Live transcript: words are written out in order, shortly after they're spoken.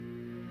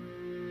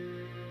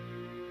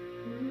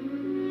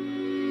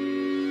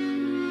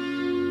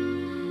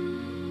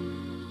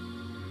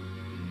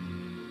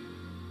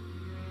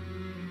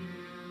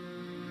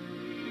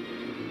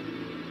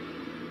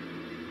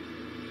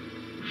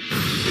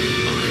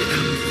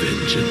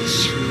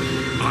vengeance.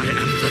 I am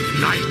the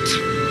Knight.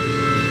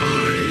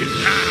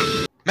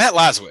 I am Matt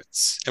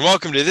Lazowitz, and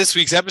welcome to this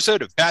week's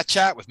episode of Bat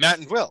Chat with Matt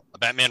and Will, a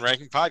Batman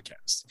ranking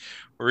podcast,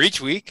 where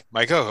each week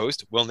my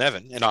co-host Will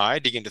Nevin and I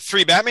dig into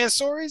 3 Batman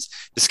stories,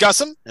 discuss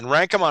them, and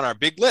rank them on our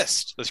big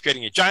list, thus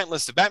creating a giant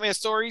list of Batman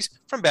stories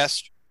from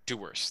best to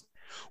worst.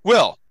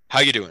 Will, how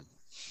you doing?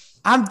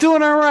 I'm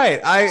doing all right.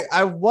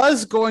 I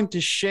was going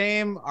to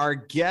shame our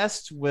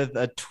guest with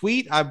a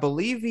tweet I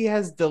believe he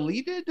has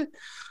deleted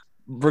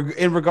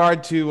in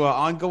regard to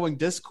ongoing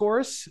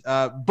discourse,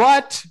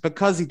 but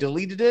because he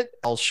deleted it,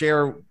 I'll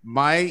share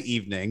my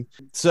evening.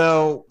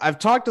 So I've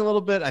talked a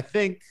little bit, I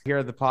think, here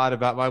at the pod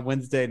about my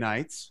Wednesday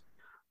nights.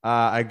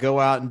 I go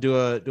out and do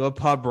a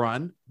pub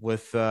run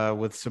with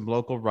some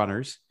local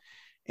runners,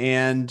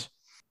 and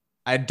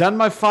I'd done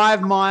my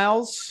 5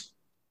 miles.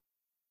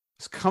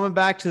 Was coming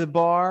back to the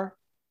bar.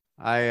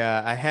 I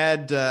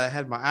had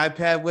my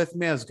iPad with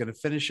me. I was going to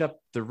finish up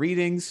the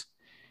readings,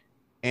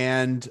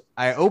 and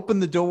I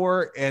opened the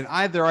door, and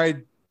either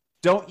I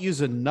don't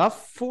use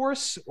enough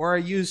force or I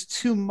use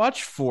too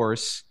much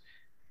force.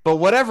 But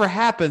whatever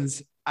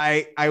happens,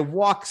 I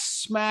walk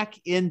smack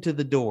into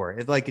the door.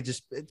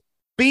 It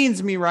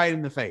beans me right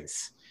in the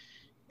face,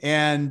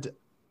 and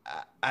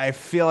I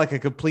feel like a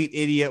complete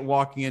idiot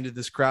walking into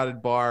this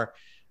crowded bar.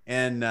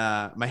 And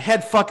my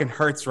head fucking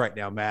hurts right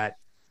now, Matt.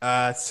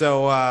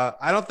 So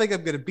I don't think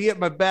I'm going to be at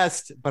my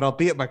best, but I'll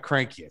be at my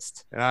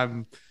crankiest.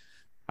 And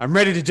I'm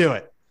ready to do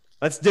it.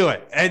 Let's do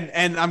it.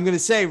 And I'm going to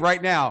say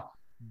right now,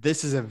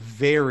 this is a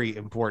very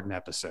important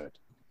episode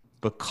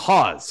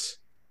because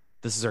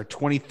this is our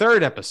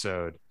 23rd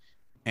episode.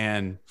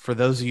 And for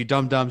those of you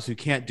dum-dums who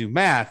can't do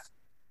math,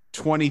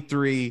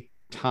 23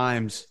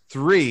 times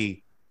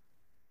 3,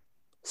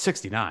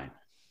 69.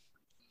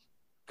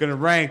 Going to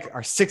rank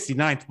our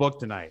 69th book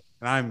tonight.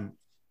 And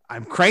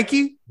I'm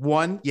cranky,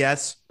 1,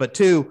 yes, but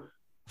 2,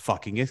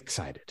 fucking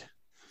excited.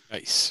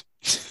 Nice.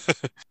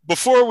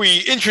 Before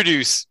we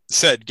introduce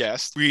said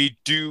guest, we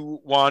do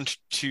want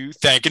to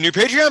thank a new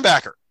Patreon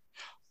backer.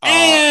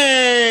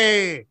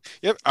 Hey!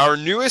 Yep, our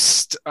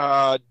newest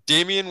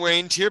Damian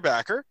Wayne tier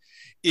backer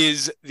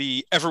is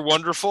the ever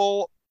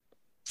wonderful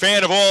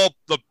fan of all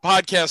the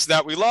podcasts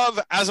that we love,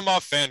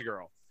 Asimov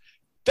Fangirl.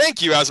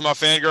 Thank you, Asimov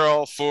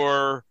Fangirl,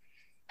 for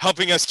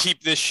helping us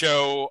keep this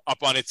show up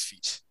on its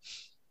feet.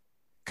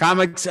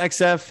 Comics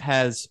XF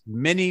has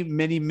many,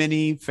 many,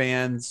 many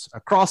fans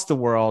across the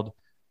world,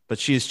 but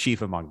she is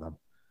chief among them.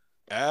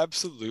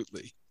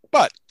 Absolutely.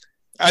 But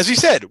as we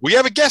said, we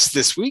have a guest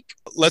this week.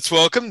 Let's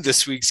welcome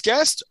this week's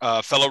guest,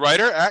 fellow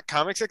writer at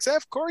Comics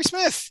XF, Corey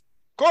Smith.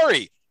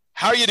 Corey,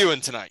 how are you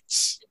doing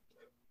tonight?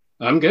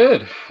 I'm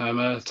good.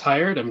 I'm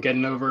tired. I'm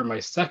getting over my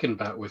second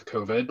bout with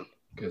COVID.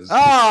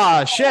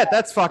 Shit,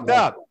 that's fucked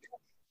up.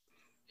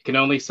 You can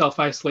only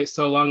self-isolate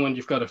so long when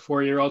you've got a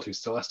 4-year-old who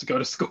still has to go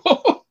to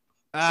school.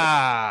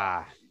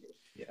 Yeah.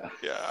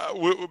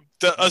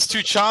 Us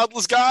two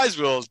childless guys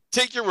will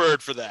take your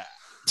word for that.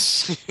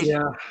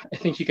 Yeah, I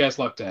think you guys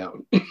lucked out.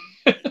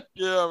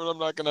 Yeah, I'm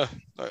not gonna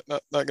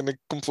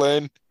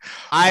complain.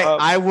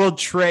 I will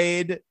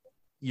trade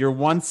your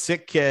 1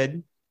 sick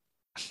kid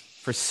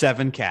for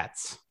 7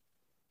 cats.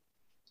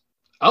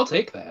 I'll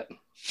take that.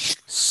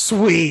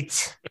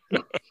 Sweet.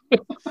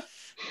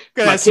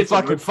 Gonna have some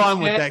fucking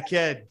fun with that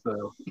kid.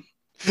 So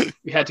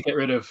we had to get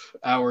rid of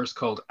ours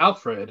called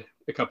Alfred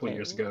a couple of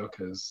years ago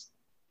because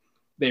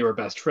they were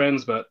best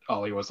friends, but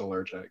Ollie was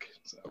allergic.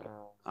 So.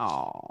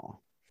 Oh,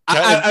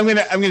 I'm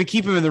gonna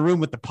keep him in the room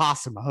with the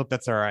possum. I hope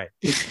that's all right.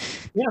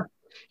 Yeah,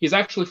 he's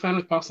actually fine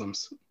with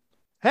possums.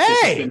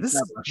 Hey, this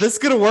is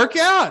gonna work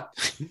out.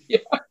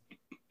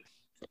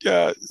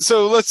 Yeah.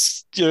 So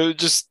let's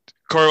just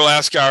Corey will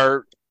ask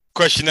our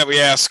question that we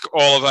ask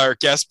all of our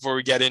guests before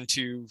we get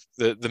into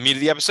the meat of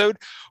the episode.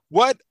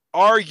 What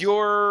are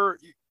your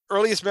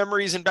earliest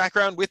memories and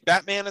background with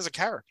Batman as a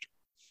character?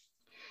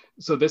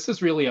 So this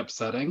is really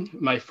upsetting.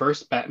 My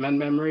first Batman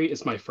memory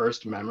is my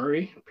first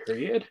memory,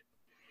 period.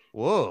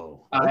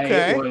 Whoa.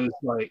 Okay. I was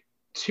like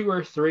 2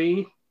 or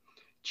 3,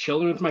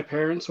 chilling with my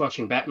parents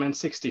watching Batman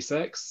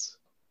 66.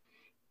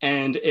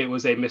 And it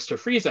was a Mr.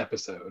 Freeze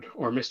episode,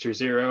 or Mr.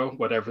 Zero,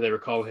 whatever they were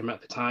calling him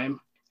at the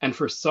time. And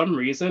for some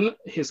reason,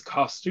 his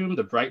costume,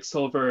 the bright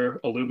silver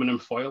aluminum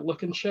foil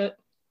looking shit,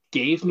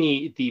 gave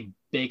me the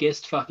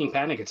biggest fucking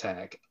panic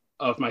attack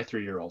of my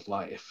 3-year-old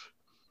life.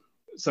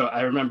 So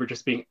I remember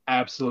just being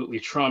absolutely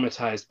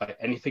traumatized by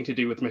anything to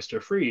do with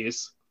Mr.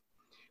 Freeze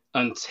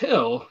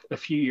until a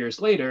few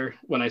years later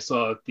when I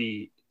saw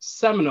the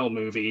seminal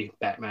movie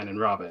Batman and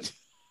Robin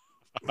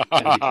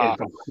and became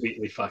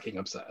completely fucking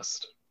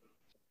obsessed.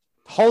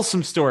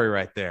 Wholesome story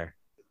right there.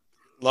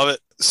 Love it.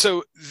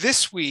 So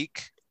this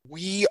week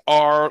we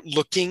are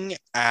looking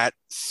at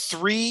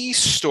 3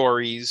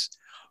 stories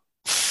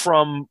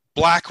from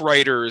Black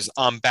writers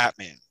on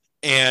Batman.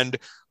 And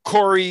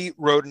Corey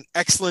wrote an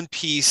excellent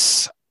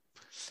piece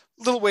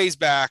a little ways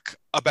back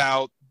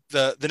about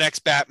the next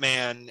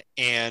Batman.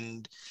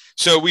 And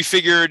so we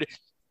figured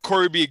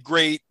Corey would be a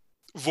great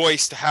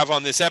voice to have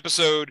on this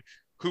episode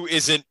who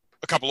isn't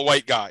a couple of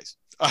white guys,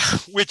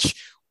 which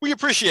we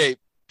appreciate,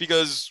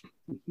 because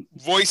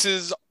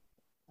voices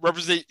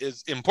represent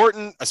is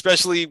important,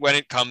 especially when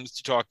it comes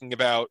to talking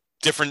about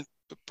different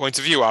points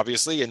of view,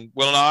 obviously. And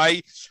Will and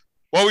I,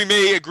 while we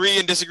may agree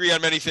and disagree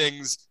on many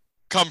things,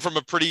 come from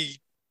a pretty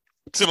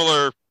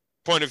similar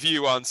point of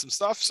view on some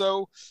stuff.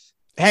 So,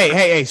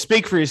 hey,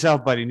 speak for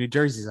yourself, buddy. New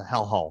Jersey's a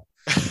hellhole.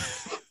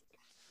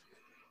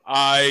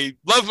 I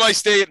love my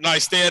state and I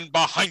stand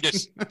behind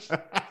it.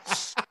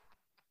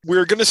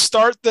 We're going to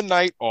start the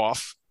night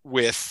off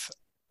with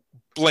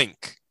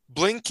Blink.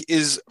 Blink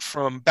is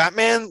from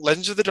Batman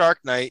Legends of the Dark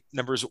Knight,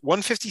 numbers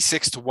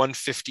 156 to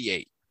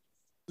 158.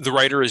 The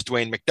writer is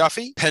Dwayne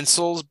McDuffie,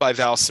 pencils by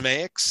Val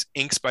Samaix,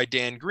 inks by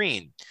Dan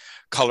Green,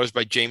 colors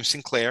by James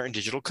Sinclair and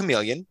Digital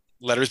Chameleon,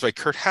 letters by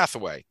Kurt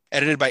Hathaway,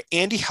 edited by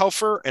Andy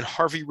Helfer and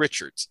Harvey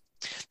Richards.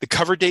 The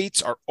cover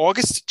dates are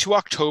August to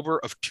October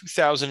of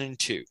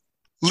 2002.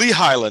 Lee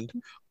Highland,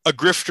 a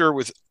grifter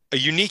with a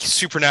unique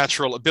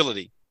supernatural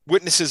ability,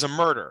 witnesses a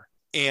murder,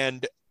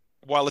 and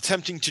while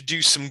attempting to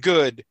do some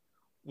good,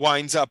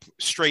 winds up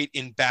straight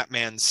in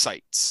Batman's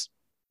sights.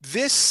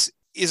 This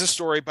is a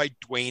story by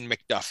Dwayne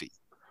McDuffie.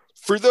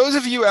 For those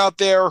of you out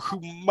there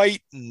who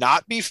might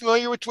not be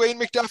familiar with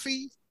Dwayne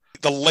McDuffie,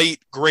 the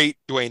late, great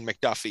Dwayne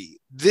McDuffie,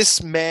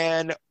 this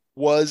man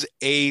was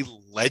a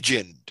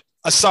legend.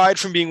 Aside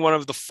from being one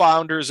of the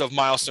founders of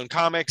Milestone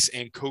Comics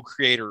and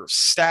co-creator of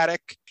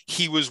Static,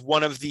 he was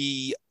one of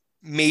the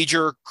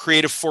major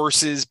creative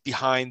forces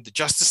behind the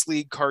Justice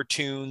League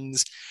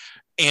cartoons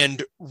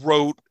and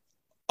wrote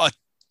a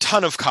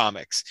ton of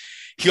comics.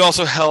 He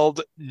also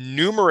held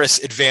numerous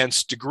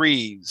advanced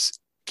degrees.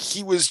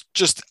 He was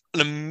just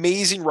an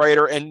amazing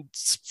writer, and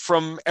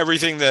from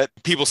everything that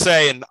people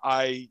say, and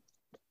I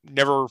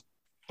never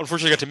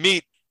unfortunately got to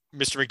meet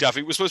Mr.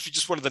 McDuffie, was supposed to be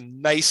just one of the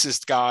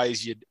nicest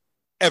guys you'd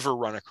ever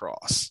run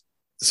across.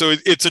 So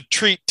it's a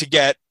treat to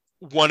get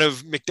one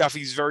of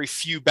McDuffie's very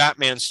few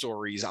Batman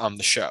stories on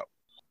the show.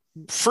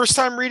 First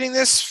time reading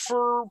this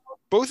for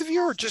both of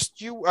you, or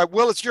just you?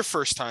 Will, it's your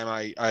first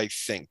time, I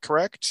think,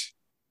 correct?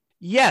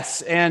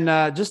 Yes,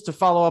 and just to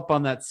follow up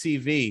on that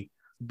CV,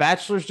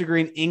 bachelor's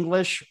degree in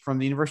English from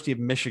the University of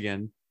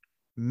Michigan,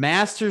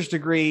 master's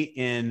degree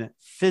in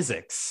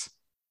physics,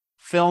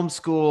 film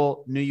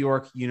school, New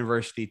York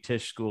University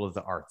Tisch School of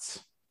the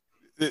Arts.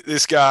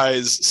 This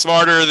guy's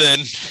smarter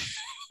than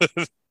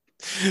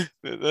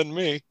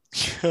me.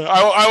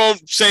 I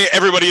won't say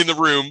everybody in the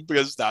room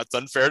because that's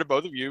unfair to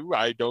both of you.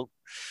 I don't,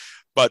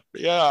 but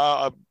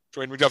yeah,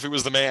 Dwayne McDuffie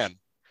was the man.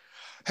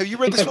 Have you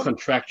read this one? I'm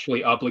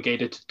contractually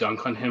obligated to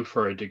dunk on him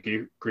for a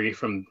degree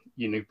from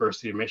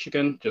University of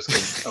Michigan, just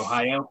because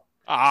Ohio.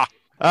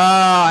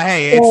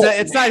 Hey,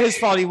 it's not his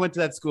fault he went to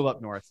that school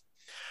up north.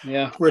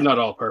 Yeah, we're not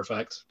all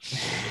perfect.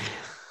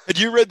 Had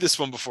you read this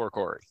one before,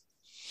 Corey?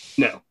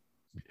 No.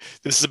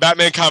 This is a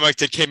Batman comic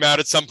that came out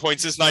at some point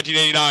since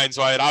 1989,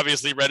 so I had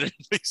obviously read it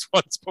at least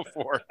once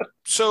before.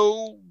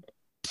 So,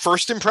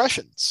 first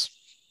impressions.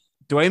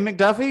 Dwayne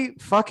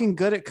McDuffie, fucking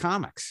good at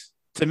comics.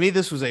 To me,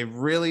 this was a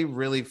really,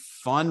 really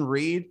fun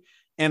read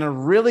and a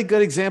really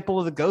good example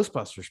of the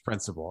Ghostbusters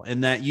principle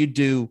in that you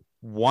do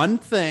one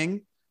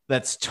thing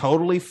that's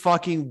totally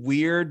fucking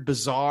weird,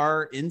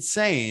 bizarre,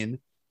 insane,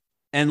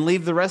 and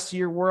leave the rest of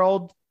your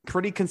world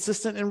pretty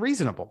consistent and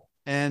reasonable.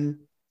 And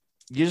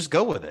you just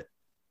go with it.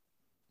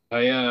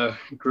 I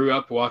grew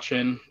up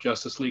watching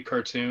Justice League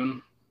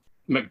cartoon.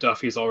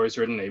 McDuffie's always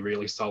written a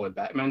really solid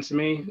Batman to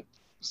me.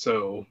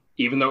 So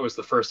even though it was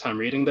the first time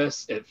reading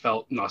this, it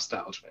felt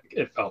nostalgic.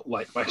 It felt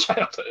like my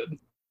childhood.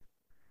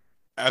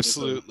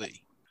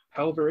 Absolutely.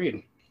 Hell of a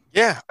read.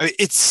 Yeah, I mean,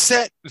 it's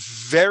set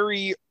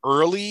very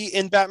early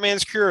in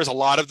Batman's career, as a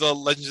lot of the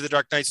Legends of the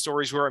Dark Knight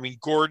stories were. I mean,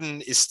 Gordon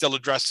is still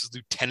addressed as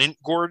Lieutenant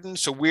Gordon,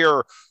 so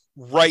we're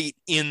right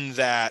in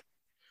that,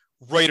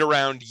 right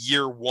around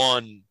year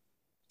one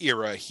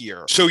era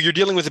here. So you're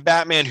dealing with a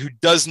Batman who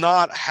does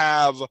not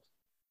have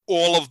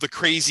all of the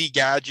crazy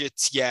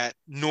gadgets yet,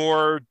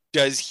 nor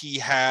does he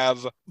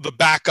have the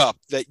backup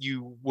that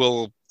you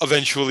will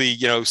eventually,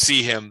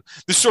 see him.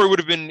 The story would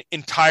have been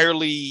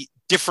entirely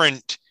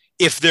different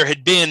if there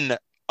had been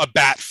a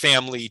Bat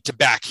family to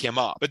back him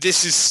up. But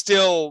this is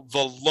still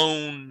the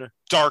lone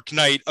Dark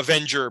Knight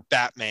Avenger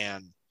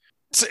Batman.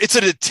 It's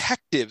a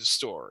detective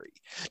story,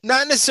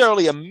 not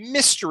necessarily a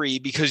mystery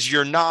because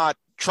you're not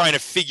trying to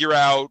figure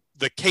out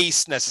the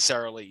case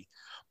necessarily,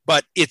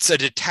 but it's a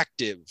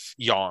detective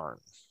yarn.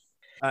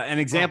 An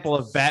example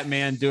of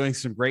Batman doing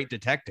some great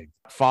detecting,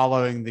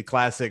 following the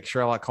classic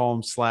Sherlock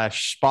Holmes /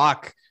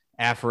 Spock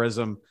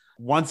aphorism.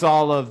 Once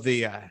all of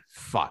the I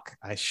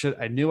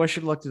knew I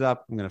should have looked it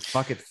up. I'm gonna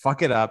fuck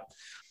it up.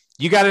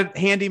 You got it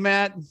handy,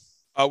 Matt?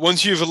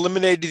 Once you've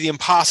eliminated the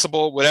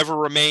impossible, whatever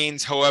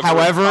remains,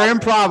 however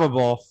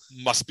improbable,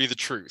 must be the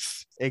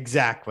truth.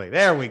 Exactly.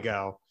 There we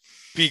go.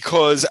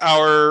 Because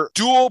our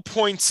dual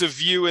points of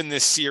view in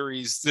this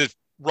series that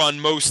run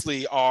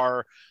mostly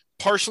are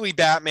partially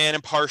Batman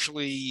and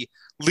partially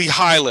Lee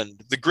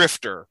Highland, the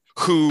grifter,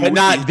 who... But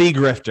not the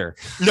grifter.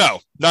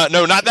 No, not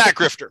that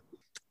grifter.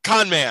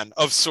 Con man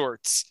of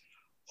sorts.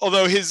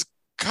 Although his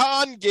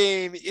con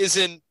game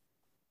isn't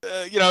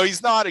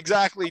he's not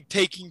exactly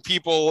taking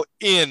people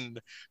in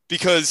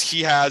because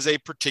he has a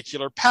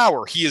particular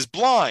power. He is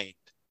blind.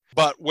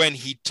 But when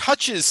he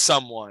touches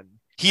someone,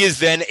 he is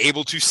then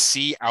able to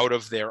see out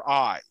of their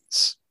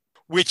eyes,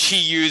 which he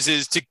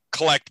uses to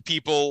collect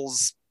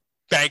people's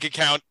bank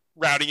account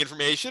routing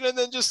information and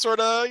then just sort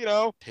of,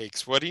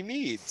 takes what he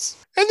needs.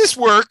 And this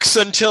works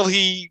until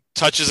he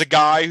touches a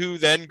guy who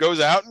then goes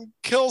out and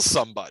kills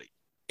somebody.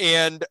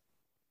 And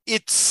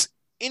it's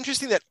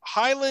interesting that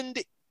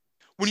Hyland,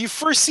 when you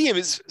first see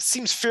him,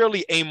 seems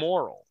fairly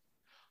amoral,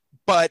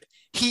 but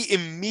he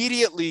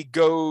immediately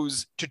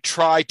goes to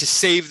try to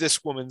save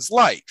this woman's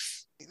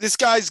life. This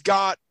guy's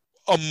got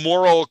a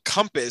moral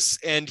compass,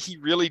 and he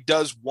really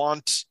does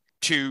want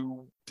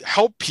to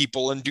help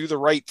people and do the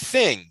right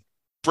thing.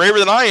 Braver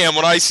than I am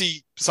when I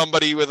see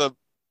somebody with a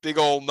big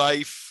old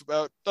knife.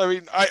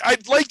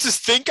 I'd like to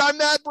think I'm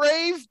that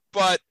brave,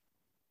 but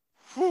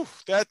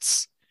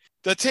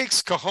that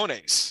takes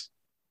cojones.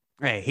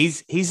 Hey,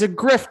 he's a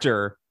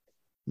grifter,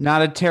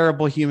 not a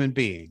terrible human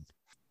being.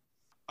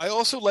 I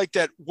also like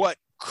that what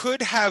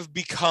could have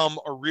become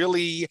a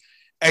really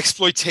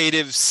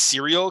exploitative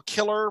serial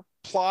killer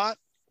plot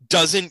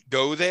doesn't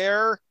go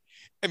there.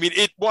 I mean,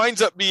 it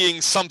winds up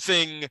being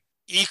something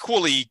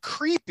equally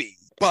creepy,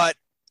 but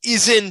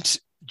isn't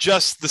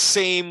just the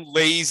same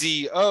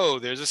lazy, oh,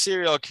 there's a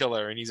serial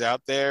killer and he's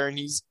out there and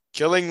he's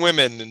killing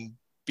women and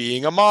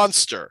being a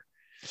monster.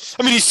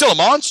 I mean, he's still a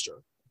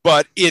monster,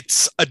 but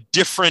it's a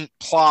different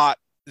plot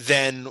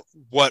than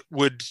what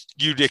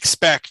you'd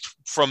expect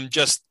from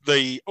just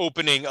the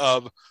opening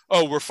of,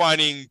 oh, we're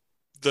finding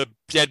the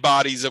dead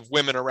bodies of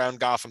women around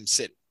Gotham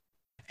City.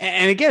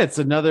 And again, it's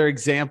another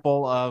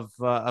example of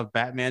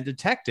Batman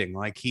detecting.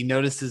 Like, he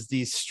notices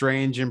these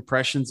strange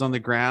impressions on the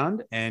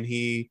ground, and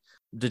he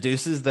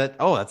deduces that,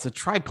 oh, that's a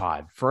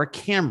tripod for a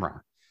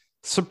camera.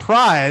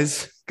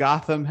 Surprise!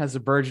 Gotham has a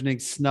burgeoning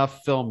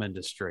snuff film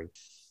industry.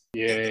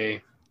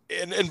 Yay!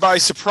 And by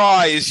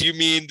surprise, you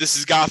mean this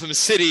is Gotham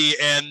City,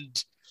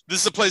 and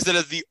this is a place that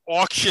has the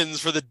auctions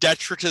for the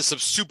detritus of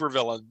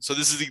supervillains. So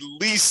this is the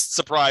least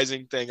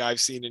surprising thing I've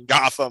seen in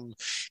Gotham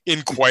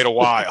in quite a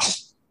while.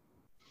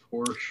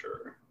 For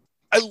sure.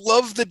 I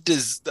love the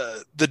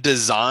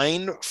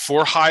design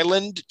for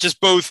Hyland, just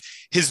both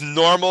his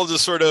normal,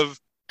 just sort of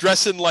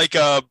dressing like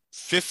a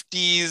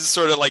 50s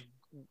sort of like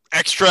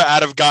extra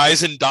out of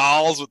Guys and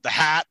Dolls with the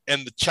hat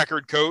and the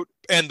checkered coat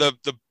and the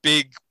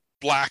big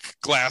black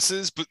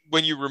glasses. But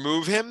when you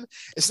remove him,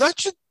 it's not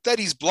just that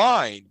he's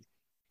blind.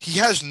 He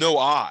has no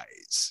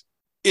eyes.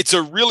 It's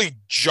a really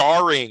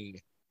jarring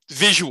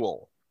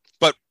visual,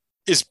 but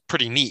is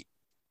pretty neat.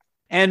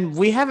 And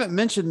we haven't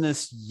mentioned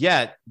this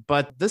yet,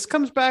 but this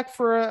comes back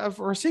for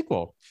a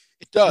sequel.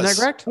 It does. Isn't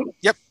that correct?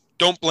 Yep.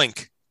 Don't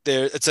blink.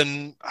 It's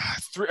a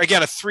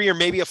 3 or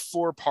maybe a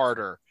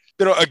 4-parter.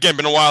 Been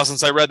a while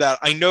since I read that.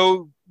 I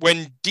know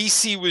when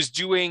DC was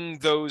doing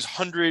those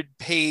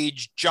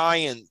 100-page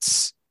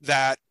giants,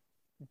 that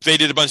they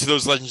did a bunch of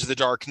those Legends of the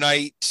Dark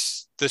Knight,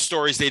 the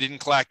stories they didn't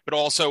collect, but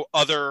also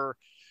other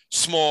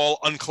small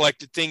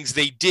uncollected things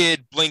they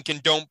did Blink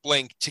and Don't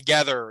Blink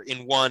together in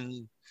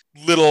one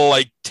little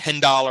like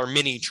 $10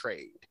 mini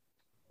trade.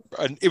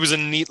 It was a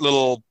neat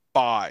little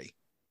buy.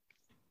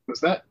 Was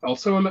that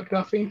also a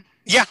McDuffie?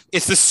 Yeah,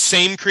 it's the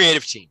same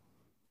creative team.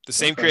 The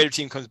same creative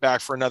team comes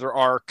back for another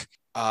arc.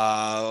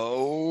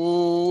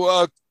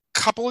 A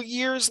couple of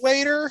years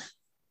later.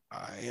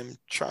 I am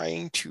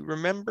trying to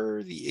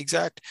remember the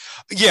exact.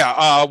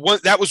 Yeah,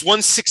 that was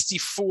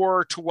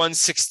 164 to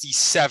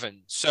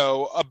 167.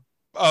 So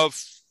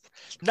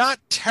not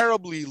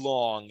terribly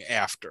long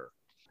after.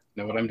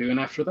 Know what I'm doing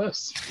after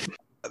this?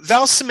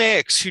 Val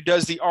Samaix, who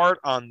does the art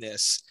on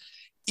this,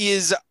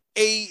 is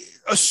a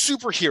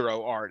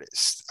superhero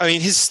artist. I mean,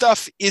 his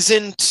stuff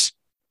isn't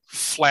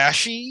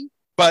flashy,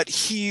 but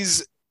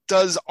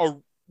does a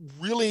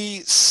really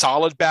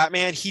solid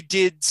Batman. He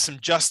did some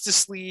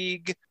Justice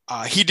League.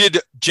 He did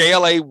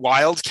JLA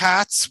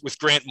Wildcats with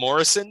Grant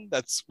Morrison.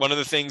 That's one of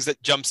the things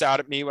that jumps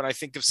out at me when I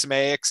think of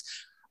Samaix.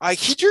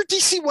 He drew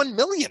DC 1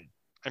 Million,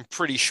 I'm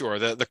pretty sure,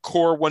 the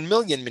core 1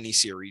 Million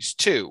miniseries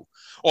too,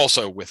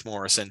 also with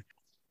Morrison,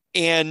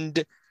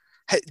 and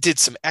did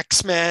some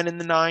X-Men in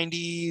the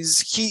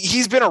 90s.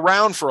 He's been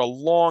around for a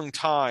long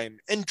time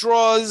and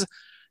draws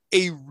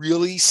a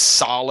really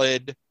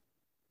solid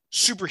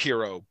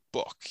superhero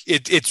book.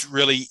 It's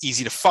really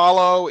easy to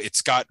follow.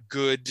 It's got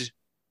good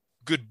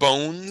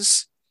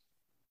bones.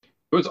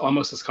 It was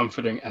almost as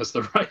comforting as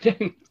the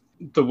writing.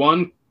 The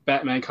one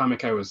Batman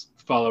comic I was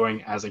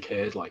following as a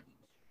kid, like,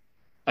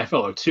 I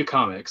followed 2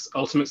 comics,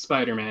 Ultimate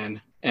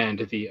Spider-Man and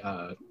the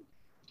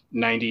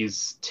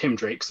 90s Tim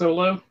Drake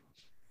solo,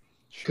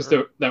 because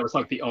that was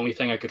like the only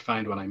thing I could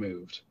find when I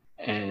moved,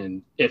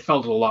 and it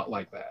felt a lot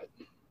like that.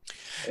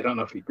 I don't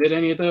know if he did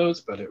any of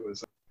those, but it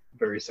was a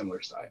very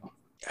similar style.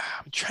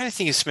 I'm trying to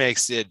think if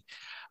Smax did.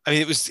 I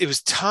mean, it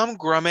was Tom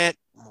Grummett,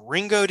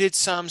 Ringo did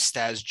some,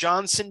 Staz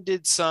Johnson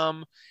did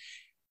some.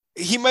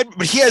 He might,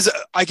 but he has.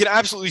 I can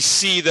absolutely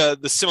see the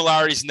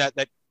similarities in that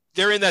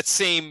they're in that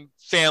same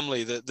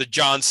family, the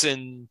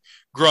Johnson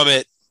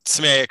Grummett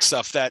Semayac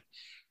stuff that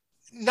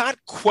not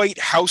quite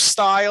house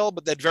style,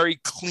 but that very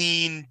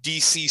clean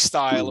DC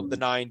style of the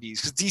 90s.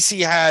 Because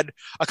DC had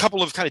a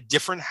couple of kind of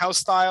different house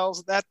styles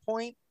at that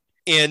point.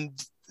 And,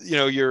 you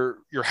know, your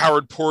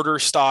Howard Porter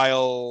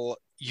style,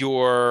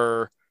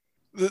 it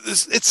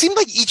seemed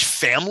like each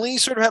family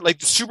sort of had, like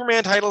the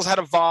Superman titles had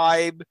a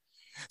vibe,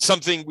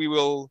 something we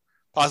will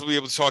possibly be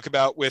able to talk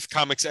about with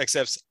Comics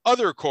XF's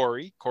other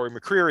Corey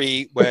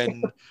McCreary,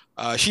 when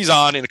she's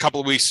on in a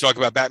couple of weeks to talk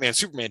about Batman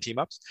Superman team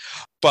ups.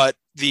 But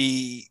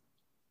the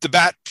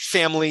Bat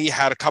family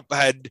had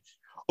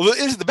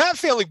the Bat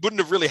family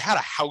wouldn't have really had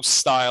a house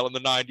style in the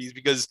 90s,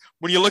 because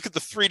when you look at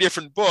the three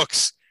different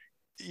books,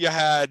 you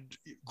had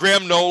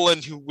Graham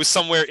Nolan, who was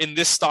somewhere in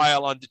this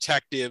style on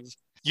Detective.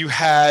 You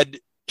had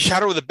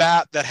Shadow of the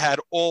Bat that had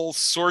all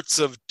sorts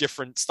of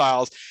different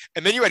styles.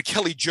 And then you had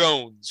Kelly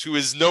Jones, who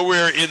is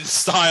nowhere in the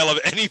style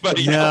of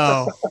anybody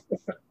else.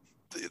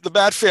 The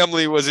Bat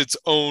family was its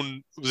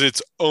own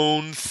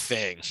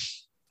thing.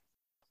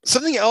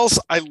 Something else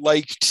I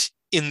liked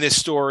in this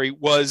story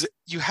was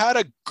you had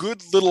a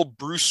good little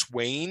Bruce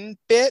Wayne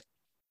bit.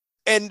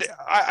 And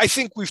I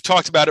think we've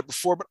talked about it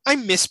before, but I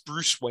miss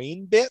Bruce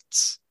Wayne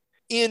bits.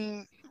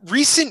 In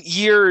recent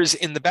years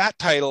in the Bat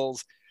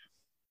titles,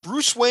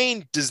 Bruce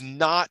Wayne does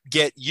not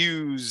get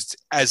used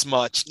as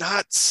much,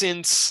 not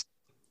since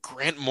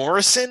Grant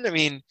Morrison. I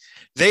mean,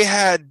 they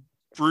had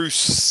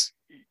Bruce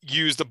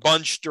used a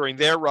bunch during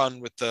their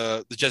run with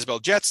the Jezebel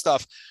Jet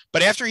stuff,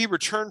 but after he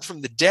returned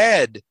from the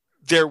dead,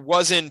 there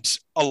wasn't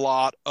a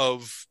lot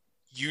of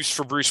use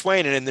for Bruce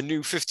Wayne. And in the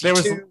new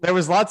 52... There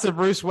was lots of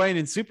Bruce Wayne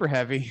in Super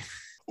Heavy.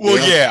 Well,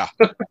 yeah,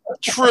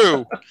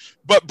 true.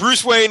 But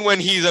Bruce Wayne, when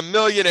he's a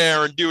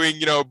millionaire and doing,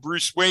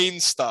 Bruce Wayne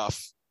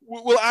stuff,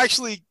 we'll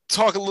actually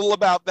talk a little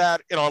about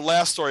that in our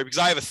last story, because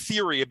I have a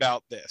theory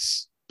about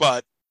this,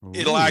 but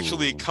it'll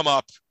actually come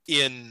up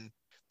in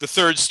the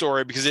third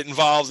story because it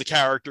involves a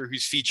character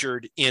who's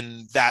featured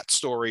in that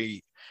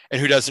story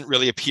and who doesn't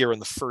really appear in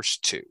the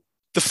first two.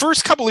 The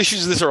first couple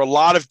issues of this are a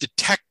lot of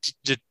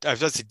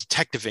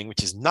detectiving,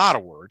 which is not a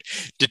word,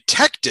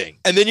 detecting.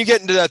 And then you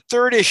get into that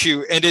third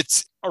issue, and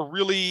it's a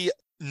really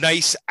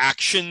nice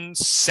action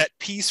set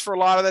piece for a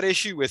lot of that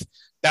issue with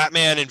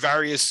Batman and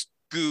various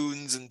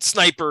goons and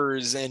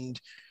snipers. And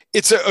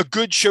it's a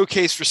good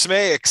showcase for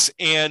Semayacs.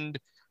 And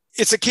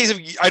it's a case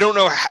of, I don't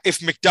know if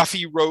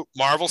McDuffie wrote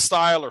Marvel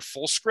style or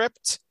full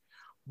script,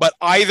 but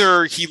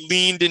either he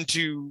leaned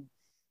into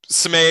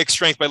Semayac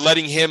strength by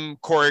letting him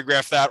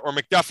choreograph that, or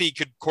McDuffie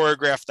could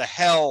choreograph the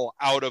hell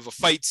out of a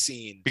fight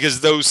scene, because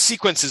those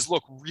sequences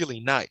look really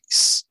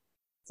nice.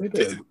 They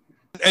did.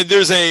 And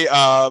there's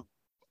a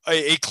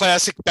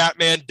classic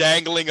Batman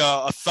dangling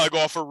a thug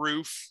off a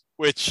roof,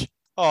 which,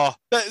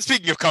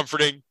 speaking of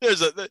comforting,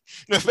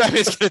 if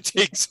Batman's going to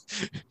take,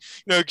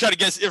 try to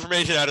get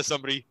information out of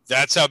somebody,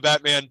 that's how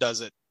Batman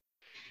does it.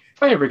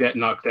 If I ever get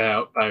knocked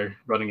out by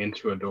running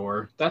into a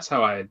door, that's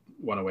how I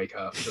want to wake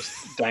up,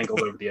 just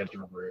dangled over the edge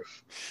of a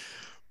roof.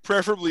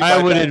 Preferably.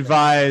 I would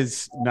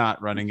advise not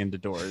running into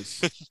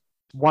doors.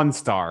 1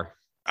 star.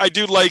 I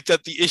do like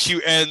that the issue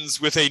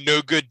ends with a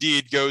no good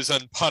deed goes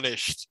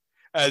unpunished,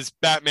 as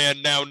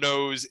Batman now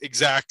knows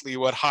exactly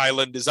what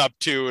Hyland is up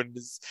to and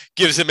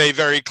gives him a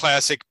very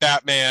classic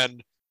Batman,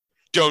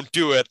 don't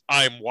do it,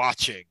 I'm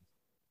watching.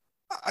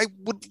 I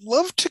would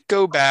love to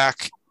go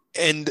back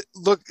and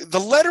look. The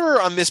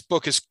letterer on this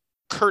book is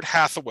Kurt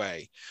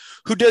Hathaway,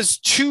 who does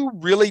 2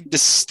 really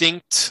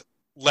distinct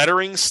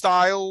lettering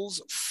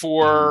styles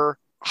for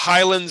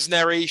Hyland's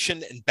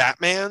narration and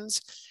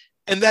Batman's.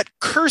 And that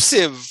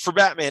cursive for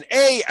Batman,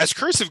 as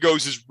cursive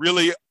goes, is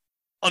really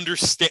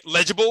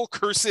legible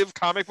cursive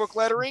comic book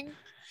lettering.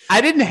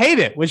 I didn't hate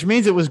it, which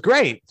means it was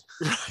great.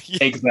 Yeah.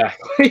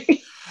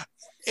 Exactly.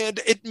 And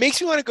it makes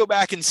me want to go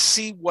back and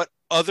see what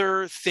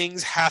other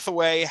things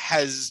Hathaway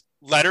has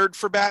lettered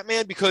for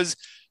Batman, because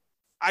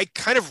I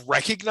kind of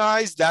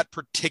recognize that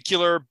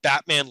particular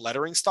Batman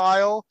lettering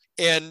style.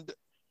 And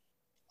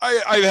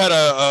I've had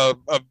a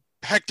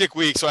hectic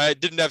week, so I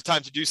didn't have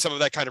time to do some of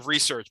that kind of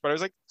research, but I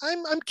was like,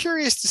 I'm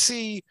curious to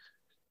see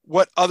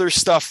what other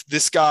stuff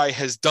this guy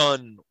has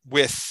done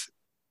with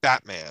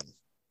Batman.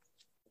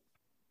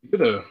 You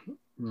did a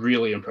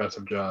really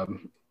impressive job.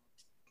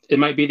 It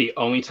might be the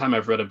only time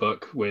I've read a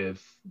book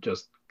with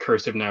just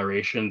cursive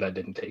narration that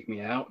didn't take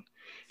me out.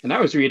 And I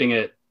was reading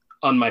it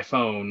on my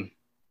phone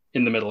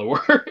in the middle of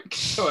work.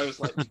 So I was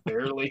like,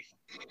 barely,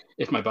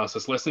 if my boss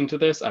was listening to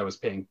this, I was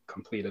paying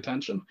complete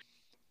attention.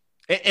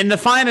 In the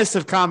finest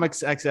of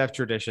Comics XF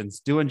traditions,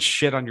 doing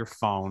shit on your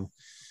phone.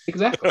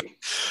 Exactly.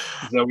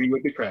 Zoe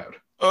would be proud.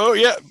 Oh,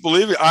 yeah.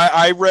 Believe me,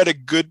 I read a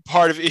good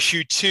part of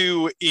issue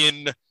 2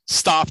 in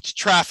stopped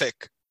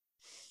traffic.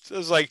 So it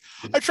was like,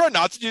 I try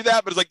not to do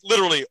that, but it's like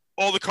literally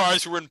all the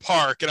cars were in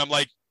park. And I'm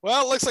like,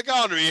 well, it looks like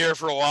I'm going to be here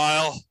for a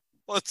while.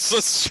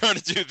 Let's try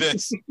to do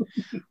this.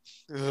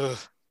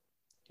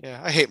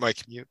 Yeah, I hate my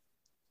commute.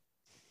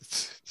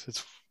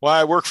 It's why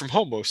I work from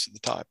home most of the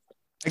time.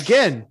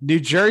 Again, New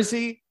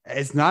Jersey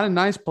is not a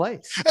nice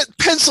place.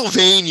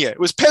 Pennsylvania. It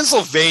was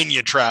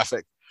Pennsylvania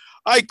traffic.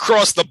 I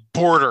crossed the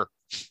border.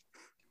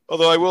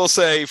 Although I will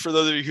say, for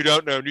those of you who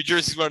don't know, New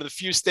Jersey is one of the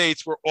few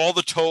states where all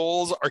the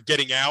tolls are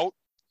getting out.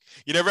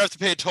 You never have to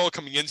pay a toll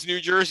coming into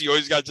New Jersey. You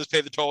always got to just pay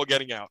the toll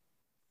getting out.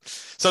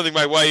 Something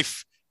my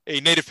wife,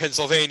 a native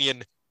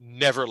Pennsylvanian,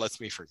 never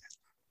lets me forget.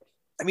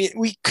 I mean,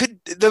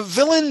 the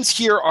villains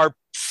here are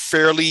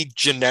fairly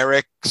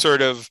generic,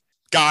 sort of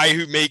guy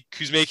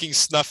who's making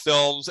snuff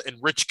films and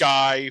rich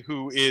guy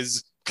who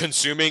is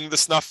consuming the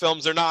snuff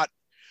films. They're not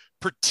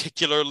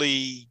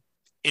particularly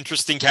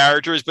interesting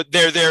characters, but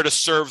they're there to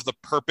serve the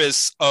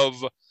purpose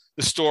of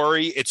the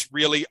story. It's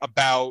really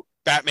about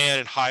Batman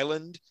and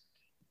Hyland.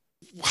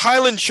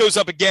 Hyland shows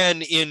up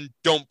again in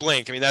Don't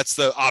Blink. I mean, that's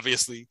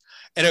obviously,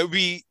 and it would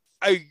be,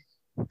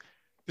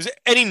 there's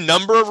any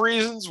number of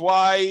reasons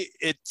why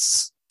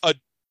it's a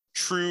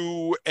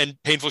true and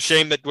painful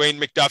shame that Dwayne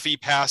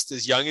McDuffie passed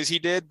as young as he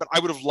did, but I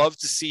would have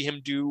loved to see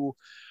him do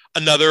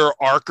another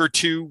arc or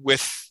two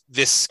with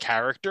this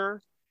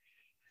character.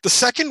 The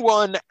second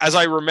one, as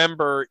I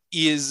remember,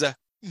 is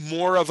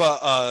more of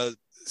a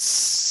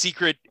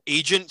secret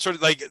agent, sort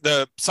of like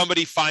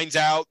somebody finds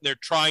out and they're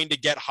trying to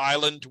get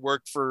Hyland to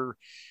work for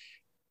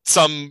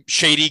some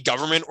shady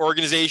government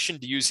organization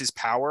to use his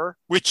power,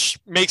 which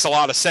makes a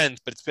lot of sense.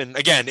 But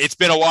it's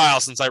been a while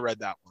since I read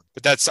that one.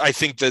 But that's, I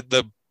think,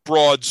 the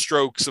broad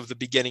strokes of the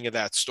beginning of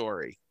that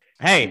story.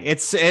 Hey,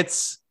 it's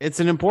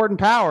an important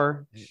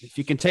power. If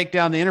you can take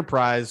down the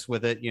Enterprise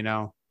with it, you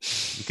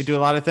could do a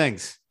lot of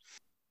things.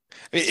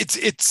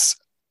 It's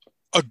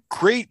a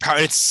great power.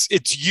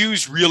 It's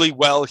used really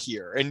well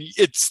here. And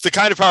it's the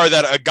kind of power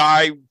that a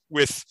guy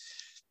with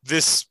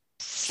this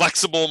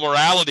flexible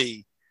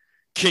morality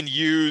can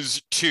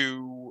use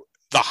to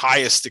the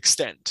highest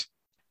extent.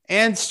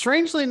 And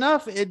strangely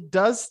enough, it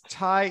does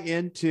tie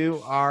into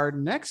our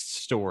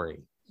next story.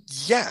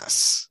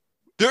 Yes.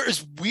 There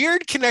is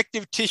weird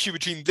connective tissue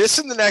between this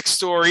and the next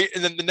story,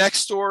 and then the next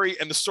story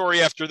and the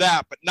story after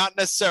that, but not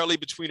necessarily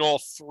between all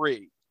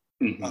three.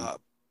 Mm-hmm.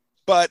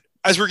 But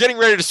as we're getting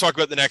ready to talk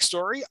about the next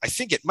story, I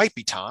think it might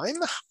be time.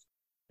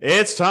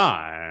 It's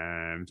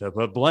time to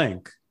put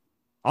Blink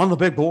on the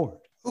big board.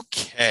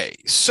 Okay,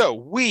 so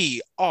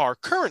we are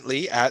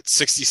currently at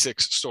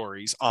 66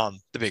 stories on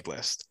the big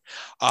list.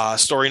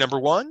 Story number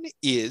 1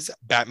 is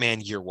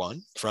Batman Year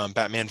One from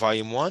Batman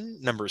Volume 1,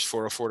 numbers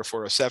 404 to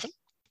 407.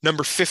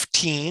 Number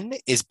 15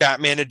 is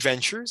Batman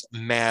Adventures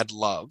Mad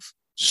Love.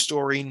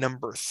 Story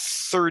number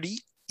 30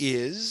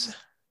 is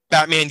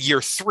Batman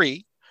Year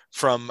 3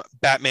 from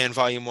Batman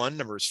Volume 1,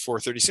 numbers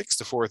 436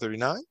 to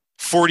 439.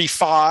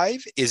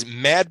 45 is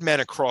Mad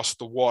Men Across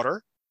the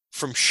Water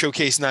from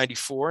Showcase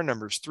 94,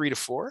 numbers 3 to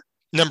 4.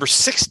 Number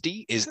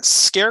 60 is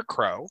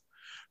Scarecrow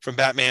from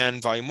Batman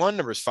Volume 1,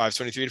 numbers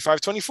 523 to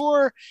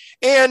 524.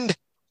 And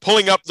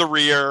pulling up the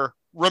rear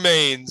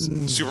remains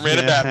Superman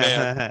and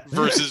Batman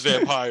versus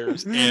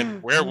vampires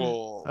and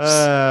werewolves.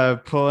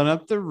 Pulling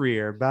up the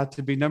rear, about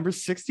to be number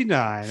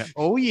 69.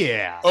 Oh,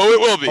 yeah. Oh, it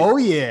will be. Oh,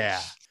 yeah.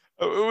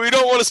 We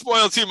don't want to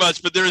spoil too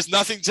much, but there is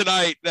nothing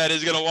tonight that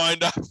is going to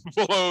wind up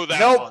below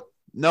that one.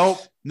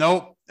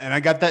 Nope. And I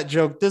got that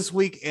joke this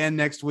week and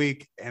next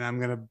week, and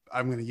I'm gonna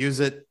use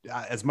it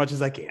as much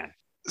as I can.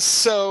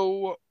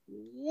 So,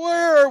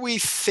 where are we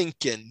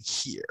thinking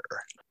here?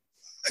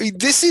 I mean,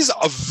 this is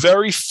a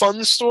very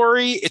fun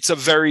story. It's a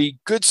very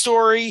good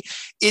story.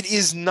 It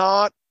is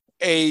not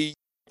a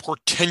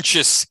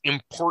portentous,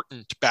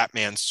 important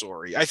Batman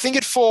story. I think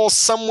it falls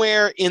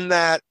somewhere in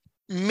that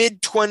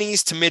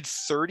mid-20s to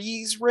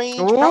mid-30s range.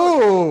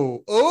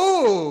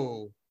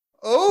 Oh.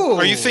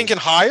 Are you thinking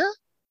higher?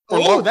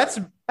 Oh,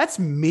 that's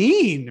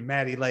mean,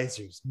 Matty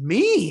Lasers.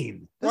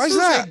 Mean. Why is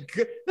that?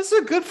 This is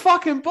a good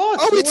fucking book.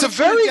 Oh, it's a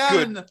very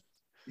good.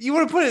 You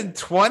want to put it in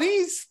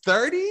 20s,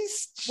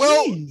 30s?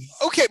 Well,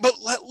 okay, but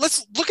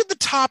let's look at the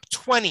top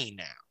 20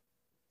 now.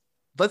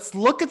 Let's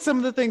look at some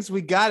of the things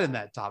we got in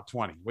that top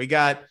 20. We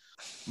got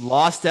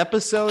Lost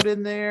Episode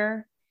in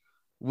there.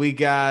 We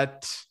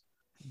got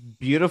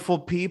Beautiful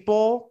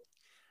People.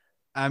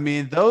 I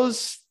mean,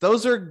 those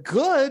are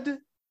good.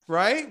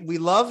 Right? We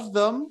loved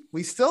them.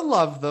 We still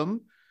love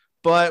them,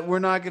 but we're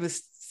not going to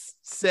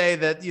say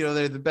that,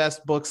 they're the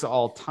best books of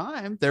all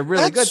time. They're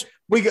really good.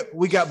 We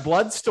got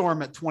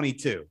Bloodstorm at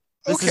 22.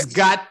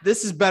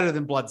 This is better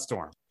than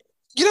Bloodstorm.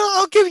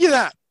 I'll give you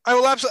that. I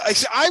will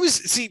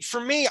absolutely. For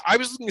me, I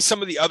was looking at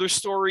some of the other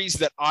stories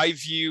that I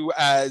view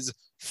as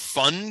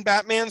fun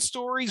Batman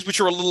stories, which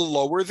are a little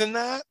lower than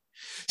that.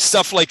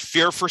 Stuff like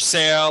Fear for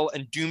Sale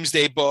and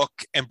Doomsday Book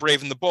and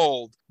Brave and the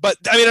Bold. But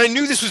I mean, I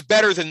knew this was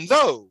better than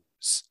those.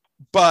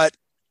 But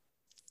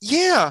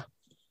yeah,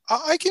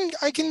 I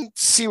can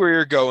see where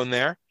you're going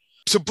there.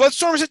 So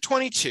Bloodstorm is at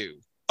 22.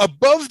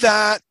 Above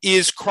that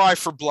is Cry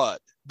for Blood,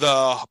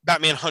 the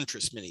Batman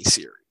Huntress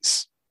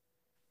miniseries.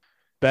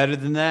 Better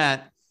than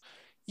that.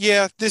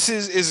 Yeah, this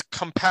is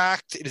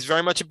compact. It is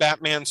very much a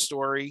Batman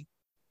story.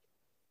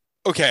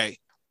 Okay,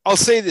 I'll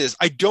say this.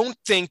 I don't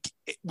think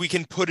we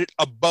can put it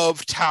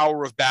above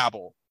Tower of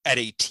Babel at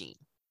 18.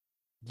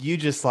 You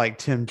just like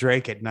Tim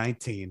Drake at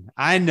 19.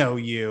 I know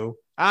you.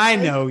 I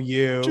know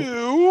you.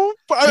 Do,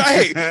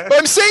 But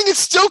I'm saying it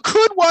still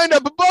could wind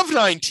up above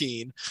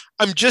 19.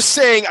 I'm just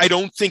saying I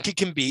don't think it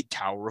can beat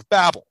Tower of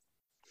Babel.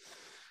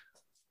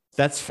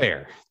 That's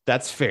fair.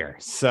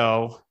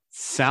 So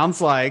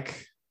sounds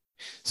like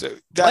So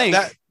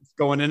that's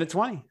going in at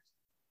 20.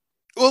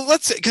 Well,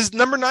 let's say, because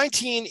number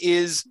 19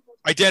 is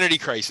Identity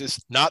Crisis,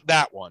 not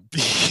that one.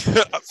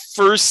 The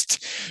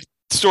first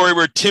story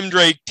where Tim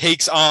Drake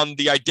takes on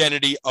the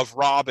identity of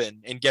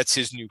Robin and gets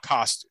his new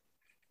costume.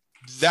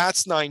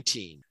 That's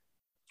 19.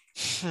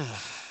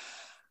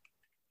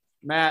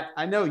 Matt,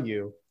 I know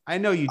you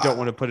don't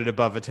want to put it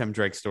above a Tim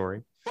Drake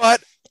story.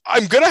 But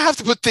I'm going to have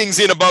to put things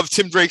in above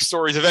Tim Drake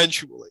stories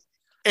eventually.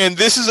 And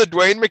this is a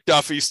Dwayne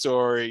McDuffie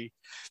story.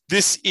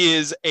 This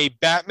is a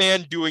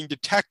Batman doing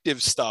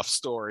detective stuff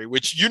story,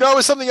 which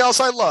is something else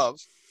I love.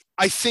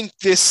 I think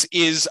this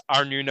is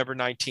our new number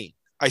 19.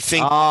 I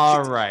think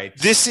all right.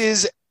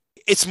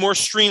 It's more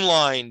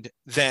streamlined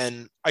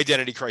than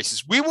Identity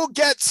Crisis. We will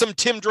get some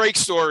Tim Drake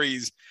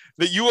stories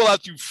that you will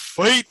have to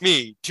fight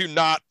me to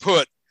not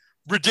put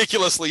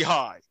ridiculously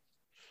high.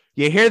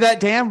 You hear that,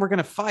 Dan? We're going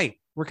to fight.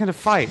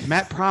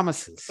 Matt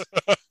promises.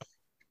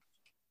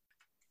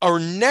 Our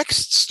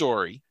next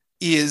story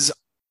is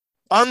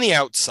On the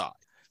Outside.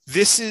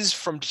 This is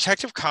from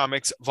Detective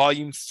Comics,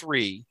 Volume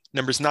 3,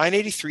 numbers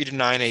 983 to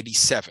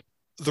 987.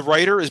 The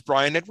writer is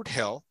Brian Edward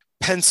Hill.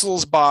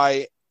 Pencils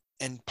by,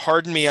 and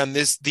pardon me on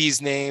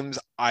these names,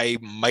 I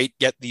might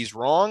get these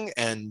wrong,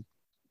 and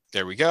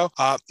there we go.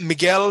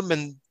 Miguel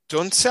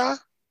Mendonça,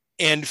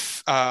 and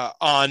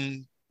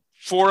on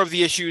 4 of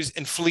the issues,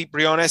 and Felipe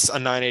Briones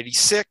on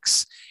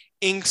 986.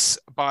 Inks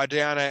by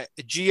Diana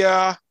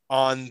Egea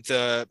on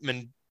the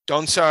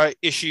Mendonça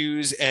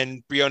issues,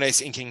 and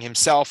Briones inking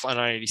himself on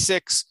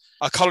 986.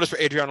 Colors by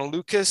Adriano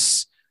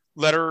Lucas.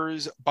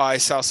 Letters by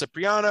Sal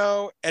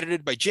Cipriano.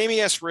 Edited by Jamie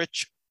S.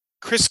 Rich,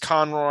 Chris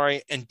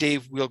Conroy, and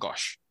Dave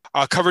Wielgosz.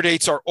 Cover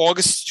dates are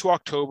August to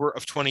October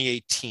of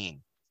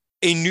 2018.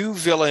 A new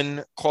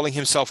villain calling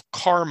himself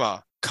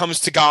Karma comes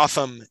to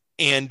Gotham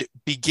and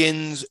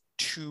begins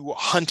to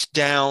hunt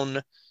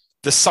down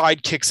the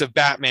sidekicks of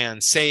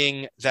Batman,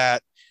 saying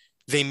that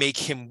they make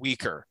him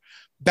weaker.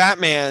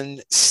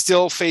 Batman,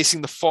 still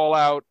facing the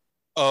fallout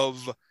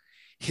of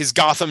his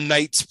Gotham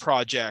Knights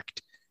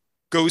project,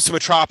 goes to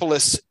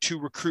Metropolis to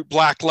recruit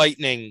Black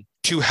Lightning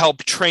to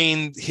help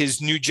train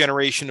his new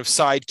generation of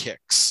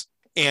sidekicks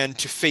and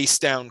to face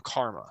down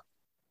Karma.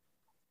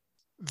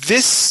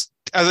 This,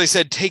 as I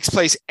said, takes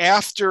place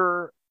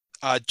after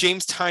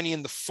James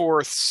Tynion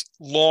IV's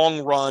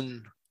long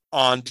run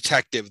on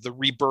Detective, the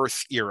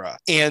Rebirth era.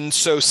 And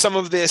so some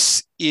of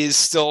this is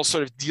still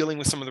sort of dealing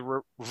with some of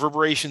the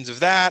reverberations of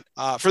that.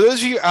 For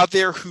those of you out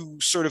there who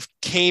sort of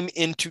came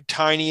into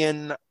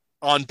Tynion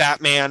on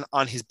Batman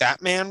on his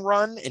Batman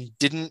run and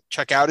didn't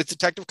check out his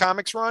Detective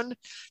Comics run,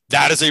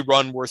 that is a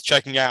run worth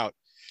checking out.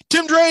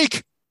 Tim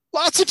Drake!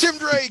 Lots of Tim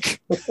Drake!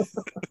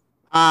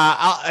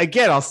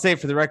 I'll say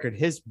for the record,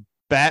 his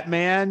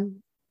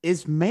Batman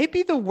is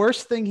maybe the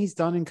worst thing he's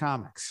done in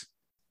comics.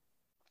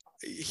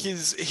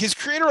 His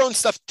creator-owned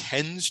stuff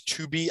tends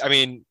to be, I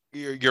mean,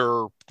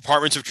 your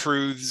Departments of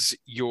Truths,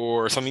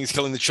 your Something's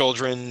Killing the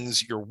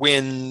Children's, your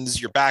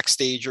Wins, your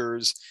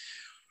Backstagers.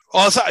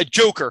 Also,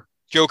 Joker.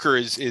 Joker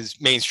is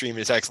mainstream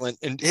and is excellent,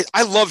 and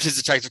I loved his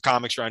Detective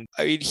Comics run.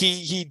 I mean,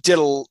 he did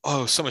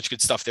so much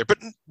good stuff there. But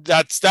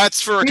that's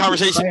for a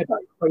conversation.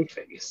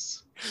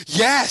 Clayface.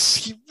 Yes,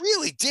 he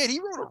really did. He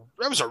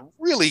wrote a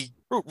really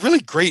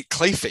great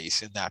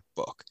Clayface in that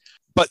book.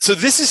 But so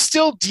this is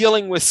still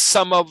dealing with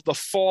some of the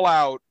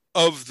fallout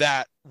of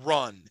that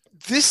run.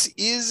 This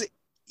is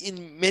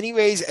in many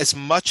ways as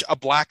much a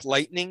Black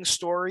Lightning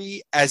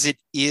story as it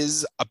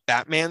is a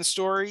Batman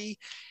story,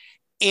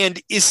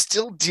 and is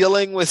still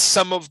dealing with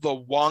some of the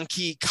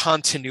wonky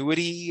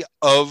continuity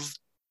of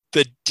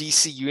the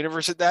DC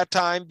universe at that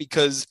time,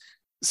 because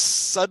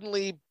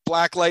suddenly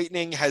Black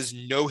Lightning has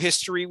no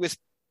history with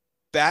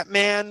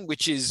Batman,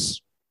 which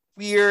is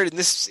weird. And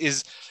this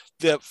is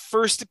the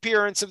first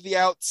appearance of the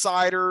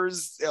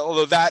Outsiders,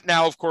 although that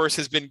now, of course,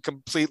 has been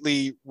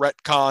completely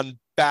retconned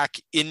back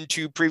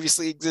into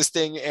previously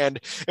existing. And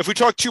if we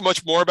talk too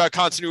much more about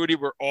continuity,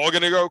 we're all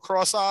going to go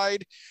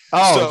cross-eyed.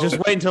 Just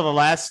wait until the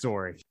last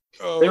story.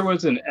 There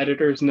was an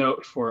editor's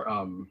note for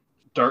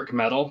Dark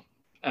Metal,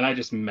 and I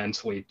just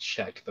mentally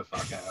checked the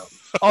fuck out.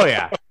 Oh,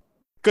 yeah.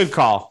 Good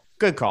call.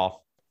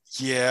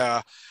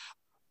 Yeah.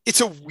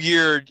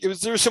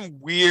 There's some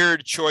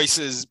weird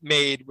choices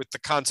made with the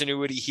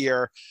continuity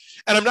here.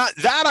 And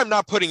I'm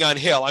not putting on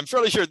Hill. I'm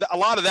fairly sure that a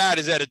lot of that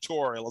is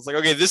editorial. It's like,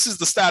 okay, this is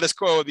the status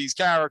quo of these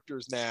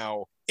characters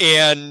now,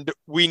 and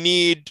we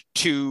need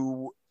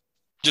to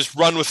just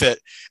run with it.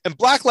 And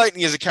Black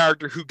Lightning is a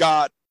character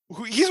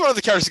he's one of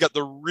the characters who got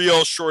the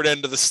real short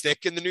end of the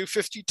stick in the New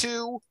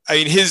 52. I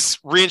mean, his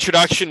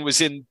reintroduction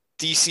was in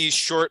DC's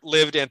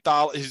short-lived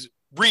anthology. His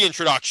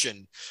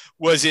reintroduction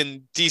was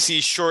in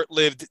DC's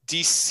short-lived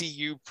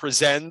DCU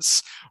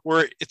Presents,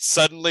 where it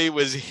suddenly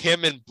was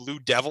him and Blue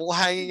Devil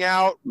hanging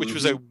out, which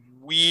was a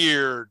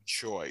weird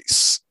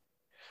choice.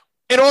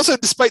 And also,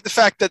 despite the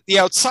fact that the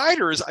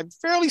Outsiders, I'm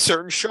fairly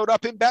certain, showed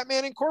up in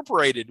Batman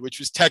Incorporated, which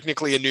was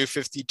technically a New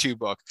 52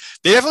 book.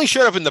 They definitely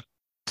showed up in the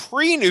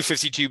pre-New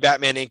 52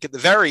 Batman Inc. at the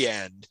very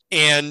end.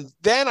 And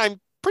then I'm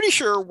pretty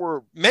sure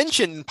were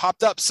mentioned and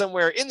popped up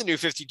somewhere in the New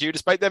 52,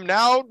 despite them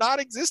now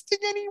not existing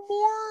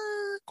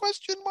anymore?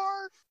 Question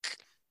mark.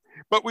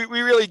 But we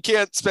really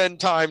can't spend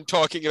time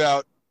talking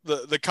about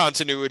the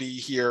continuity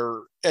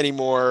here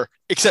anymore,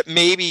 except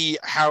maybe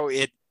how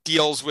it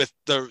deals with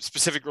the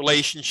specific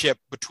relationship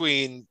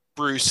between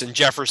Bruce and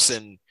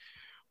Jefferson,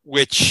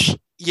 which,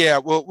 yeah,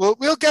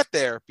 we'll get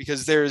there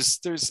because there's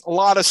a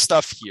lot of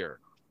stuff here.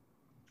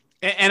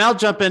 And I'll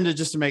jump into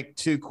just to make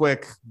two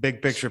quick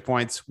big picture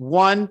points.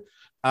 One,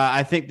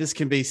 I think this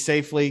can be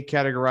safely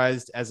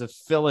categorized as a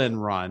fill-in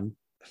run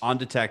on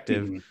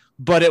Detective,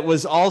 but it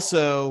was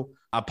also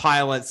a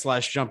pilot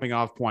 / jumping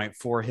off point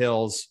for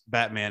Hill's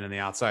Batman and the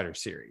Outsider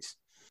series.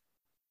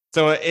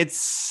 So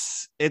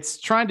it's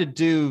trying to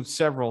do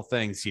several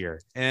things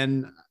here.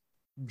 And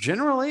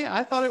generally,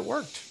 I thought it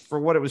worked for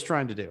what it was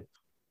trying to do.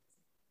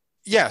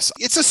 Yes,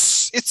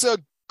 it's a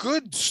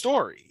good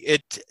story.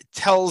 It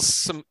tells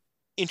some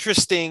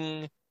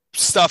interesting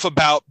stuff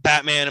about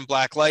Batman and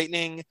Black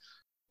Lightning.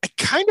 I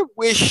kind of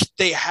wish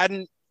they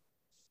hadn't.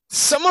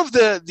 Some of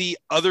the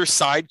other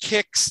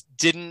sidekicks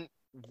didn't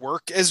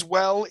work as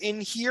well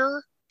in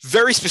here.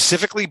 Very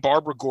specifically,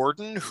 Barbara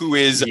Gordon, who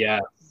is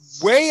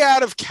way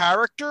out of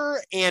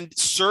character and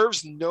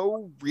serves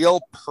no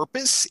real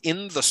purpose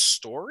in the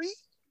story.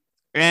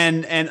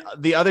 And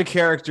the other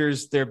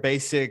characters, their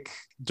basic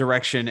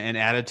direction and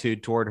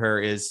attitude toward her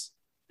is,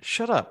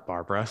 shut up,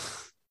 Barbara.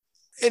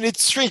 And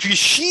it's strange because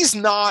she's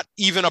not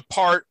even a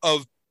part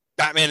of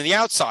Batman and the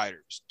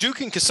Outsiders.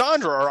 Duke and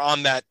Cassandra are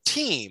on that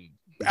team,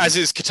 as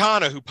is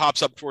Katana, who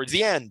pops up towards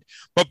the end.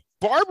 But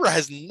Barbara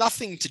has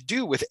nothing to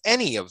do with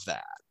any of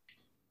that.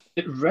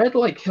 It read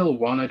like Hill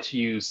wanted to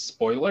use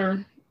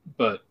spoiler,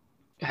 but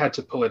had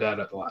to pull it out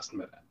at the last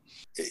minute.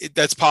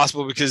 That's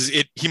possible because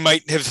he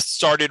might have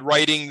started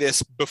writing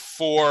this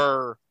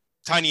before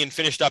Tynion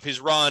finished up his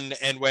run,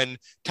 and when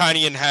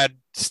Tynion had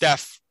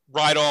Steph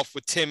ride off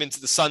with Tim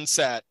into the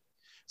sunset,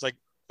 it's like,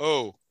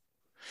 oh,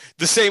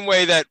 the same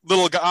way that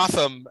Little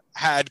Gotham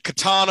had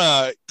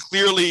Katana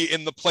clearly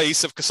in the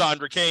place of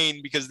Cassandra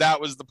Cain, because that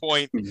was the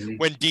point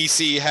when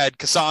DC had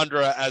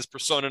Cassandra as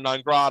persona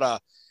non grata,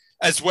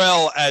 as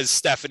well as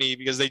Stephanie,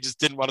 because they just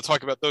didn't want to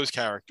talk about those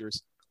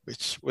characters,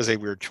 which was a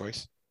weird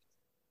choice.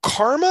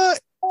 Karma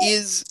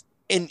is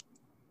an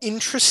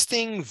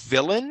interesting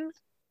villain,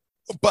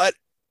 but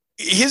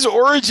his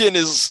origin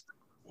is...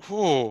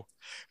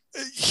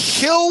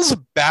 Hill's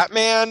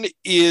Batman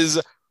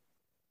is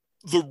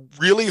the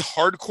really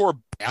hardcore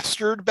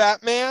bastard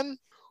Batman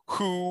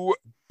who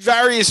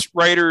various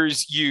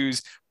writers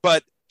use,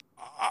 but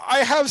I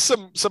have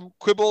some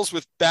quibbles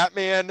with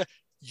Batman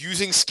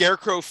using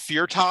Scarecrow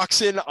fear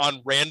toxin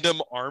on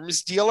random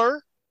arms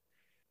dealer.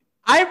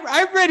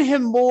 I read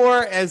him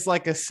more as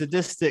like a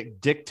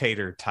sadistic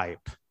dictator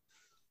type.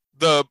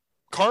 The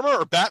Karma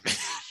or Batman?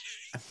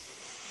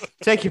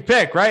 Take your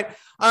pick, right?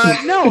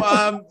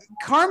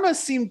 Karma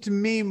seemed to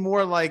me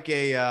more like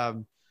a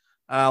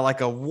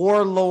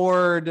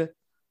warlord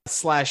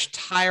 /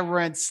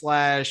 tyrant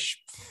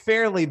 /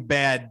 fairly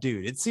bad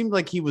dude. It seemed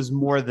like he was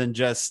more than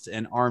just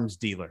an arms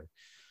dealer.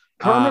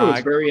 Karma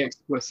was very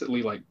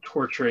explicitly like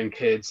torturing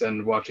kids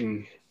and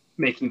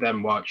making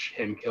them watch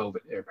him kill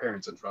their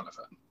parents in front of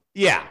him.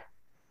 Yeah.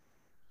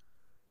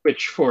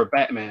 Which for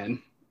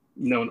Batman,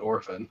 known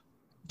orphan.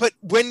 But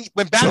when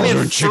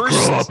Batman first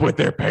grow up with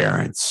their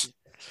parents.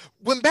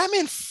 When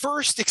Batman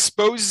first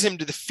exposes him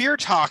to the fear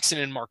toxin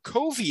in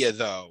Markovia,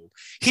 though,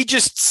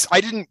 I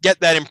didn't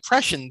get that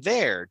impression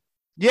there.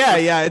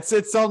 Yeah,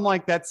 it's on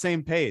like that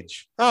same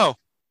page. Oh,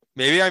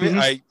 maybe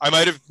I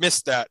might have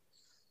missed that.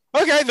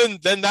 Okay,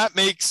 then that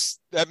makes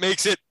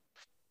it,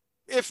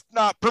 if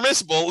not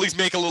permissible, at least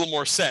make a little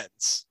more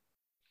sense.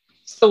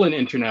 Still an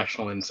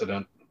international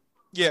incident.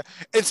 Yeah,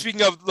 and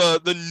speaking of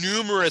the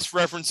numerous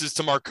references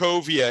to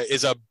Markovia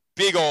is a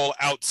big old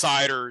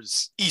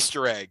Outsiders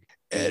Easter egg.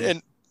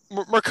 And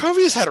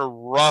Markovia's had a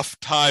rough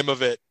time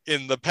of it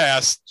in the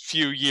past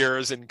few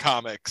years in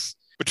comics.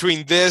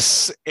 Between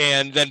this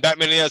and then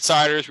Batman and the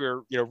Outsiders,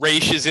 where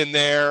Raish is in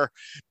there,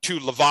 to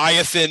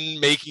Leviathan,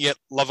 making it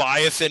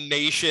Leviathan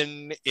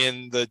Nation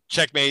in the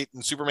Checkmate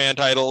and Superman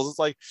titles. It's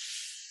like,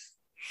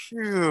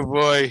 oh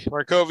boy,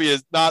 Markovia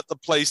is not the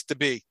place to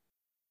be.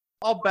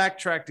 I'll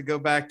backtrack to go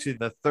back to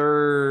the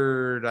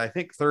third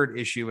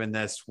issue in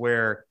this,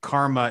 where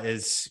Karma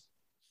is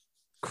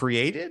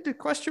created, ?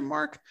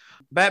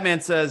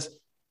 Batman says,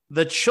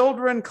 the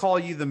children call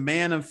you the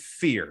man of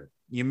fear.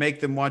 You make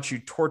them watch you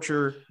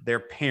torture their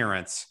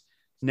parents.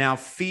 Now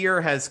fear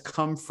has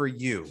come for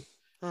you.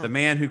 The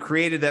man who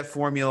created that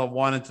formula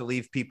wanted to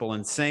leave people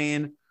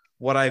insane.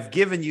 What I've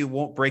given you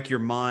won't break your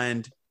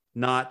mind,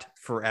 not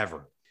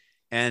forever.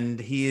 And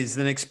he is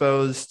then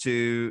exposed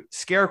to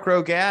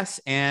Scarecrow gas,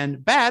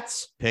 and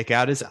bats pick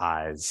out his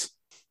eyes.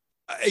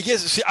 I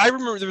guess, see, I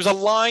remember there was a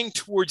line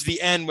towards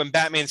the end when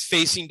Batman's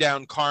facing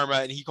down Karma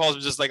and he calls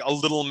him just like a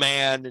little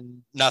man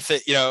and nothing,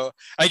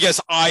 I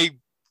guess I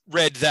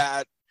read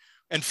that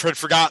and had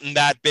forgotten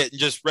that bit and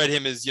just read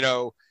him as,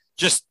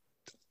 just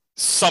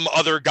some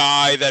other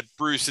guy that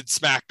Bruce had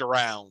smacked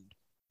around.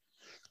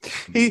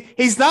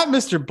 He's not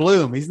Mr.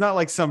 Bloom. He's not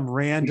like some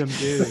random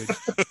dude.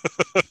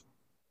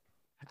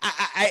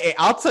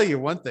 I'll tell you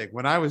one thing.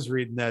 When I was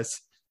reading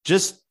this,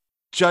 just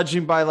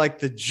judging by like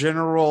the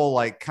general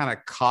like kind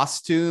of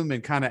costume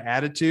and kind of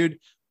attitude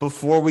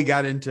before we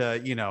got into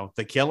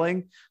the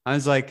killing, I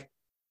was like,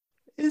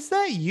 is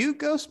that you,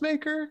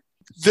 Ghostmaker?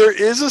 There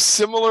is a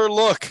similar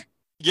look.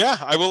 Yeah,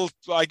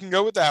 I can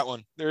go with that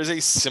one. There is a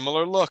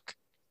similar look.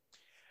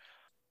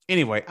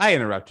 Anyway, I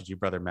interrupted you,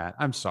 brother Matt.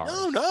 I'm sorry.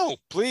 No,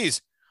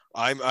 please.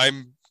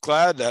 I'm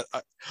glad that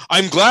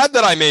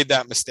I made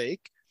that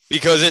mistake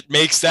because it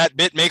makes that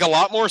bit make a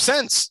lot more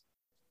sense.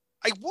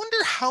 I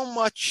wonder how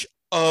much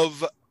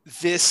of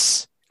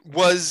this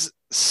was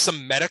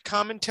some meta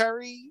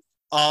commentary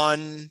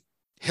on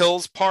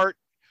Hill's part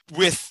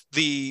with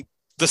the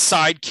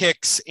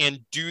sidekicks, and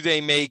do they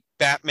make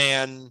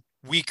Batman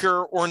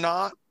weaker or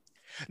not?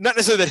 Not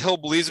necessarily that Hill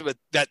believes it,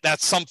 but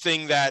that's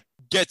something that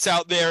gets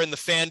out there in the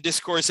fan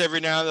discourse every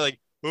now and then, like,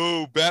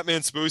 oh,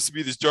 Batman's supposed to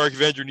be this dark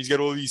Avenger and he's got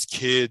all these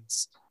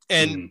kids.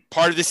 And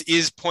part of this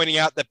is pointing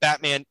out that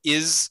Batman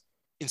is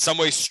in some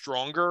ways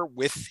stronger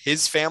with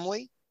his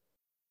family.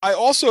 I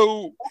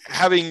also,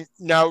 having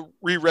now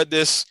reread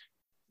this,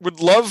 would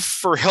love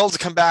for Hill to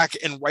come back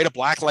and write a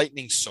Black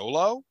Lightning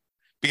solo,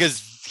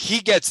 because he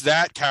gets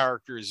that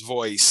character's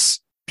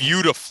voice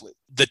beautifully.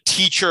 The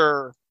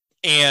teacher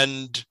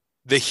and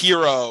the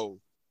hero.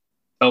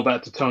 Go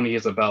back to Tony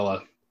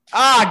Isabella.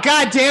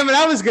 God damn it.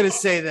 I was going to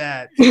say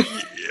that.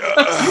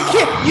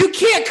 You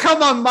can't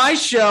come on my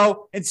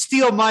show and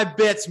steal my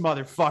bits,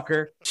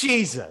 motherfucker.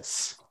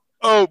 Jesus.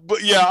 Oh,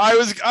 but yeah, I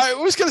was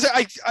going to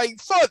say, I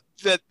thought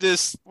that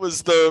this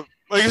was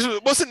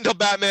it wasn't until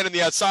Batman and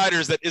the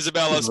Outsiders that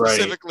Isabella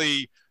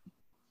specifically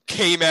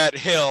came at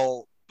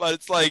Hill, but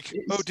it's like,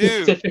 oh,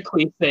 dude.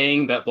 Specifically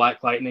saying that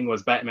Black Lightning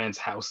was Batman's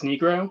house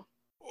Negro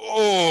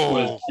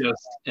was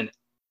just an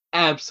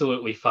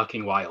absolutely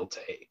fucking wild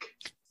take.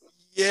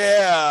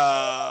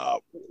 Yeah.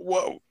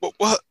 What?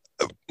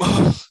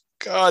 Oh,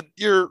 God,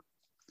 you're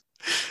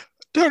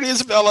Tony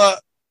Isabella.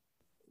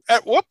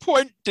 At what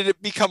point did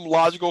it become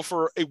logical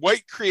for a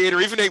white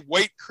creator, even a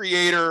white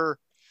creator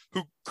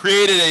who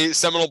created a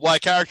seminal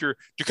black character,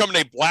 to come in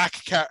a black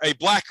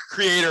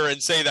creator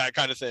and say that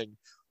kind of thing?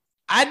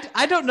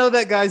 I don't know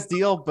that guy's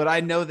deal, but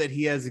I know that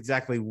he has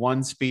exactly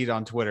one speed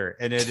on Twitter,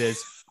 and it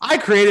is, I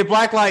created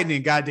Black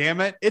Lightning, God damn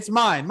it. It's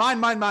mine.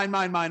 Mine.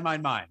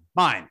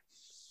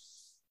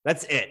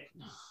 That's it.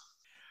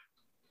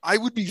 I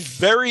would be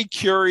very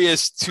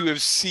curious to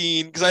have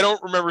seen, because I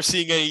don't remember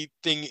seeing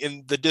anything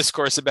in the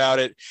discourse about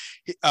it,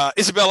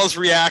 Isabella's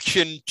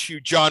reaction to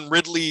John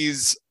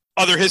Ridley's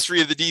Other History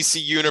of the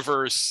DC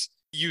Universe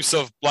use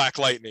of Black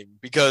Lightning,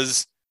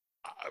 because,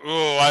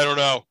 I don't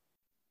know.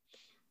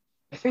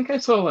 I think I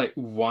saw like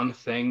one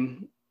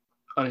thing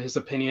on his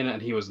opinion, and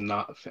he was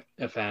not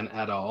a fan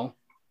at all.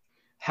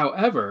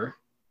 However,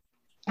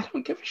 I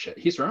don't give a shit.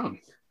 He's wrong.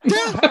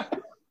 Yeah.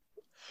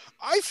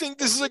 I think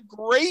this is a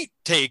great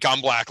take on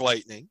Black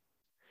Lightning.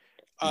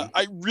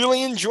 I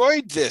really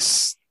enjoyed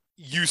this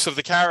use of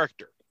the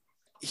character.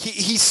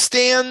 He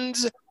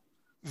stands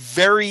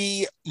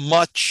very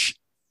much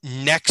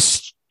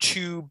next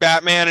to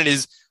Batman and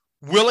is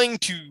willing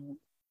to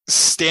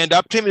stand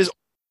up to him. Is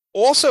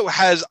also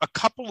has a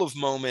couple of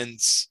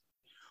moments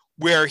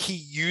where he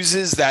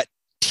uses that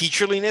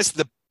teacherliness.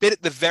 The bit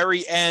at the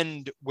very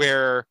end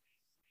where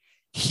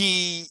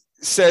he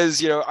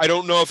says, I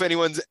don't know if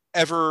anyone's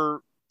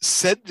ever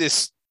said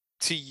this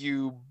to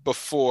you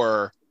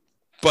before,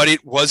 but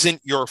it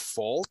wasn't your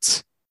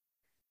fault,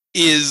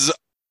 is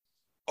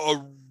a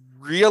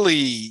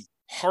really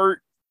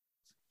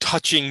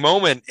heart-touching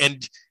moment.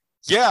 And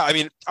yeah, I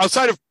mean,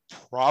 outside of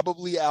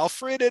probably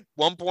Alfred at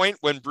one point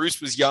when Bruce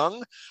was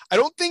young, I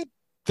don't think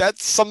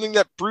that's something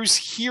that Bruce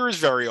hears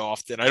very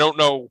often. I don't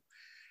know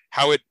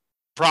how it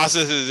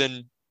processes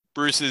in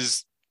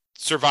Bruce's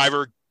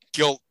survivor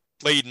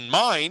guilt-laden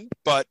mind,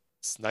 but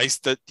it's nice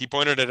that he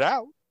pointed it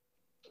out.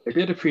 I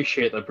did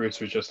appreciate that Bruce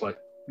was just like,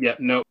 yeah,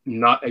 no,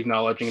 not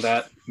acknowledging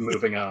that,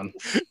 moving on.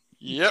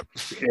 Yep.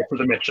 Here for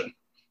the mission.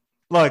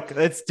 Look,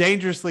 it's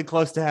dangerously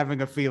close to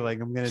having a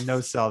feeling. I'm going to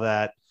no-sell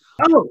that.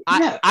 Oh,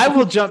 yeah. I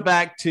will jump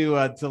back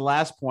to the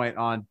last point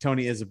on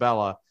Tony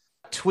Isabella.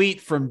 Tweet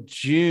from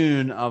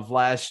June of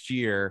last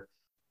year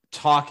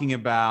talking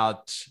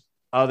about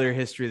Other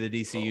History of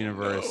the DC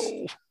Universe.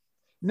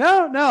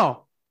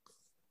 No.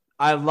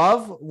 I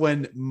love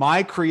when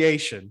my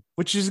creation,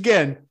 which is,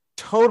 again,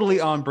 totally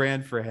on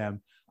brand for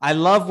him. I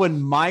love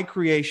when my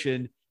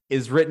creation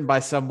is written by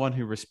someone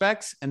who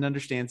respects and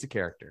understands the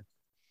character.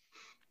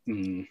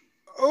 Okay,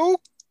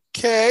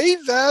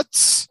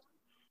 that's...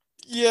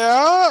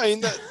 Yeah, I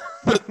mean,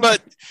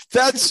 but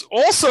that's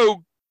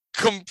also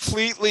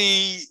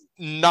completely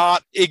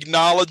not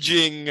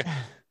acknowledging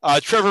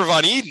Trevor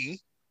Von Eden,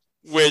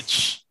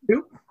 which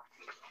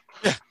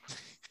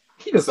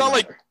it's not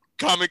like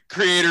comic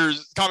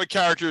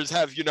characters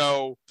have,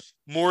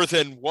 more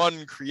than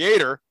one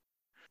creator,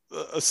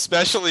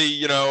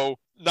 especially,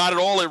 not at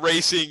all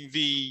erasing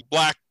the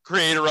black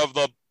creator of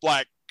the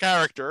black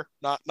character.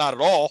 Not at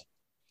all.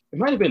 It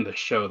might have been the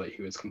show that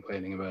he was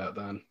complaining about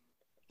then.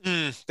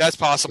 That's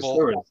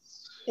possible.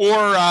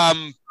 Or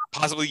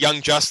possibly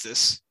Young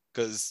Justice,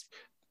 because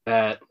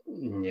that,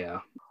 yeah.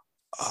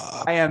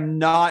 I am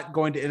not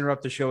going to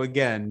interrupt the show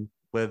again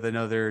with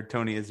another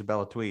Tony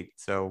Isabella tweet,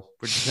 so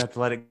we're just gonna have to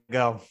let it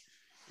go.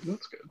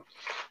 That's good.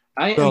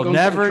 I We'll am going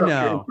never to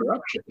know.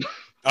 interruption.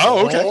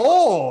 Oh, okay.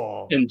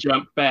 Oh, And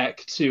jump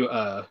back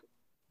to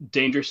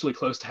dangerously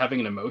close to having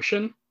an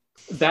emotion.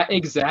 That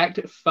exact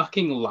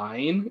fucking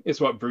line is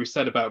what Bruce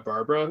said about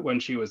Barbara when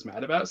she was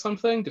mad about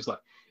something. Just like,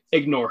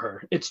 ignore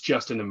her. It's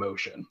just an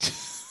emotion.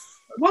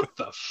 What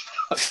the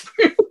fuck,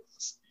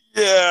 Bruce?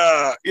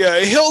 Yeah.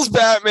 Hill's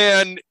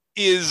Batman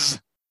is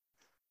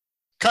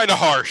kind of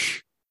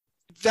harsh.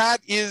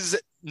 That is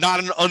not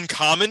an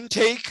uncommon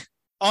take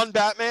on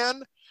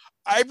Batman.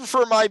 I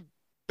prefer my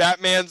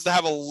Batmans to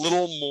have a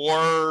little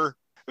more.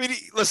 I mean,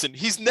 listen,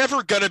 he's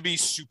never going to be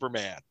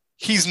Superman.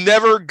 He's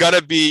never going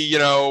to be,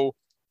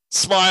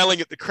 smiling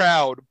at the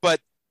crowd. But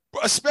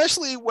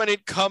especially when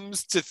it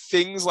comes to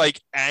things like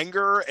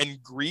anger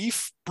and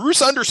grief,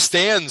 Bruce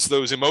understands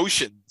those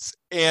emotions.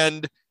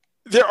 And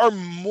there are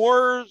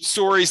more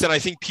stories than I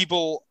think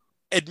people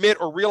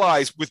admit or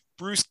realize with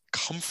Bruce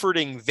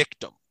comforting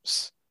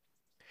victims.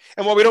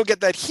 And while we don't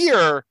get that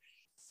here,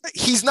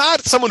 he's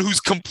not someone who's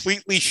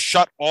completely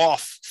shut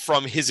off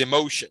from his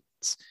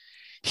emotions.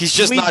 He's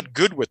just not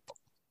good with them.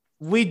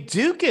 We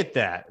do get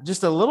that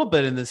just a little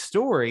bit in the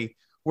story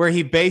where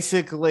he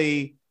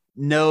basically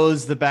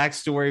knows the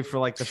backstory for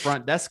like the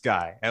front desk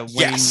guy at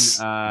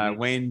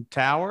Wayne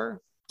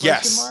Tower.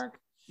 Yes.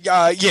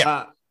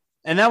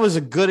 And that was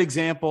a good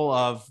example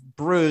of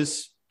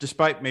Bruce,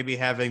 despite maybe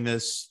having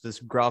this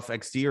gruff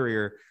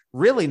exterior,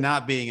 really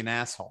not being an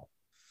asshole.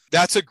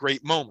 That's a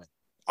great moment.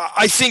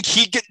 I think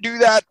he could do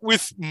that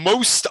with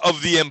most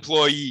of the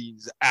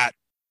employees at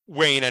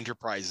Wayne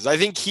Enterprises. I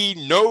think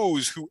he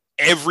knows who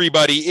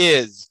everybody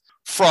is,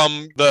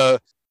 from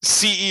the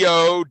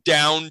CEO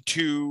down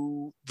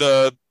to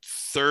the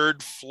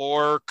third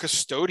floor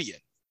custodian.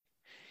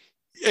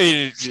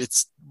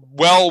 It's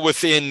well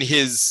within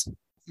his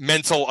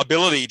mental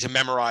ability to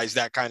memorize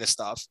that kind of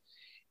stuff.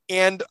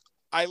 And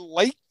I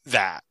like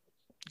that.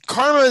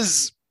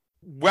 Karma's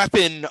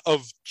weapon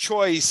of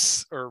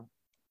choice, or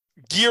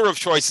gear of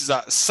choice, is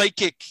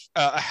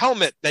a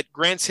helmet that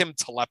grants him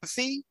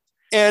telepathy.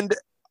 And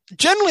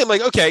generally I'm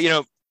like,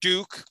 okay,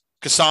 Duke,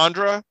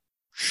 Cassandra,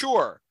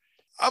 sure.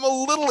 I'm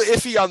a little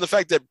iffy on the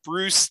fact that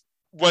Bruce,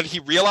 when he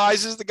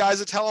realizes the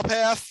guy's a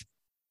telepath,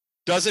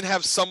 doesn't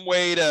have some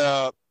way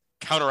to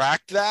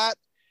counteract that.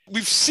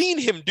 We've seen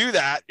him do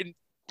that. And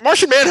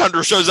Martian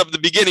Manhunter shows up at the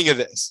beginning of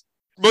this.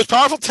 Most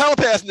powerful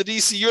telepath in the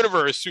DC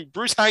universe, who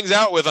Bruce hangs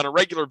out with on a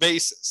regular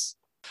basis.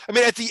 I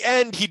mean, at the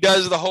end, he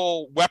does the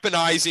whole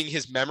weaponizing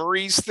his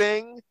memories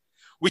thing,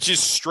 which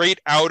is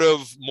straight out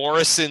of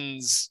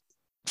Morrison's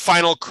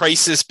Final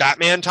Crisis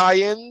Batman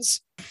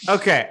tie-ins.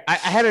 Okay, I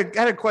had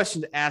a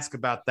question to ask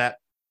about that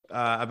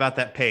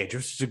page,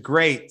 which is a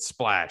great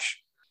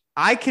splash.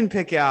 I can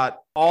pick out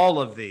all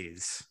of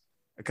these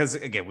because,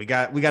 again, we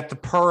got the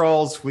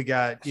Pearls, we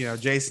got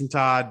Jason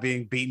Todd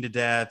being beaten to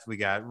death, we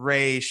got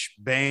Ra's,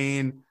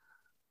 Bane.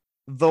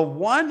 The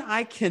one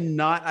I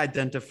cannot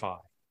identify.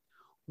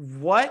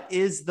 What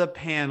is the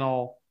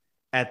panel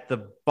at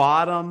the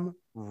bottom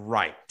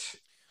right?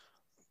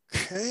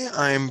 Okay,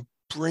 I'm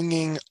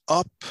bringing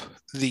up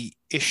the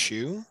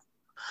issue.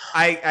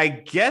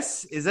 I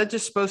guess, is that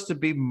just supposed to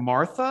be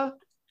Martha?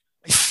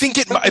 I think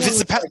it might. If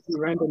it's a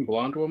random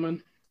blonde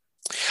woman,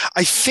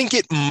 I think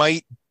it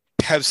might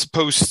have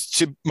supposed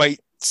to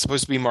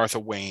be Martha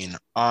Wayne.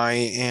 I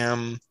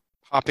am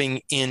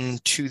popping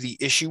into the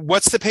issue.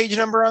 What's the page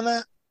number on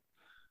that?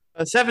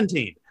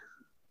 17.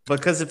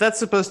 Because if that's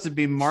supposed to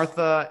be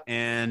Martha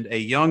and a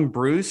young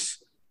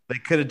Bruce, they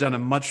could have done a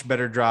much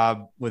better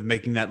job with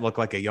making that look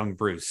like a young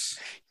Bruce.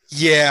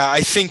 Yeah,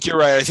 I think you're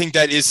right. I think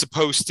that is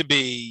supposed to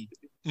be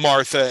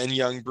Martha and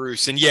young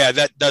Bruce. And yeah,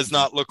 that does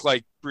not look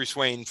like Bruce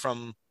Wayne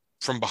from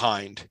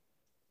behind.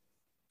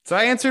 So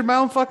I answered my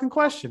own fucking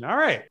question. All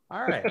right.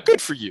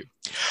 Good for you.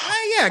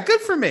 Yeah,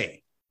 good for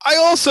me. I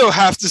also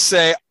have to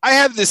say, I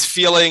have this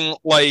feeling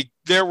like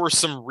there were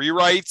some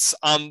rewrites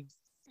on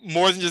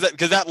more than just that,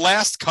 because that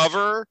last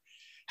cover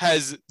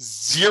has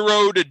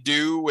zero to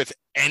do with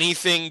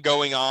anything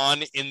going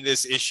on in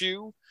this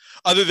issue,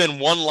 other than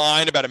one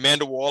line about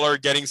Amanda Waller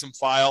getting some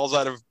files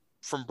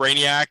from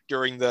Brainiac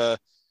during the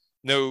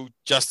No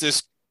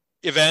Justice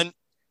event.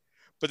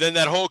 But then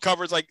that whole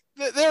cover is like,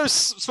 there's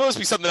supposed to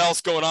be something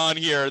else going on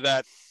here,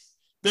 that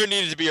there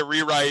needed to be a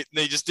rewrite, and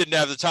they just didn't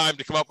have the time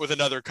to come up with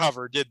another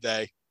cover, did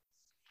they?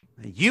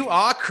 You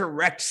are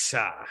correct,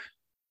 sir.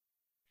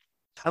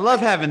 I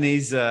love having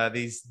these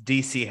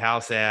DC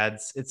house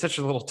ads. It's such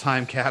a little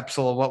time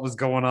capsule of what was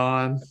going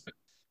on.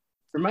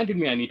 Reminded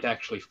me I need to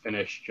actually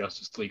finish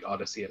Justice League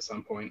Odyssey at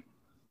some point.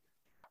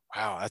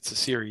 Wow, that's a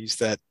series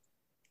that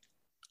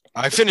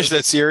I finished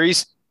that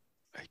series.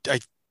 I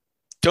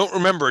don't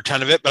remember a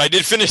ton of it, but I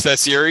did finish that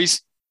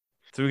series.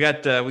 So we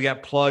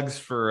got plugs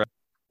for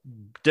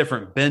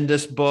different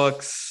Bendis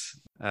books,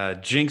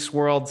 Jinx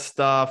World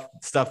stuff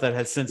that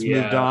has since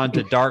moved on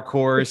to Dark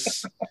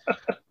Horse.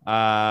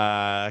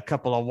 A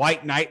couple of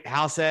White Knight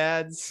house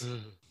ads.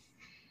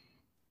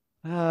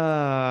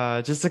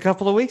 Just a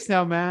couple of weeks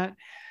now, Matt.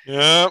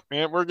 Yeah,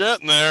 we're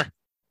getting there.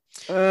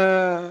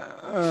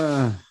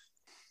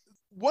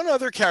 One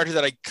other character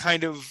that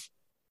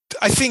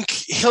I think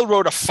Hill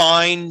wrote a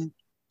fine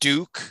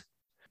Duke.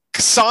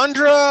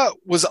 Cassandra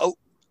was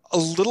a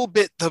little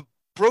bit, the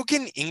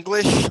broken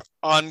English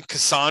on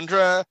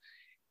Cassandra,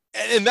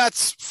 and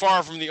that's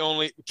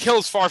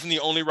Hill's far from the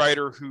only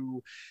writer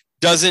who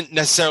doesn't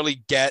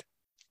necessarily get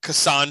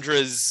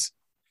Cassandra's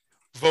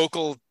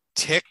vocal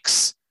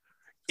tics.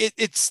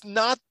 It's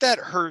not that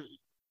her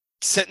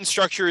sentence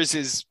structure is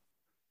as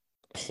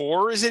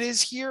poor as it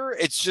is here.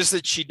 It's just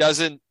that she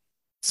doesn't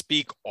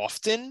speak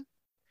often.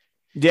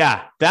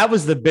 Yeah, that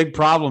was the big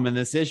problem in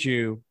this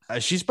issue.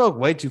 She spoke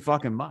way too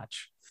fucking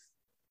much.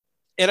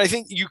 And I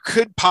think you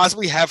could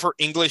possibly have her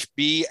English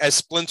be as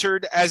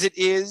splintered as it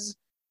is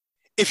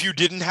if you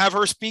didn't have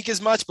her speak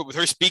as much. But with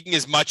her speaking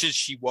as much as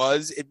she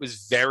was, it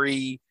was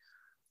very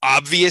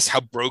obvious how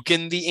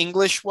broken the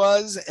English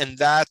was. And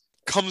that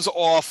comes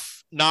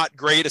off not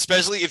great,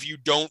 especially if you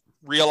don't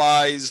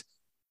realize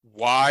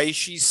why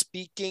she's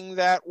speaking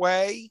that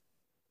way.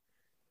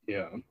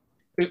 Yeah.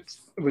 It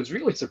was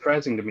really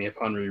surprising to me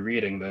upon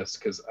rereading this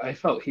because I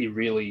felt he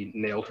really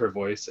nailed her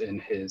voice in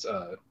his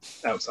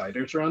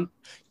Outsiders run.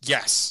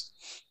 Yes.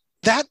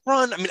 That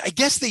run, I mean, I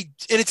guess and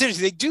it's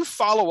interesting, they do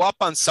follow up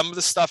on some of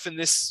the stuff in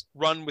this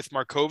run with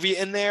Markovia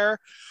in there,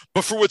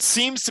 but for what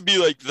seems to be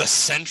like the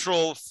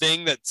central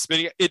thing that's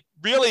spinning, it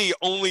really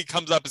only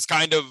comes up as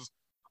kind of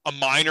a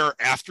minor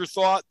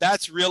afterthought.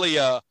 That's really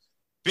a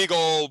big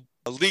old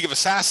League of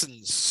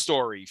Assassins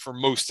story for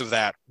most of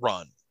that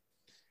run.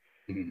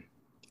 Mm-hmm.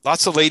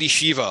 Lots of Lady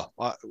Shiva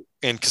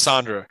and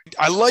Cassandra.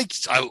 I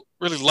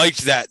really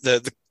liked that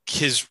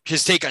his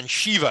take on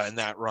Shiva in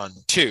that run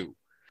too.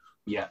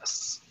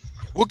 Yes,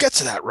 we'll get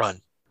to that run.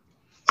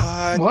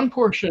 One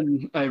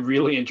portion I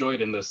really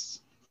enjoyed in this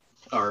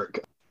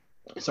arc.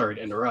 Sorry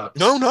to interrupt.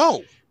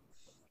 No.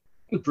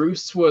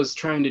 Bruce was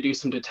trying to do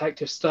some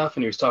detective stuff,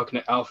 and he was talking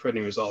to Alfred,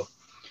 and he was all,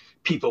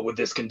 people with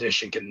this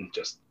condition can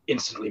just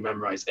instantly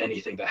memorize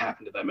anything that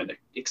happened to them and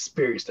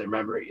experience their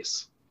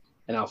memories.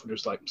 And Alfred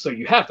was like, so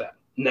you have that?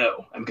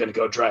 No, I'm going to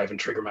go drive and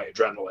trigger my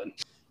adrenaline.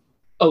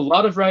 A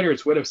lot of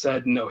writers would have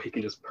said, no, he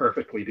can just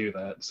perfectly do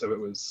that. So it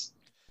was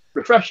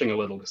refreshing a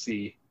little to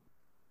see.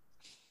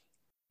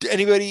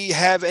 Anybody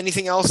have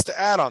anything else to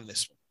add on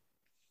this one?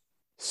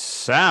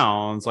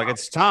 Sounds like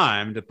it's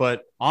time to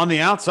put On the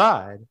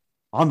Outside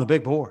on the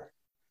big board.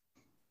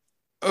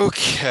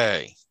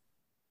 Okay.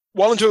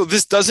 Well,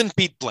 this doesn't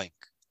beat Blink.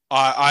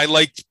 I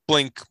liked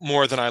Blink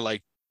more than I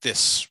liked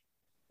this.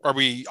 Are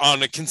we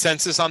on a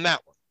consensus on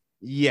that one?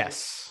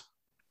 Yes.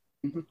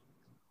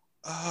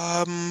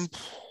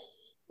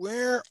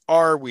 Where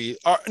are we?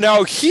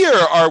 Now here,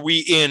 are we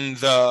in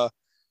the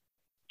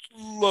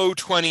low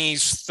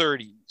 20s,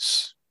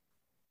 30s?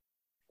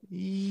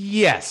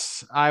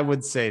 Yes, I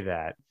would say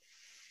that.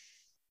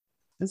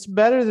 It's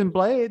better than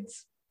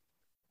Blades.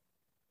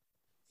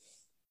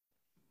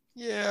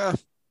 Yeah.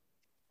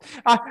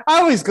 I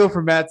always go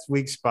for Matt's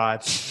weak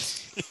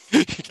spots.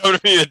 You go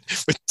to me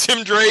with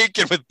Tim Drake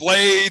and with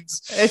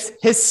Blades. It's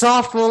his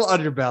soft little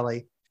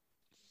underbelly.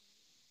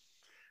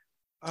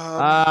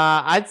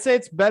 I'd say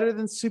it's better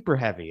than Super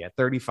Heavy at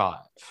 35.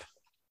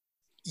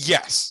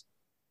 Yes.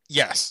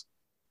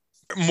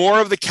 More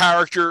of the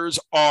characters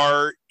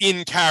are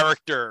in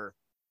character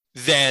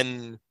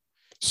than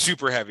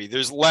Super Heavy.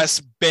 There's less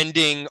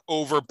bending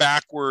over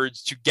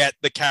backwards to get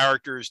the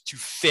characters to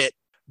fit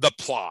the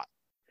plot.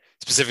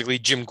 Specifically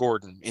Jim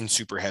Gordon in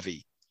Super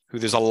Heavy, who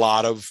there's a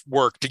lot of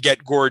work to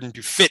get Gordon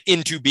to fit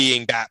into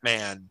being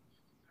Batman.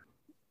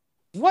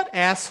 What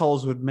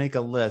assholes would make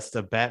a list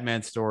of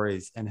Batman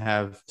stories and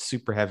have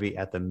Super Heavy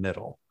at the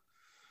middle?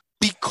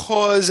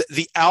 Because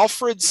the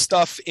Alfred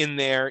stuff in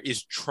there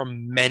is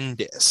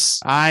tremendous.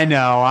 I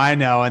know.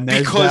 And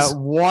there's that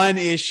one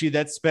issue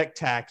that's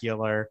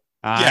spectacular.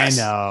 Yes.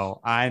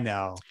 I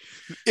know.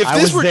 If I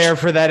was there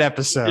for that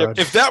episode.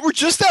 If that were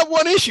just that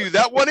one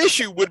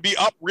issue would be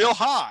up real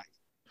high.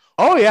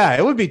 Oh, yeah.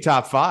 It would be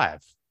top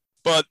 5.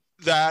 But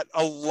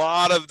a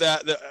lot of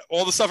that,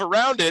 all the stuff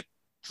around it,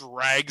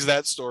 drags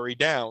that story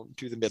down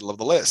to the middle of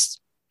the list.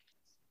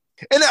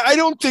 And I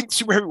don't think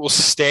Super Heavy will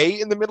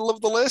stay in the middle of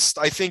the list.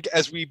 I think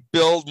as we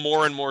build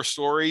more and more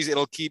stories,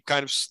 it'll keep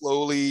kind of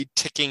slowly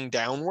ticking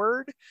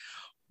downward.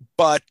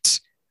 But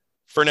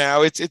for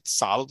now, it's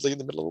solidly in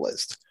the middle of the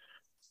list.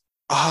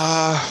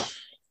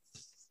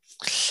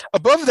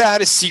 Above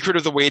that is Secret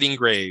of the Waiting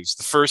Graves,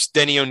 the first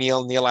Denny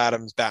O'Neil, Neil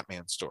Adams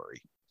Batman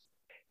story.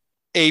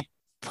 A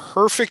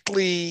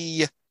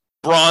perfectly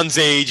Bronze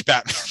Age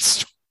Batman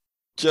story.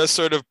 just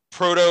sort of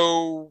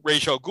proto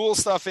Ra's al Ghul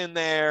stuff in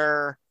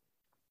there.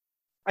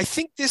 I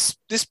think this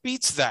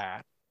beats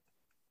that.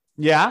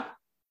 Yeah.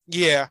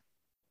 Yeah.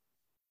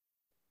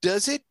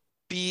 Does it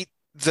beat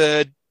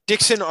the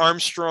Dixon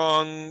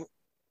Armstrong,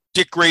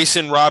 Dick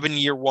Grayson, Robin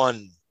Year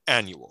One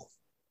annual?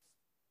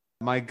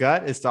 My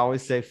gut is to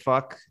always say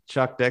fuck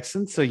Chuck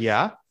Dixon. So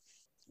yeah.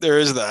 There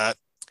is that.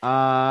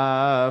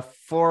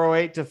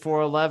 408 to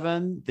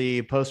 411,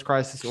 the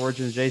post-crisis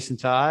origin of Jason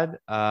Todd.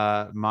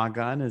 My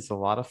gun is a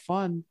lot of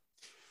fun.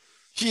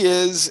 She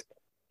is,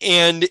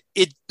 and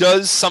it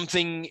does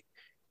something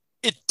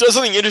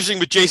interesting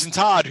with Jason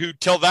Todd, who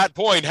till that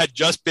point had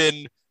just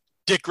been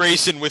Dick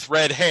Grayson with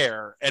red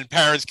hair and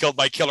parents killed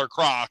by Killer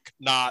Croc,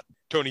 not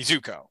Tony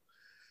Zuko.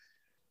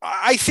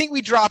 I think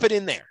we drop it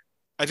in there.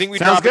 I think we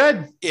Sounds drop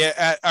good. it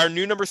at our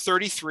new number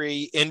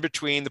 33 in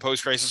between the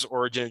post-crisis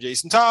origin of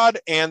Jason Todd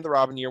and the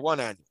Robin Year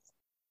One annual.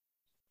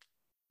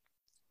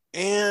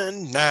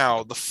 And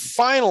now the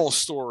final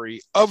story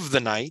of the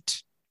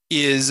night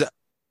is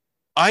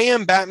I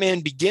Am Batman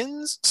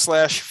Begins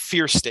 /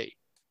 Fear State.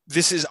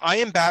 This is I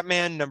Am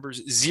Batman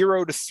numbers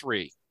 0 to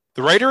 3.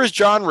 The writer is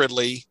John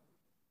Ridley.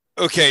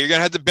 Okay, you're going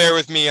to have to bear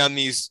with me on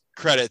these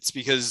credits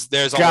because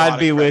there's a lot God of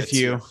be with credits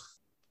you. here.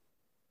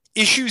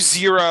 Issue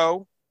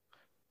 0,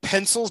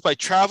 pencils by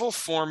Travel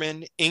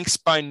Foreman, inks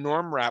by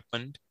Norm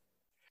Rapmund.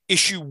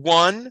 Issue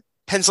 1,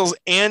 pencils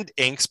and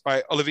inks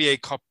by Olivier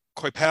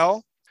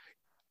Coipel.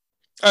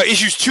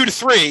 Issues 2 to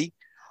 3,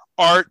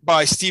 art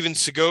by Steven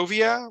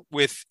Segovia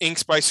with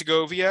inks by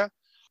Segovia.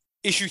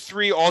 Issue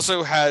 3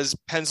 also has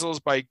pencils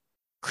by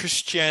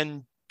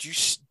Christian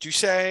Duce.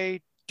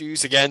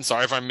 Again,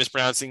 sorry if I'm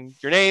mispronouncing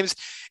your names.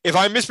 If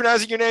I'm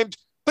mispronouncing your names,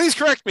 please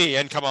correct me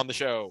and come on the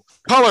show.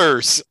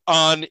 Colors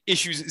on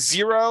issues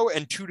 0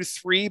 and 2 to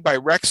 3 by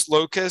Rex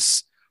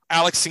Locus,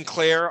 Alex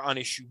Sinclair on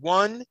issue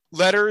 1.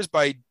 Letters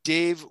by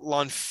Dave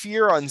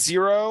Lanfear on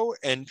 0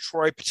 and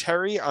Troy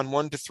Pateri on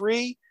 1 to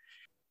 3.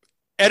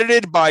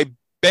 Edited by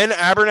Ben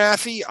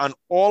Abernathy on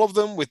all of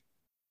them with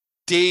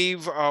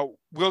Dave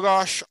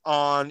Wilgosh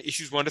on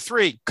issues 1 to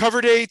 3.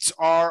 Cover dates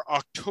are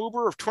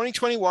October of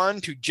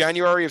 2021 to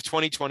January of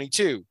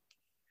 2022.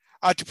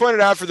 To point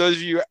it out for those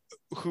of you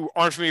who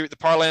aren't familiar with the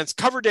parlance,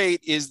 cover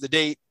date is the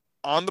date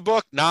on the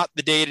book, not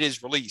the date it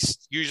is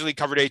released. Usually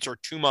cover dates are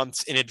 2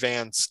 months in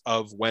advance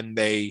of when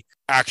they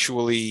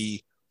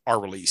actually are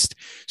released.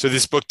 So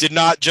this book did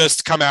not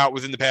just come out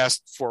within the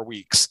past 4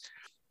 weeks.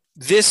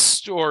 This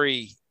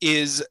story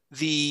is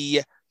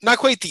not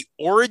quite the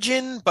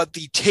origin, but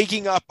the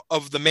taking up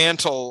of the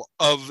mantle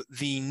of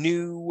the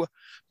new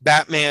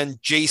Batman,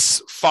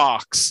 Jace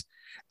Fox,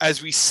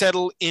 as we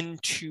settle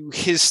into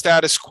his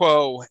status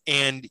quo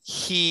and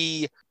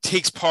he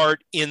takes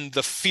part in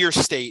the Fear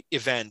State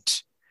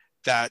event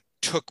that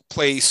took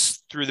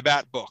place through the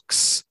Bat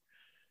books.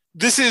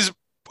 This is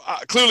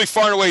clearly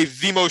far and away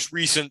the most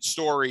recent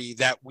story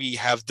that we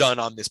have done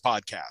on this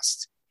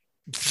podcast.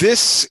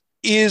 This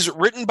is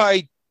written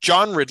by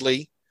John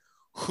Ridley,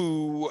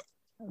 who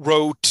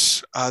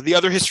wrote The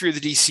Other History of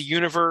the DC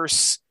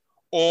Universe,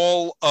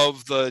 all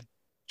of the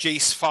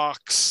Jace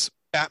Fox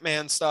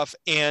Batman stuff,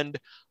 and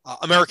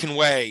American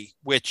Way,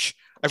 which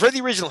I've read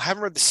the original,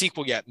 haven't read the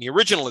sequel yet, and the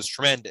original is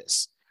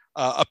tremendous.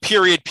 A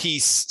period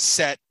piece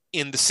set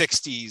in the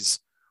 60s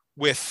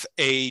with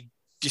a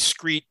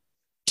discrete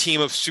team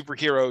of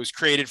superheroes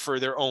created for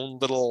their own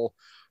little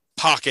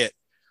pocket,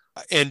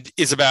 and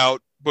is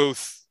about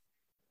both,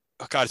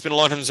 oh God, it's been a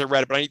long time since I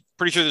read it, but I'm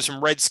pretty sure there's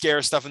some Red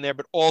Scare stuff in there,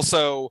 but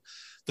also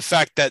the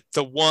fact that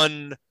the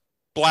one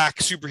black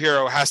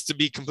superhero has to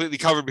be completely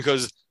covered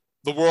because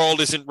the world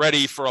isn't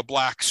ready for a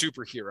black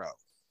superhero,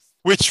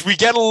 which we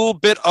get a little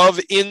bit of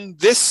in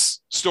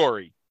this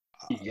story.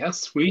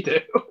 Yes, we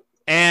do.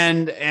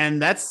 And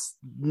that's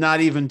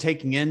not even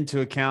taking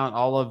into account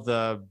all of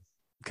the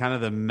kind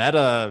of the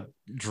meta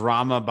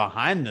drama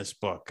behind this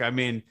book. I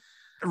mean,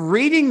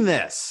 reading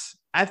this,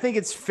 I think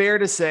it's fair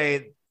to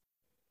say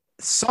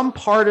some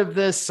part of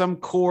this, some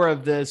core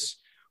of this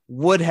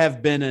would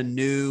have been a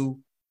new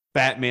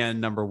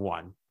Batman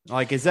 #1.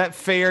 Like, is that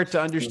fair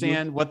to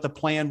understand what the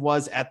plan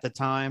was at the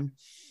time?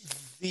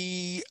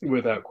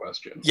 Without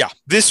question. Yeah,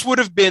 this would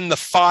have been the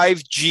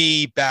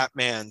 5G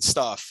Batman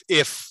stuff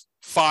if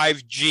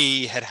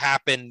 5G had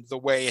happened the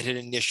way it had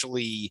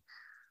initially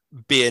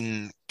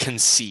been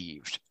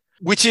conceived,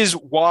 which is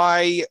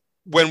why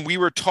when we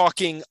were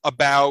talking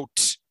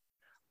about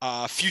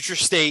Future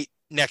State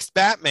Next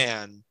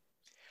Batman,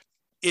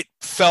 it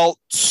felt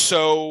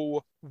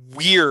so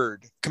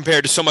weird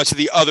compared to so much of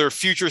the other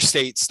Future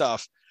State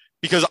stuff,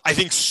 because I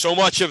think so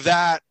much of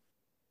that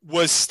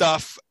was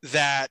stuff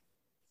that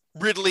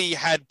Ridley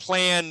had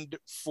planned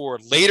for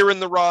later in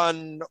the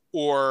run,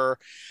 or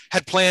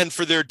had planned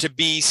for there to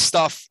be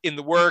stuff in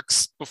the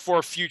works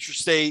before Future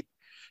State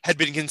had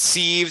been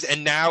conceived.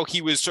 And now he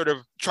was sort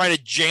of trying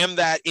to jam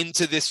that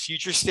into this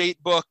Future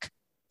State book,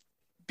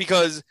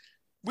 because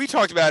we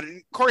talked about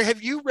it. Corey,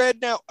 have you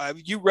read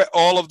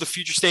all of the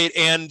Future State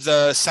and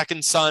the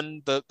Second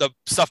Son, the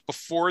stuff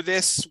before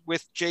this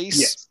with Jace?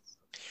 Yes,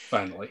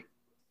 finally.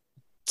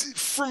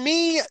 For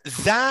me,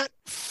 that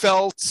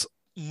felt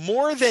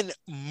more than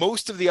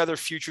most of the other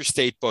Future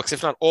State books,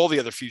 if not all the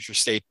other Future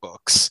State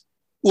books.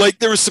 Like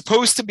there was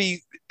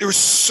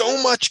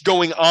so much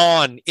going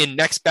on in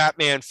Next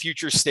Batman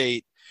Future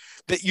State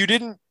that you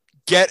didn't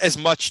get as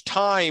much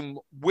time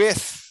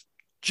with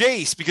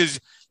Jace because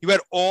you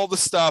had all the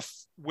stuff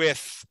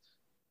with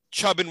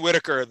Chubb and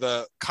Whitaker,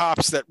 the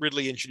cops that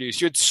Ridley introduced.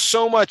 You had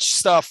so much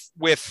stuff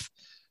with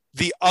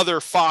the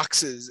other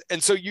Foxes.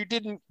 And so you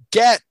didn't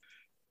get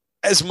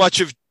as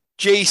much of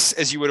Jace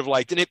as you would have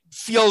liked. And it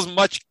feels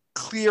much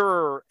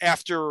clearer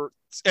after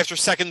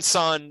Second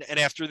Son and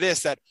after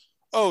this that,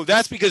 oh,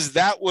 that's because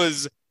that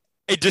was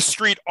a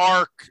discrete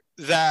arc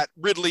that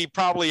Ridley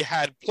probably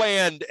had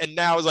planned. And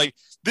now is like,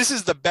 this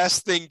is the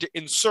best thing to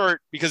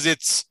insert because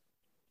it's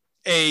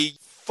a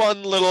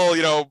fun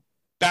little,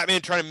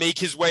 Batman trying to make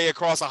his way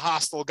across a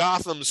hostile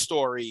Gotham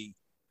story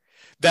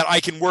that I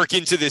can work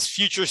into this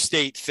Future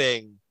State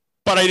thing.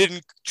 But I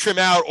didn't trim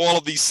out all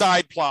of these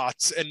side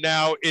plots, and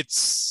now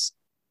it's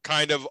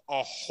kind of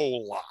a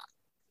whole lot.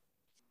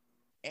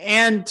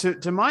 And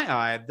to my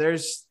eye,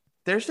 there's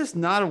just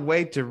not a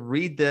way to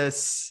read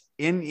this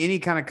in any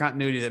kind of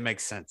continuity that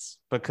makes sense,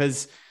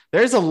 because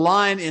there's a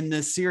line in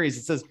this series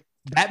that says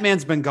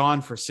Batman's been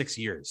gone for 6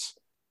 years.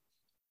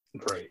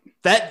 Right.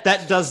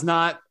 That does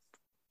not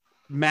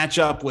match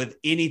up with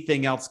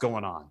anything else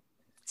going on.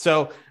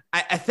 So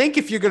I think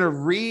if you're going to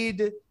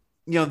read,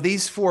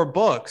 these 4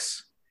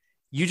 books,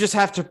 you just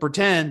have to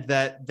pretend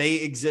that they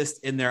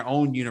exist in their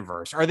own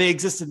universe, or they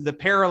exist in the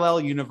parallel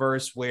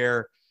universe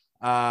where,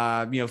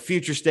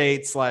 Future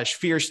State /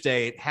 Fear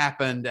State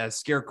happened as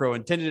Scarecrow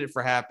intended it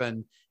for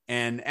happen.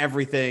 And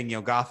everything,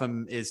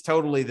 Gotham is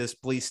totally this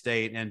police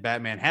state and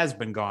Batman has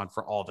been gone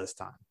for all this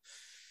time.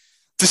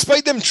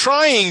 Despite them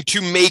trying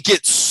to make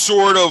it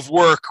sort of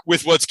work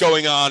with what's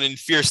going on in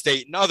Fear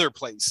State and other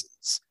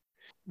places,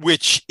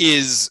 which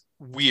is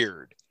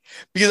weird.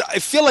 Because I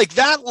feel like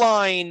that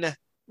line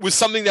was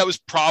something that was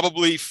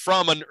probably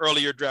from an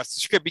earlier draft of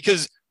the script.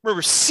 Because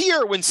remember,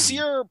 when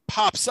Seer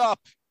pops up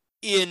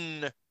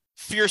in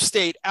Fear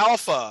State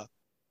Alpha,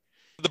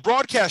 the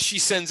broadcast she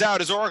sends out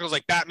is Oracle's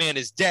like, Batman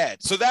is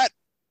dead. So that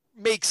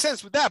makes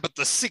sense with that. But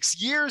the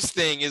 6 years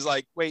thing is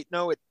like, wait,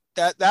 no,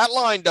 that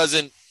line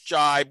doesn't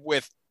jibe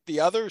with the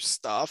other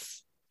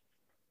stuff.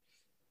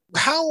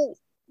 How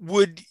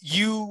would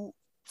you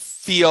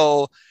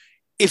feel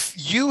if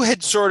you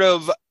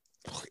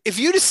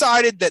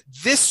decided that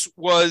this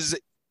was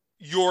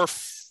your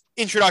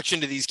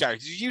introduction to these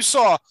characters? You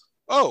saw,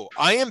 oh,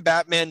 I am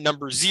Batman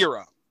number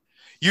 0.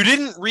 You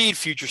didn't read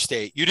Future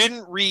State. You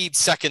didn't read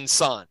Second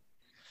Son.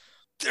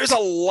 There's a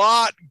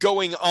lot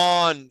going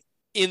on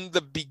in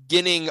the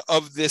beginning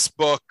of this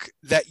book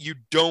that you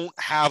don't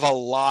have a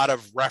lot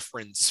of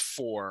reference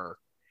for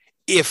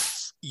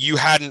if you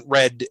hadn't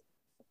read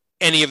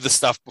any of the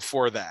stuff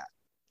before that.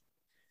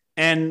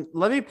 And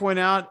let me point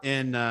out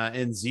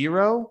in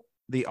Zero,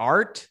 the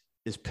art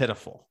is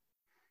pitiful.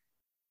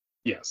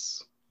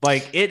 Yes.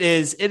 Like it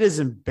is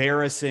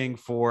embarrassing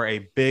for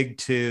a big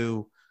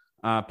 2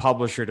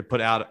 publisher to put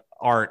out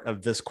art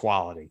of this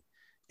quality.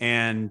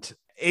 And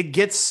it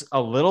gets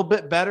a little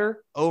bit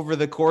better over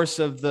the course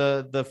of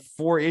the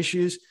 4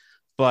 issues,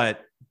 but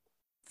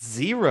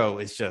Zero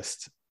is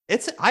just,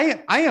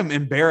 I am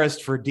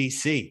embarrassed for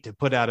DC to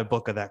put out a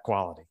book of that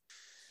quality.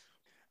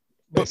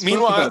 But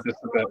meanwhile,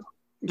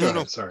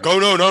 sorry.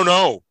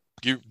 No.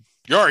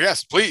 You're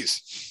yes,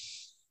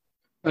 please.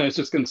 I was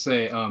just going to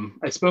say,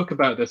 I spoke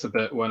about this a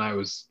bit when I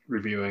was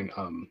reviewing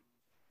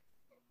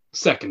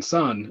Second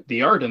Son.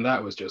 The art in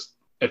that was just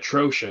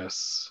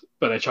atrocious,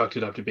 but I chalked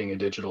it up to being a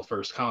digital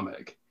first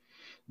comic.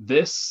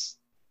 This,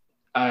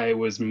 I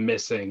was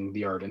missing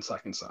the art in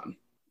Second Son.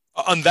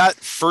 On that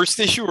first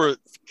issue or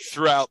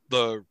throughout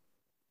the...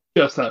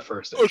 Just that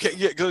first issue. Okay,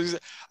 yeah, because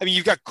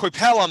you've got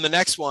Coipel on the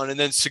next one and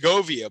then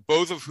Segovia,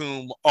 both of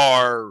whom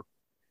are...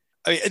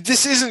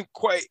 this isn't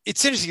quite...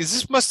 It's interesting because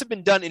this must have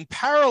been done in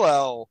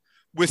parallel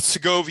with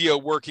Segovia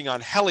working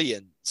on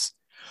Hellions.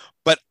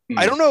 But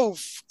I don't know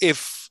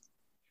if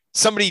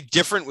somebody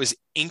different was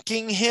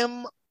inking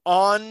him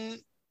on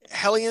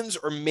Hellions,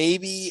 or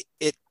maybe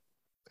I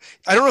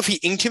don't know if he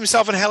inked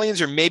himself on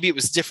Hellions, or maybe it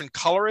was a different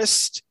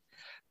colorist.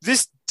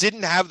 This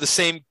didn't have the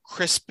same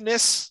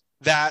crispness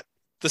that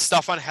the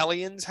stuff on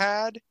Hellions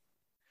had.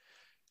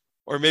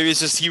 Or maybe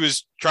it's just he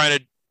was trying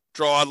to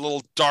draw a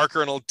little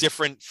darker and a little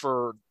different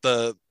for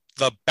the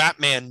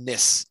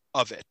Batman-ness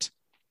of it.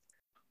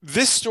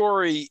 This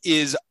story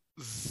is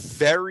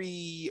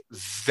very,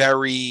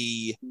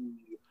 very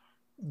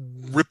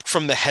ripped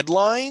from the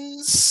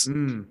headlines.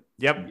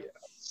 Yep.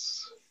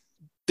 Yes.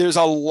 There's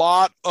a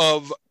lot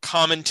of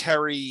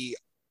commentary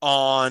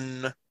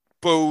on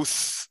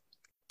both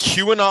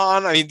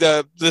QAnon.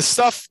 The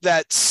stuff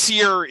that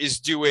Seer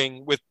is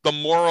doing with the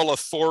moral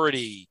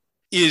authority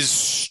is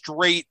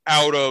straight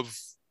out of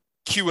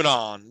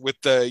QAnon, with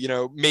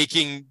the,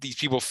 making these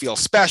people feel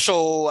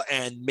special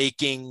and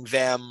making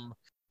them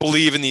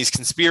believe in these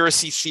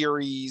conspiracy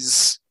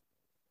theories.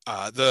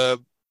 The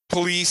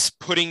police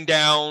putting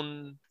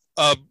down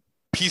a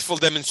peaceful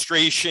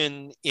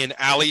demonstration in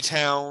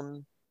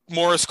Alleytown.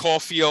 Morris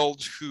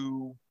Caulfield,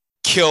 who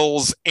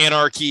kills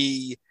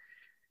Anarchy,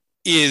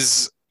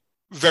 is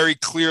very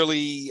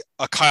clearly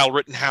a Kyle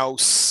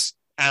Rittenhouse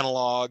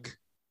analog.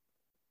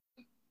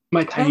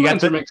 My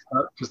timelines are mixed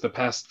up because the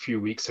past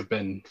few weeks have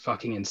been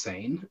fucking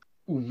insane.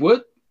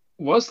 What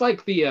was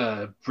like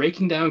the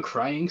breaking down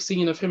crying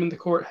scene of him in the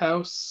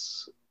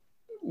courthouse?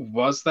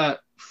 Was that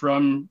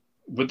from,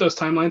 would those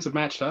timelines have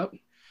matched up?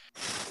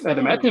 I'd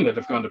imagine it'd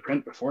have gone to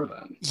print before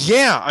then.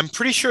 Yeah, I'm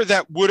pretty sure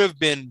that would have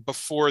been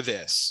before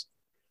this.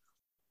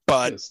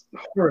 But it's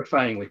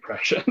horrifyingly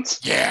prescient.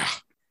 Yeah.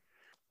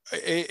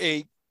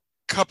 A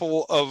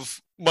couple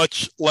of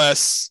much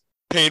less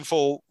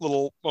painful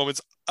little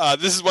moments.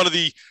 This is one of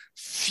the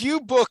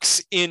few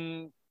books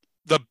in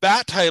the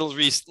Bat titles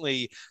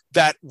recently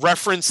that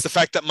reference the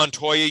fact that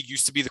Montoya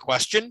used to be the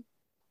Question.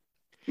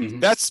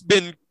 Mm-hmm. That's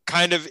been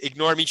kind of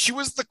ignored. I mean, she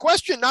was the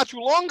Question not too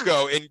long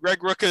ago in Greg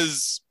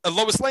Rucka's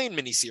Lois Lane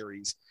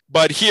miniseries.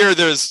 But here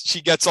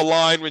she gets a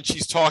line when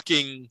she's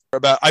talking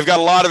about, I've got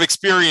a lot of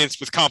experience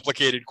with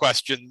complicated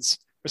questions.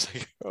 It's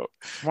like,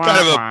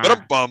 kind of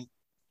a bump.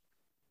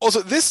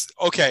 Also,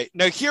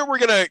 now here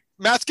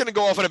Matt's going to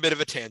go off on a bit of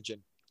a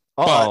tangent.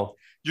 But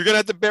you're going to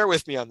have to bear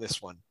with me on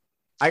this one.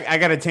 I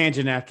got a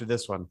tangent after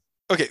this one.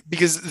 Okay,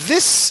 because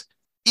this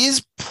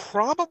is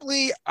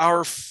probably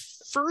our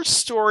first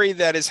story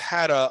that has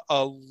had a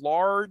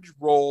large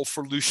role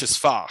for Lucius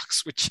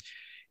Fox, which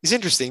is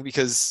interesting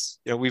because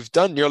we've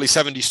done nearly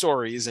 70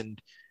 stories,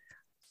 and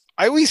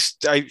I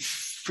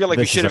feel like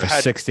we should have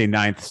had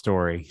 69th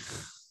story.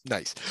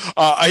 Nice.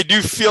 I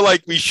do feel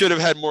like we should have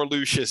had more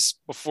Lucius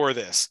before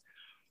this,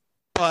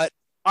 but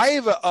I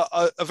have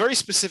a very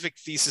specific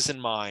thesis in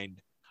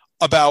mind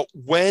about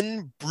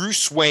when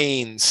Bruce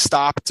Wayne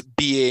stopped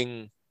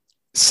being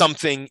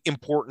something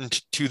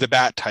important to the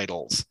Bat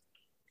titles.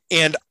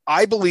 And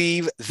I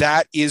believe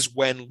that is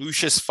when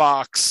Lucius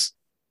Fox,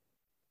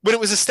 when it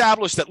was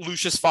established that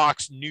Lucius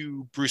Fox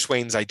knew Bruce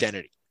Wayne's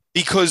identity.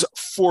 Because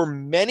for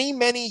many,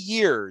 many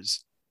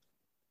years,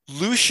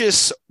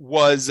 Lucius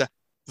was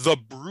the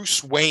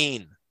Bruce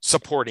Wayne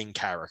supporting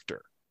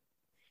character.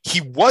 He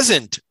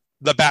wasn't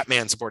the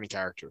Batman supporting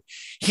character.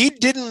 He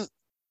didn't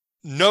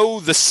know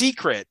the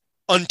secret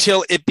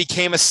until it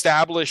became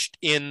established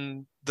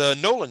in the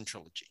Nolan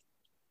trilogy.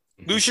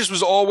 Mm-hmm. Lucius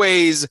was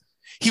always,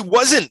 he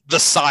wasn't the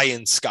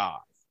science guy.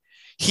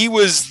 He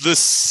was the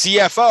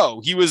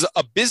CFO. He was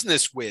a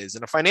business whiz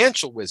and a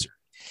financial wizard.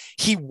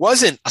 He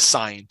wasn't a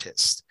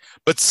scientist.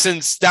 But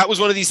since that was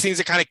one of these things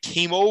that kind of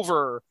came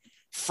over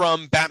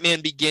from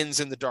Batman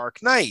Begins and The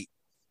Dark Knight,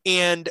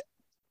 and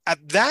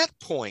at that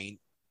point,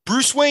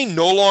 Bruce Wayne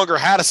no longer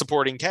had a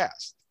supporting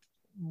cast.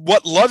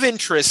 What love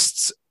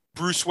interests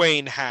Bruce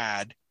Wayne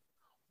had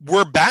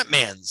were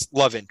Batman's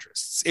love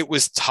interests. It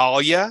was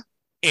Talia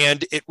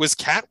and it was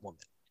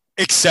Catwoman,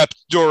 except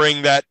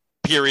during that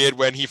period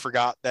when he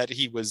forgot that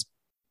he was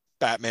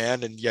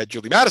Batman and yeah,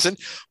 Julie Madison.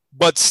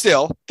 But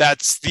still,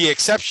 that's the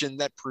exception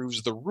that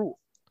proves the rule.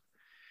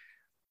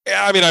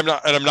 I mean,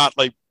 I'm not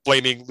like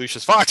blaming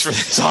Lucius Fox for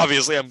this.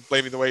 Obviously, I'm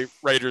blaming the way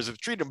writers have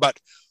treated him. But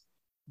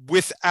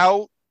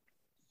without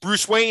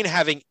Bruce Wayne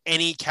having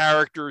any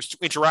characters to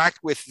interact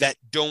with that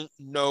don't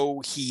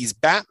know he's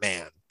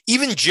Batman,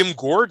 even Jim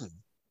Gordon,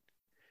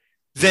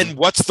 then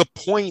what's the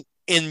point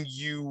in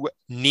you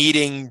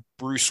needing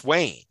Bruce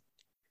Wayne?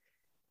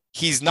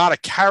 He's not a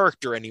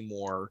character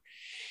anymore.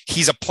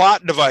 He's a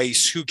plot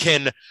device who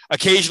can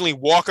occasionally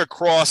walk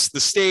across the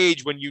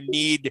stage when you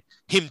need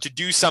him to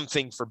do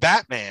something for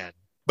Batman,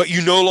 but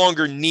you no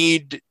longer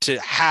need to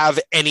have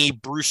any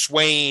Bruce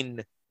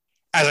Wayne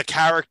as a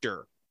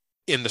character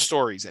in the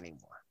stories anymore.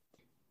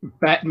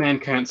 Batman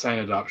can't sign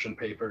adoption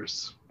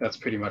papers. That's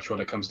pretty much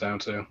what it comes down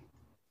to.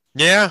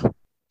 Yeah.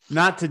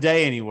 Not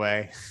today,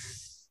 anyway.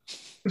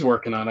 He's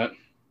working on it.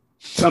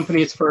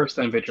 Companies first,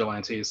 then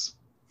vigilantes.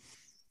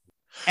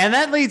 And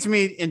that leads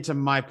me into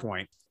my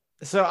point.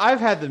 So I've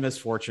had the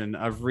misfortune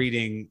of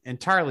reading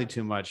entirely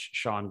too much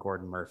Sean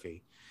Gordon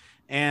Murphy.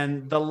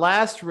 And the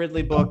last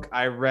Ridley book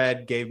I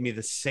read gave me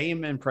the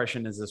same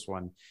impression as this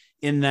one,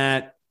 in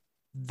that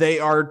they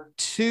are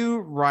two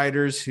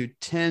writers who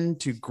tend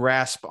to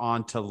grasp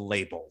onto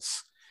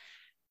labels.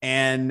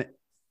 And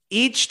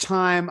each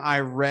time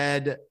I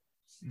read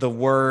the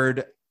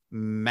word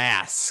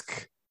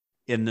mask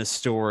in the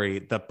story,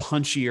 the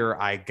punchier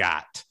I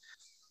got.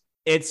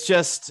 It's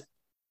just,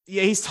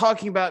 yeah, he's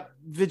talking about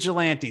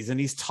vigilantes and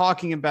he's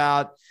talking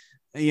about,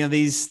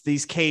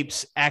 these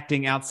capes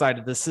acting outside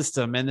of the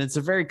system. And it's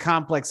a very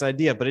complex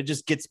idea, but it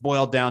just gets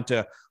boiled down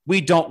to, we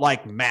don't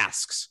like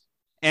masks.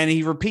 And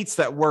he repeats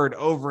that word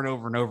over and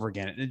over and over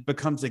again. And it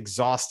becomes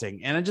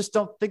exhausting. And I just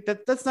don't think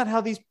that's not how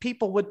these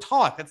people would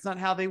talk. That's not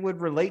how they would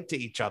relate to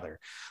each other.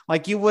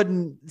 Like you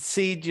wouldn't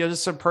see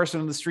just some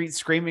person on the street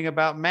screaming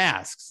about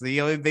masks.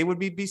 They would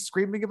be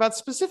screaming about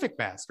specific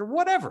masks or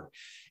whatever.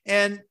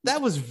 And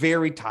that was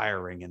very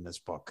tiring in this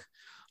book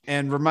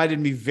and reminded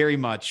me very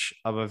much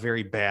of a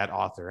very bad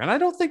author. And I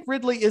don't think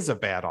Ridley is a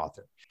bad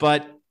author.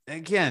 But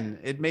again,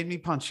 it made me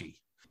punchy.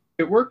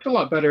 It worked a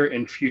lot better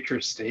in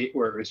Future State,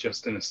 where it was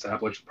just an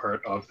established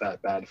part of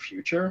that bad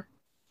future.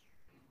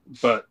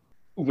 But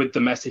with the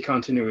messy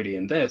continuity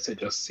in this, it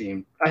just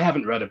seemed... I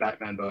haven't read a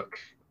Batman book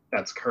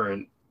that's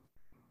current,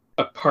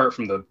 apart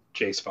from the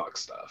Jace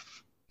Fox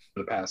stuff,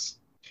 for the past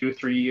 2 or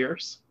 3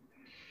 years.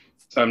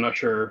 So I'm not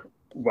sure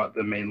what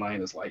the main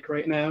line is like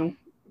right now,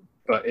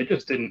 but it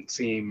just didn't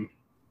seem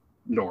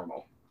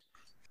normal.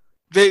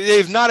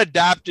 They've not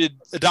adopted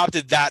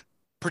that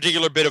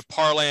particular bit of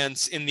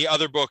parlance in the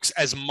other books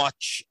as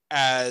much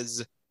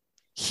as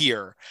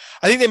here.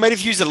 I think they might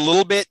have used it a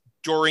little bit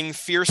during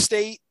Fear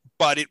State,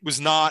 but it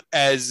was not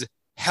as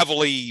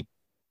heavily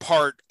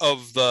part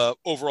of the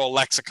overall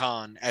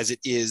lexicon as it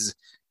is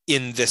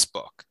in this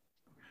book.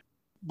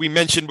 We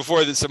mentioned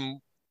before that some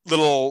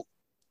little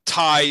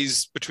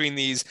ties between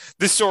these.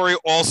 This story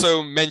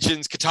also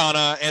mentions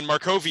Katana and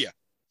Markovia.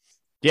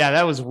 Yeah,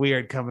 that was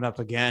weird coming up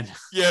again.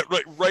 Yeah,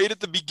 right at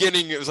the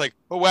beginning, it was like,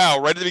 oh, wow,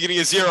 right at the beginning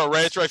of Zero,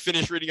 right after I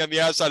finished reading on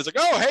the outside, it's like,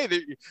 oh, hey,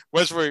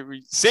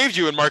 we saved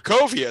you in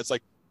Markovia. It's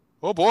like,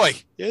 oh, boy,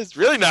 it's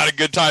really not a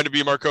good time to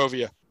be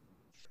Markovia.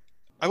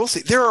 I will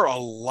say, there are a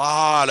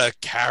lot of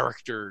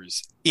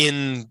characters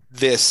in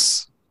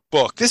this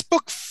book. This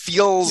book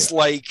feels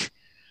like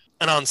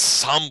an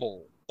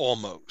ensemble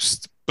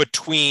almost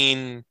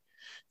between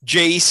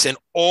Jace and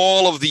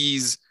all of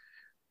these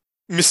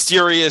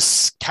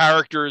mysterious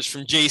characters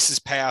from Jace's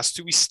past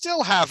who we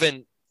still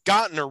haven't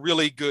gotten a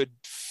really good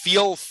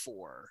feel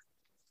for,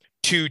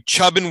 to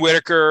Chubb and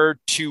Whitaker,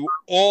 to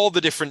all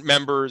the different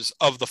members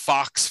of the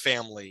Fox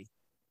family.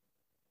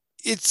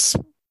 It's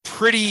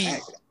pretty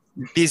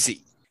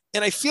busy.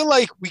 And I feel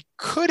like we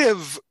could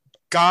have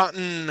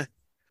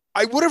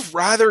I would have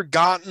rather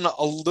gotten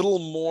a little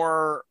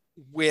more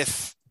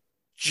with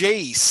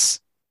Jace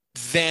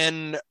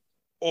than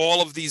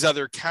all of these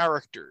other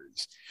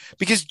characters,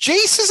 because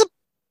Jace is a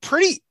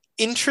pretty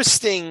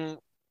interesting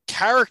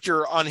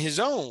character on his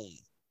own.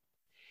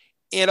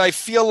 And I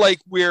feel like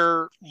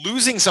we're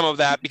losing some of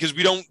that because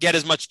we don't get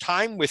as much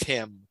time with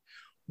him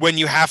when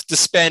you have to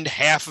spend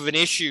half of an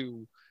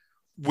issue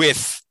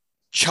with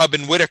Chubb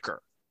and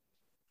Whitaker.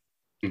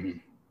 Mm-hmm.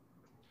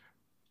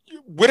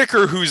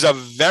 Whitaker, who's a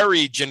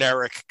very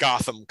generic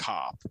Gotham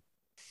cop,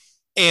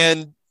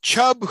 and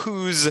Chubb,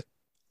 who's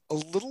a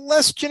little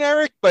less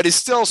generic, but is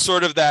still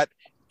sort of that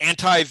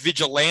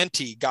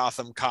anti-vigilante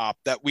Gotham cop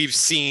that we've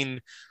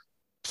seen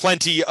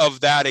plenty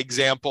of that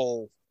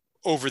example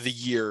over the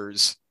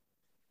years.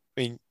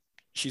 I mean,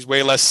 she's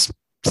way less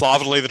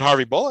slovenly than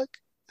Harvey Bullock.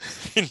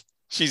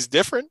 She's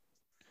different.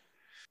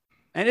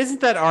 And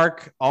isn't that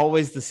arc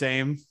always the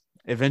same?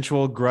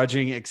 Eventual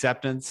grudging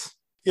acceptance?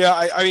 Yeah,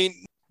 I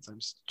mean, I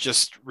was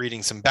just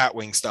reading some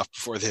Batwing stuff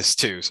before this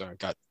too, so I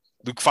got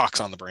Luke Fox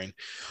on the brain.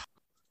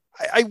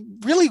 I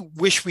really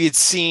wish we had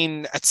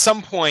seen at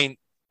some point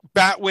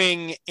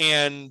Batwing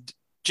and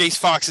Jace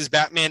Fox's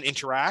Batman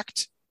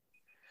interact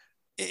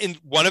in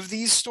one of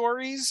these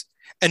stories.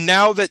 And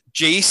now that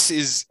Jace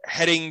is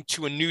heading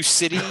to a new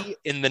city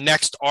in the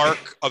next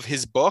arc of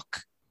his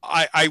book,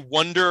 I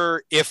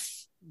wonder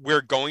if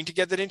we're going to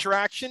get that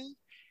interaction.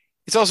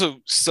 It's also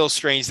still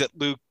strange that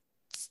Luke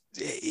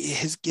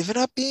has given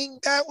up being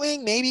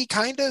Batwing, maybe,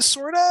 kind of,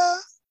 sort of.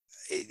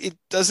 It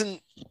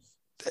doesn't...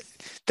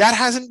 That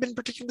hasn't been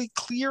particularly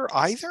clear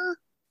either.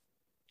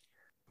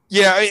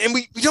 Yeah, and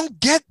we don't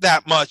get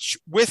that much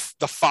with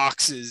the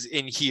Foxes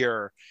in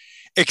here,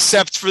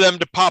 except for them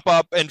to pop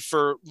up and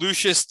for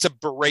Lucius to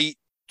berate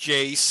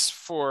Jace,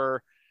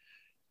 for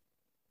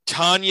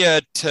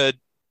Tanya to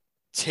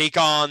take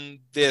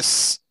on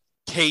this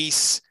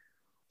case,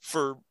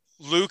 for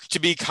Luke to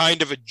be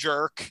kind of a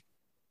jerk,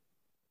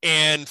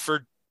 and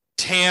for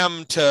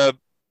Tam to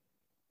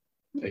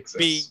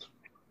be...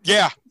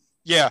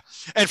 Yeah,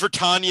 and for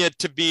Tanya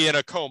to be in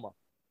a coma.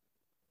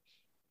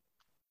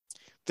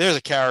 There's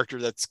a character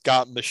that's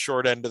gotten the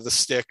short end of the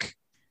stick.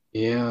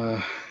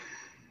 Yeah.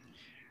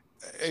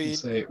 I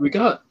mean, we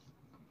got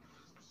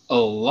a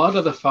lot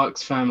of the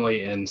Fox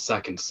family in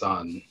Second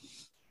Son.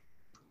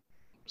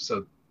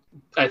 So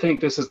I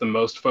think this is the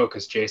most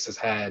focus Jace has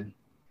had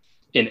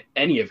in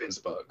any of his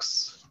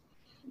books.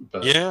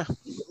 But yeah.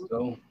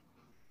 Still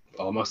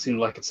almost seemed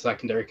like a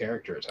secondary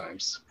character at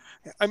times.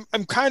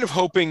 I'm kind of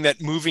hoping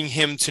that moving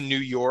him to New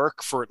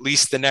York for at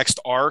least the next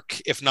arc,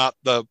 if not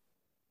the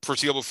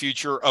foreseeable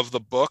future of the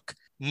book,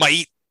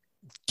 might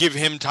give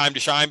him time to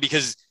shine,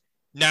 because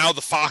now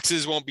the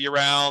Foxes won't be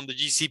around, the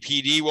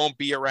GCPD won't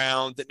be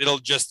around, and it'll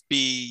just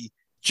be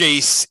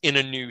Jace in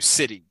a new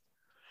city.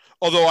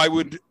 Although I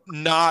would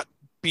not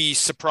be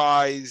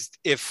surprised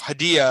if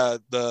Hadia,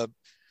 the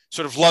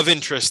sort of love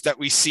interest that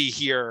we see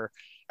here,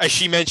 as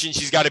she mentioned,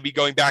 she's got to be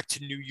going back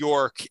to New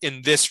York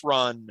in this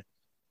run,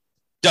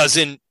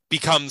 doesn't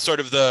become sort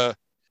of the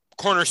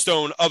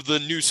cornerstone of the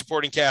new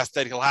supporting cast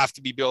that he'll have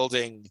to be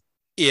building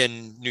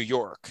in New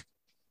York.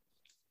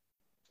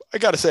 I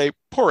got to say,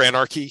 poor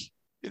Anarchy.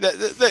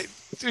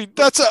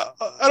 That's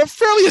a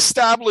fairly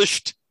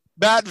established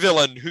Bat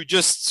villain who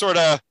just sort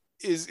of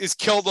is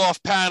killed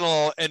off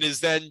panel and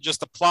is then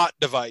just a plot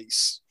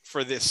device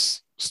for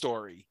this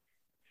story.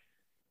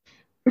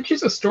 Which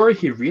is a story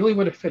he really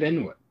would have fit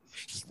in with.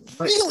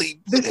 Like,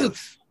 Really?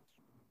 this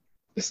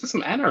is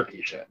some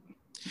anarchy shit.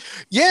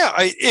 Yeah,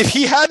 if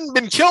he hadn't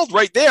been killed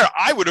right there,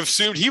 I would have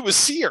assumed he was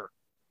Seer.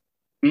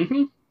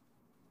 Mm-hmm.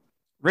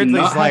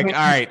 Ridley's like, all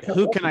right,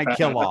 who can I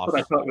kill That's off? what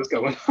I thought was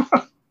going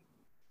on.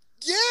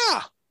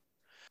 Yeah.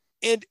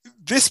 And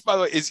this, by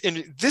the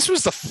way, this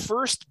was the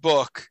first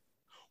book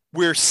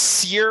where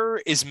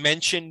Seer is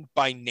mentioned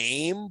by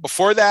name.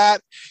 Before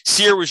that,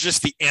 Seer was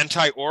just the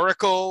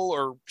anti-Oracle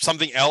or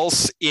something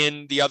else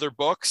in the other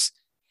books.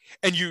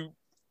 And you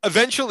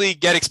eventually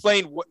get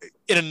explained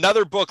in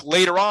another book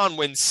later on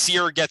when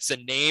Seer gets a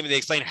name and they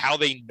explain how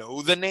they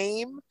know the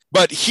name.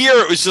 But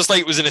here it was just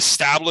like it was an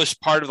established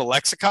part of the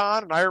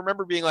lexicon. And I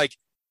remember being like,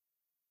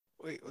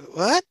 wait,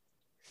 what?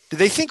 Did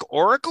they think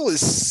Oracle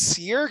is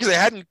Seer? Because they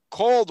hadn't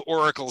called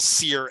Oracle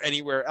Seer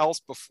anywhere else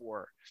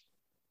before.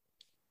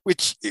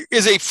 Which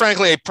is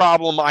frankly a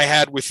problem I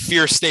had with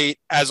Fear State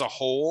as a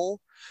whole.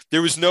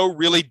 There was no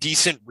really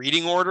decent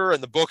reading order,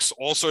 and the books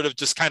all sort of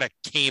just kind of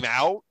came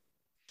out.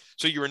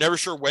 So you were never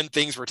sure when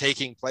things were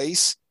taking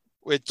place,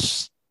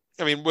 which,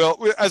 I mean,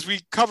 as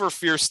we cover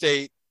Fear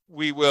State,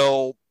 we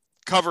will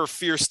cover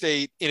Fear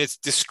State in its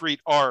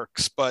discrete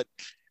arcs. But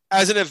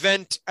as an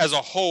event as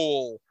a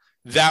whole,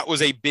 that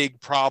was a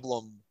big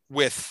problem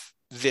with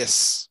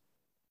this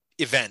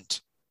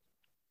event.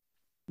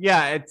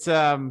 Yeah, it's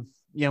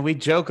we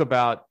joke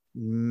about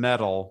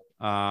Metal,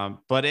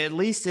 but at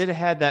least it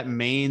had that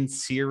main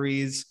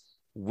series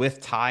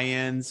with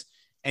tie-ins,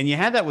 and you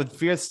had that with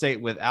Fear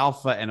State with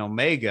Alpha and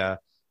Omega,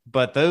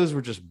 but those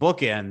were just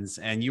bookends,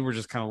 and you were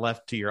just kind of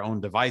left to your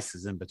own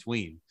devices in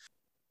between.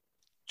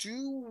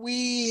 Do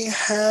we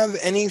have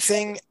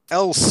anything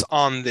else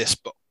on this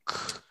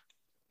book?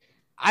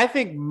 I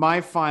think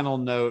my final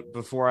note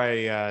before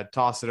I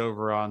toss it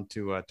over on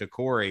to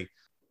Corey,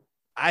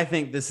 I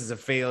think this is a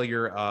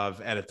failure of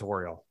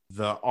editorial.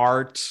 The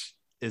art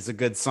is a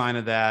good sign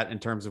of that in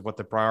terms of what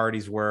the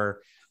priorities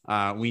were.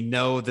 We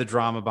know the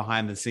drama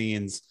behind the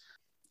scenes.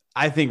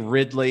 I think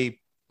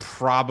Ridley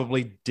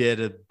probably did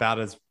about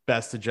as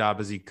best a job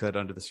as he could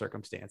under the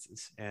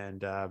circumstances.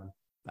 And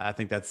I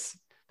think that's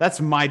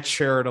my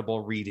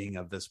charitable reading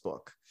of this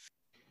book.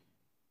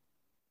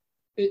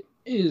 It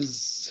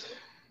is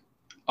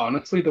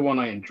honestly the one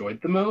I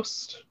enjoyed the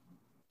most.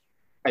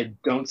 I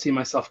don't see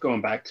myself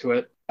going back to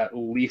it at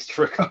least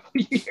for a couple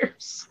of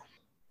years.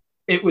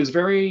 It was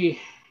very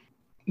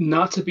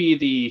not to be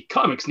the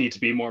comics need to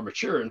be more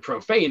mature and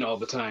profane all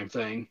the time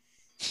thing,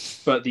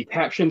 but the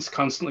captions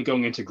constantly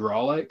going into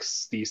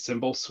Grawlix, the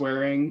symbol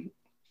swearing,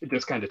 it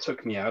just kind of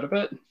took me out of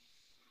it.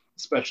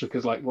 Especially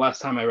because, like,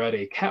 last time I read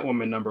a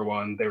Catwoman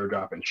 #1, they were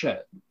dropping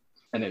shit.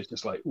 And it was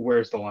just like,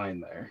 where's the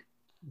line there?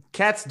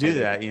 Cats do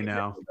that, you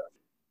know.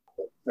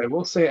 I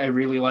will say I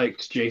really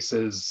liked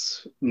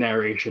Jace's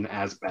narration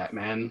as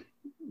Batman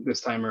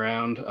this time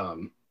around.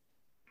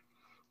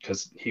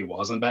 Because he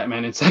wasn't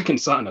Batman in Second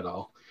Son at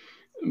all.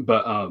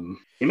 But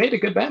he made a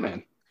good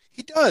Batman.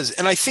 He does.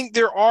 And I think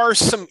there are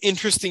some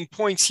interesting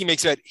points he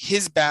makes about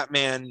his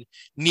Batman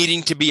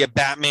needing to be a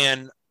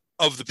Batman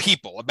of the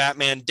people, a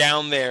Batman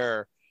down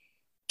there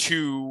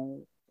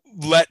to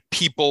let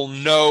people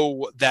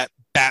know that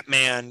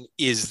Batman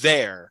is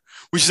there,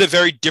 which is a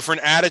very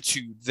different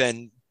attitude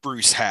than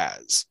Bruce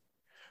has.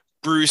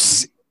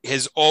 Bruce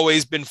has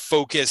always been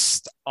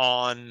focused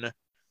on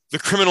the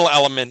criminal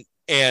element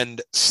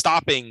and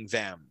stopping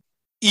them,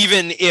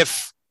 even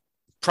if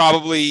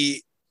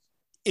probably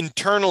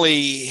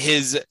internally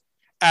his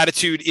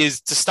attitude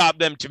is to stop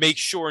them to make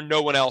sure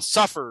no one else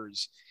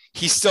suffers.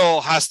 He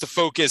still has to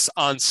focus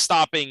on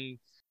stopping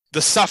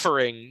the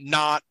suffering,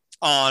 not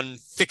on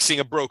fixing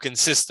a broken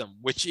system,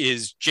 which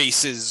is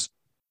Jace's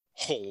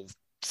whole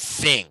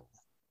thing.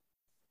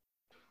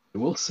 I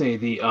will say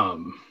the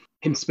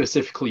him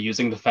specifically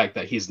using the fact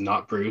that he's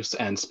not Bruce,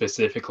 and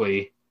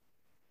specifically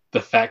the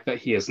fact that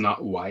he is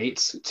not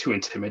white to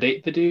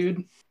intimidate the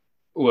dude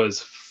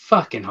was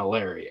fucking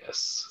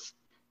hilarious.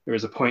 There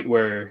was a point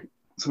where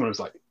someone was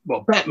like,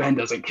 well, Batman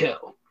doesn't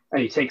kill.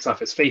 And he takes off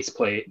his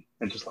faceplate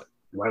and just like,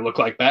 do I look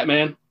like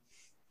Batman?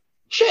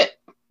 Shit.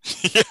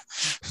 Yeah.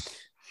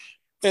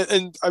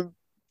 And I'm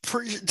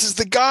pretty, does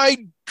the guy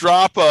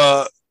drop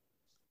a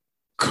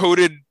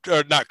coded,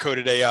 or not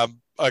coded, a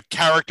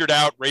charactered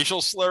out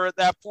racial slur at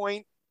that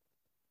point?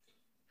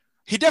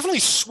 He definitely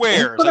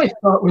swears. That's what I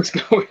thought was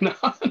going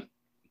on.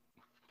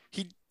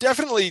 He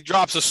definitely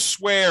drops a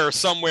swear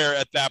somewhere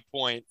at that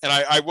point. And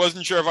I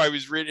wasn't sure if I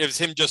was reading, if it was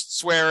him just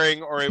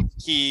swearing or if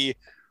he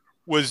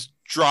was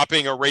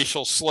dropping a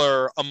racial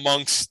slur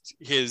amongst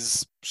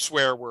his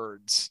swear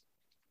words.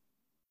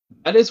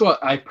 That is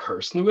what I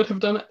personally would have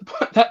done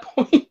at that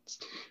point.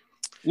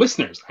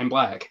 Listeners, I'm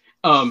black.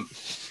 But,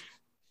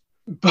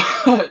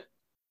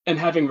 and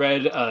having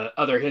read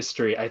other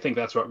history, I think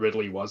that's what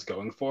Ridley was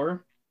going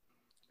for,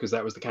 because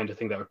that was the kind of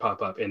thing that would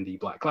pop up in the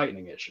Black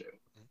Lightning issue.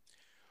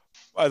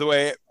 By the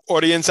way,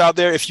 audience out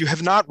there, if you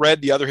have not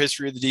read The Other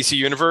History of the DC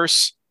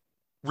Universe,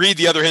 read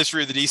The Other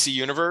History of the DC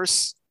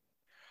Universe.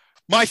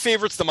 My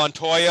favorite's the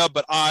Montoya,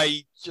 but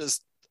I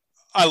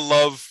I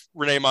love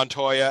Renee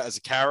Montoya as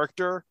a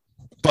character,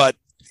 but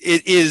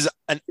it is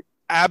an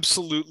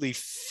absolutely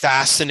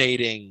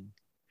fascinating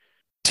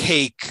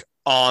take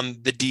on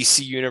the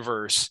DC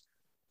universe,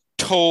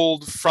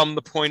 told from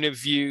the point of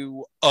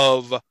view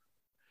of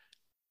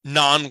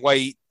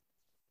non-white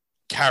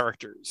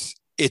characters.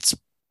 It's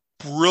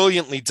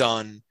brilliantly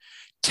done.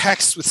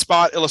 Text with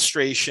spot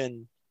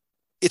illustration.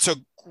 It's a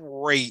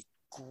great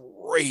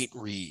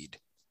read.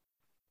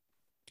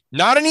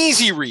 Not an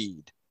easy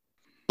read,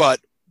 but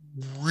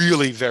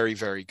really very,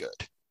 very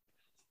good.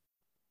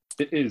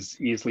 It is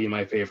easily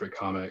my favorite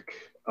comic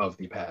of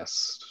the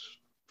past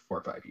 4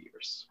 or 5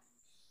 years.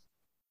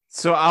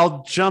 So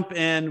I'll jump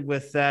in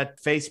with that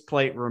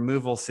faceplate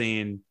removal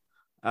scene.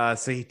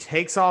 So he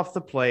takes off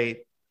the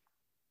plate.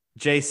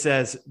 Jay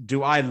says,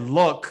 "Do I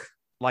look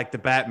like the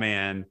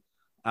Batman?"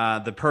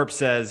 The perp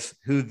says,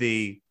 "Who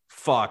the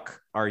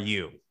fuck are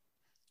you?"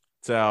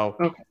 So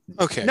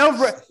Okay.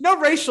 no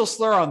racial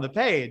slur on the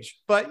page,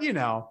 but in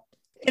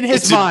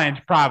his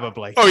mind,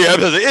 probably. Oh yeah,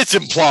 it's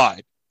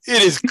implied.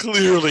 It is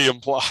clearly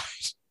implied.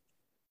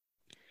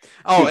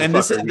 Oh, and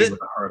this with a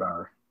hard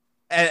R.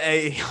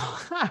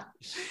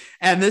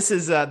 And this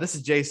is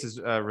Jace's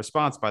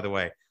response, by the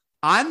way.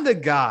 "I'm the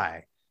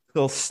guy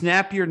who'll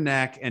snap your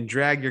neck and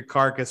drag your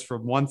carcass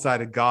from one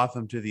side of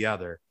Gotham to the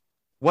other.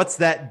 What's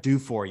that do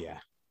for you?"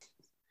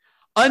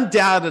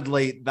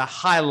 Undoubtedly the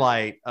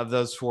highlight of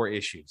those 4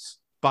 issues,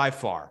 by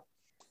far.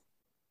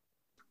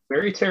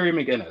 Very Terry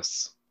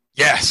McGinnis.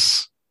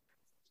 Yes.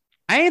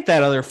 I ain't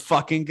that other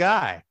fucking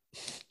guy.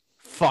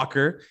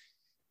 Fucker.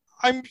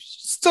 I'm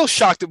still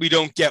shocked that we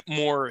don't get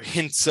more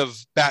hints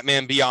of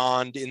Batman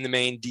Beyond in the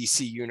main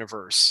DC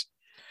universe.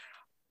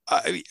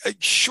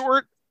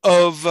 Short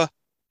of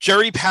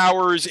Jerry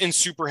Powers in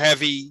Super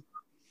Heavy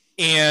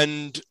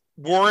and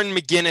Warren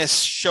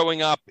McGinnis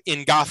showing up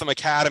in Gotham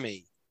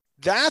Academy,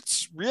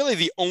 that's really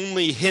the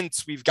only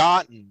hints we've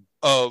gotten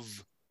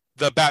of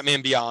the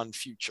Batman Beyond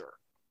future.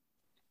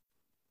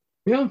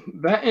 Yeah,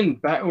 that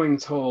and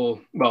Batwing's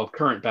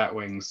current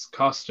Batwing's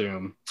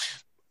costume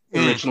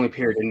originally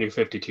appeared in New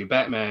 52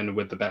 Batman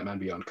with the Batman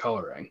Beyond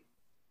coloring.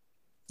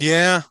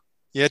 Yeah,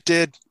 it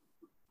did.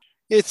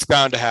 It's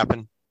bound to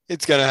happen.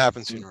 It's going to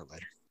happen sooner or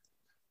later.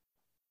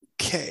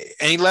 Okay,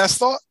 any last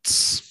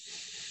thoughts?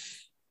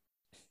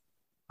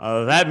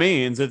 That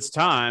means it's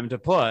time to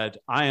put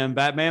I Am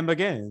Batman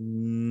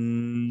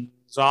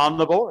Begins on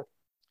the board.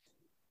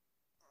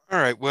 All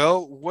right,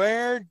 well,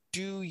 where's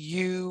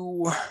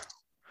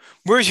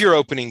your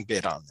opening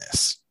bid on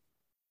this?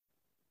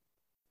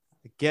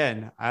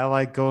 Again, I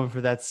like going for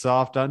that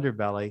soft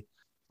underbelly.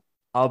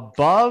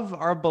 Above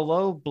or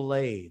below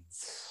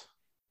Blades?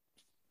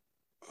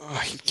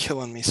 Oh, you're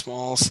killing me,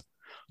 Smalls.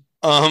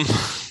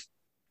 And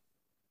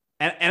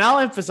I'll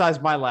emphasize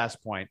my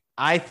last point.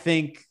 I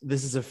think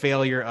this is a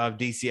failure of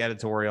DC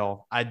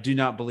editorial. I do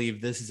not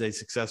believe this is a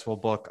successful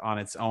book on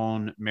its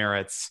own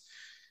merits.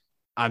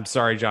 I'm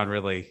sorry, John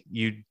Ridley.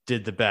 You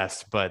did the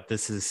best, but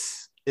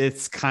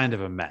it's kind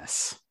of a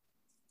mess,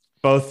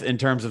 both in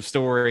terms of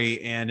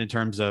story and in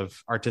terms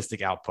of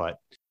artistic output.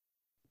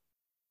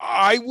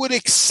 I would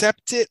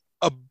accept it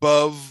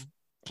above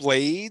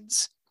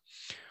Blades.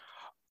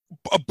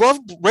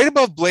 Right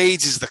above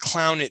Blades is The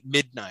Clown at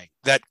Midnight,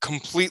 that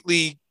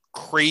completely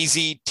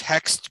crazy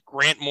text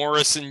Grant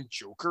Morrison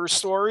Joker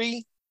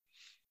story.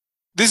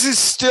 This is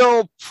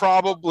still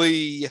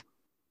probably,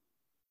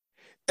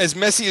 as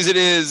messy as it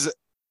is,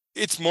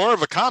 it's more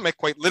of a comic,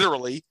 quite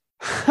literally.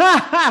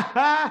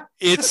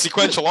 It's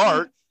sequential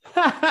art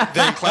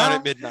than Clown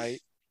at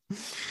Midnight.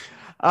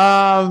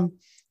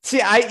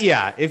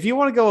 If you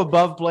want to go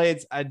above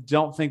Blades, I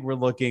don't think we're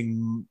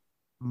looking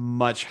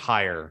much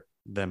higher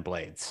than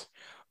Blades.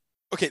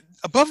 Okay,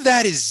 above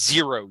that is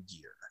Zero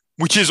Year,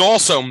 which is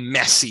also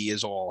messy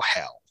as all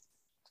hell,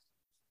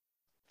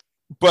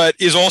 but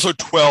is also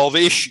 12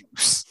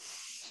 issues.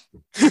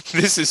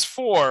 This is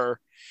 4.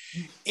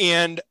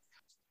 And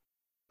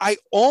I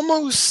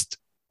almost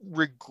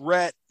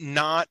regret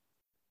I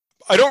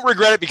don't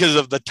regret it because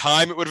of the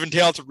time it would have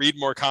entailed to read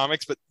more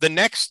comics, but the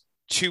next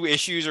 2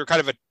 issues are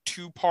kind of a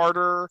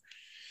 2-parter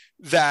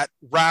that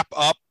wrap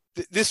up.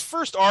 This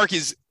first arc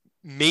is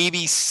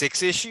maybe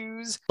 6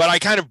 issues, but I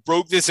kind of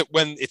broke this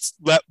when it's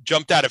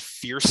jumped out of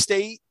Fear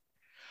State.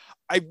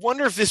 I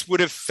wonder if this would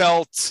have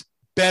felt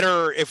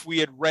better if we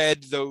had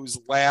read those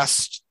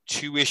last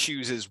 2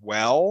 issues as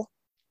well.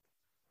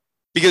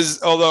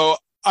 Because although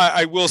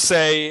I will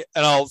say,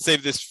 and I'll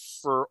save this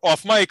for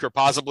off mic or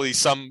possibly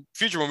some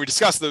future when we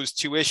discuss those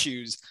 2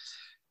 issues,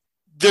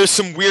 there's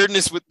some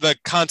weirdness with the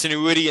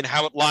continuity and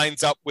how it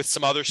lines up with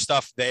some other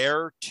stuff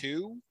there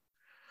too.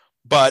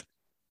 But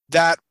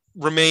that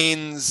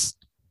remains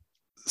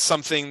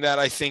something that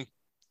I think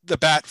the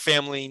Bat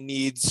family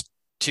needs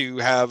to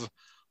have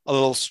a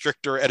little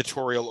stricter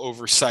editorial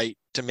oversight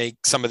to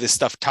make some of this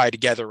stuff tie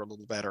together a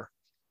little better.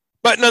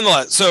 But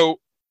nonetheless, so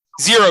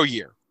 0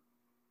 Year.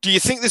 Do you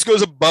think this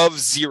goes above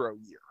 0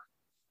 Year?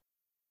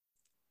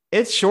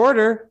 It's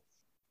shorter.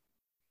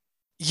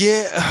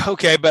 Yeah,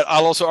 okay, but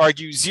I'll also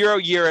argue 0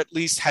 Year at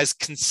least has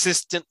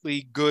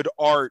consistently good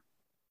art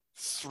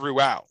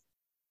throughout.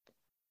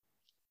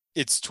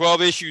 It's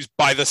 12 issues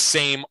by the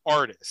same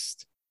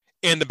artist.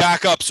 And the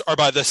backups are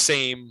by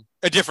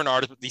a different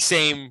artist, but the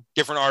same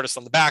different artist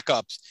on the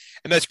backups.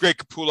 And that's Greg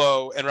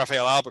Capullo and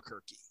Rafael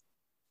Albuquerque,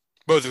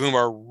 both of whom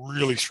are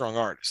really strong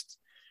artists.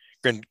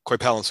 Granted,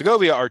 Coipel and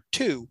Segovia are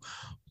too,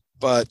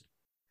 but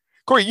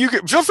Corey, you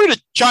can feel free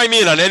to chime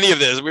in on any of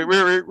this.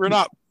 We're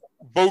not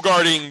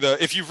bogarting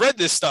if you've read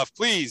this stuff,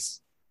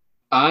 please.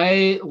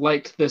 I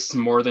liked this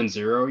more than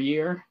Zero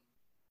Year,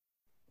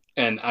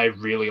 and I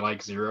really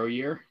like Zero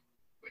Year,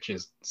 which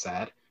is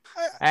sad.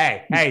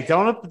 Hey,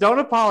 don't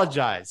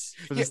apologize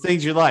for the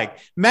things you like.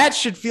 Matt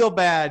should feel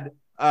bad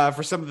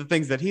for some of the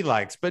things that he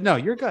likes, but no,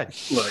 you're good.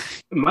 Look,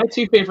 my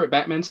two favorite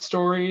Batman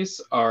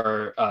stories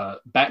are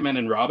Batman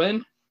and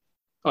Robin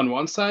on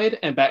one side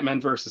and Batman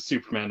versus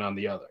Superman on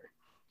the other.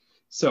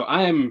 So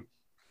I'm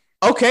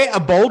okay. A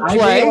bold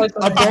play,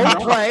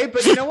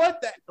 but you know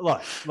what?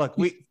 Look.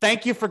 We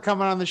thank you for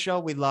coming on the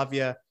show. We love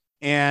you,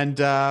 and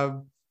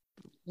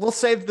we'll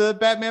save the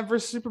Batman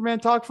versus Superman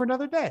talk for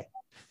another day.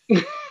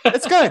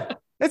 It's good.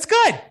 It's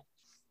good.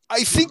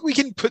 I think we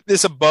can put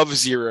this above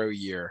Zero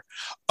Year.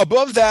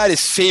 Above that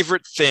is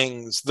Favorite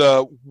Things,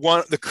 the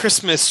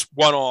Christmas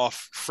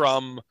one-off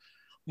from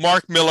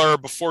Mark Miller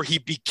before he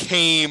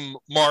became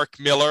Mark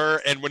Miller,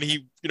 and when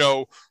he,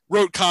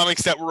 wrote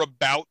comics that were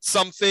about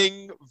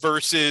something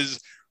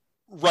versus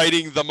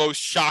writing the most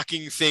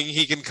shocking thing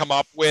he can come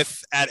up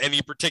with at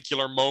any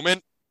particular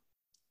moment.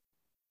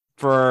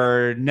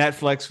 For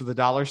Netflix with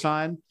a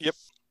 $sign. Yep.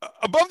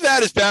 Above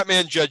that is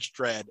Batman Judge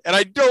Dredd, and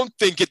I don't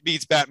think it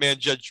beats Batman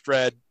Judge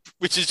Dredd,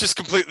 which is just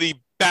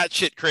completely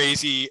batshit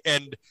crazy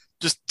and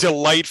just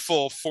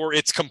delightful for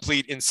its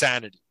complete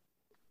insanity.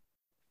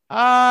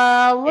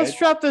 Let's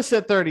drop this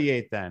at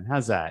 38 then.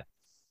 How's that?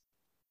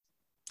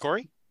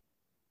 Corey?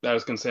 I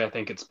was going to say, I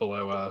think it's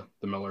below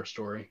the Miller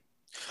story.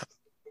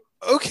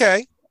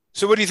 Okay.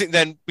 So what do you think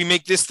then? We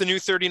make this the new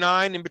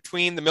 39 in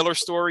between the Miller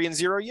story and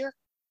 0 Year?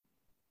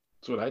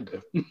 That's what I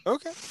do.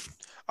 Okay.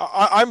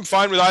 I'm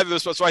fine with either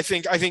of those. So I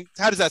think,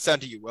 how does that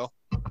sound to you, Will?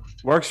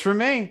 Works for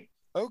me.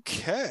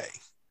 Okay.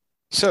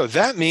 So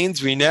that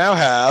means we now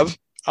have,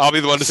 I'll be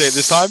the one to say it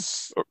this time.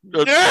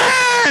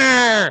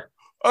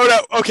 Oh,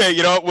 no. Okay.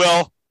 You know what,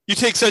 Will? You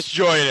take such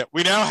joy in it.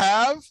 We now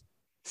have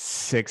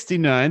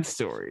 69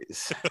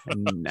 stories.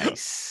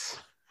 Nice.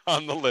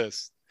 On the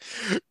list.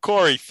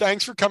 Corey,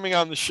 thanks for coming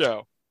on the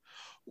show.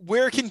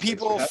 Where can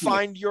people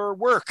find your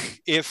work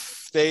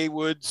if they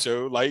would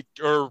so like,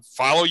 or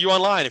follow you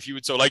online if you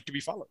would so like to be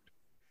followed?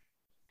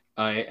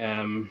 I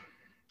am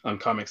on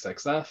Comics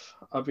XF,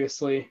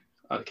 obviously,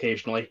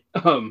 occasionally,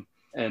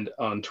 and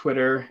on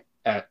Twitter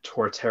at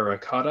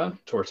Torterra Kata,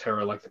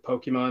 Torterra like the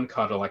Pokemon,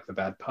 Kata like the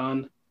bad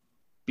pun.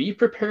 Be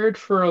prepared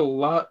for a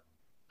lot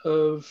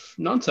of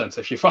nonsense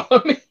if you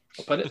follow me.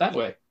 I'll put it that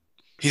way.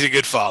 He's a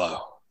good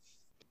follow.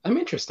 I'm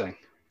interesting.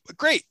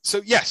 Great.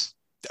 So yes,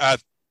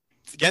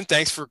 again,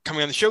 thanks for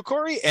coming on the show,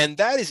 Corey. And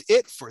that is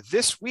it for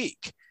this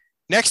week.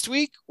 Next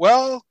week,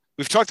 well,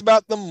 we've talked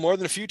about them more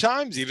than a few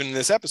times, even in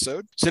this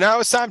episode. So now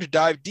it's time to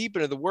dive deep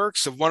into the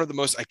works of one of the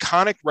most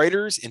iconic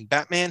writers in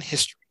Batman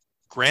history,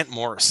 Grant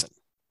Morrison.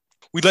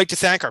 We'd like to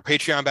thank our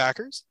Patreon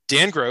backers,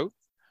 Dan Grote,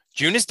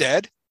 June is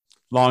Dead,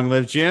 Long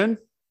Live June,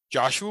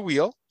 Joshua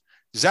Wheel,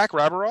 Zach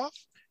Rabaroff,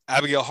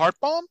 Abigail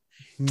Hartbaum,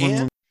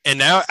 and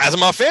now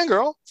Asimov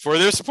Fangirl for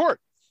their support.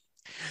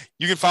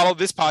 You can follow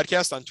this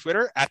podcast on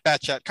Twitter at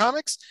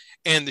BatChatComics,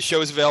 and the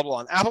show is available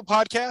on Apple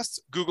Podcasts,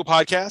 Google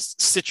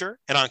Podcasts, Stitcher,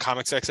 and on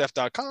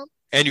ComicsXF.com.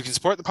 And you can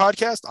support the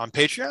podcast on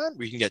Patreon,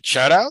 where you can get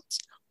shout-outs,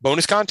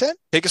 bonus content,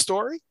 pick a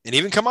story, and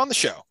even come on the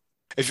show.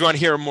 If you want to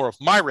hear more of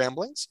my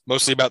ramblings,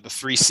 mostly about the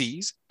 3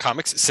 C's,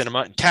 comics, cinema,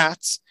 and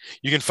cats,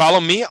 you can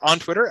follow me on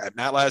Twitter at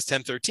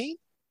MattLaz1013.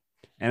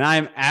 And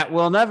I'm at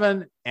Will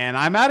Nevin, and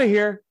I'm out of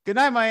here. Good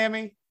night,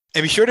 Miami.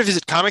 And be sure to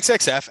visit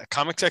ComicsXF at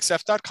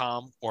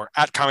ComicsXF.com or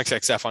at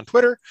ComicsXF on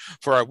Twitter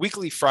for our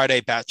weekly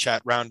Friday Bat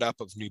Chat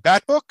roundup of new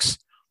Bat books.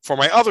 For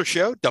my other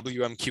show,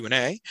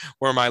 WMQ&A,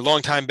 where my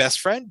longtime best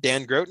friend,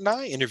 Dan Grote, and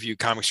I interview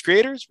comics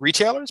creators,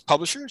 retailers,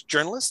 publishers,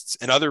 journalists,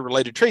 and other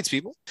related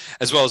tradespeople,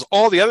 as well as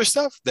all the other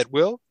stuff that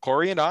Will,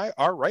 Corey, and I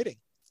are writing.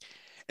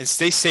 And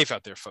stay safe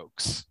out there,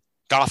 folks.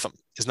 Gotham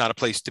is not a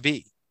place to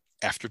be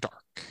after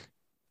dark.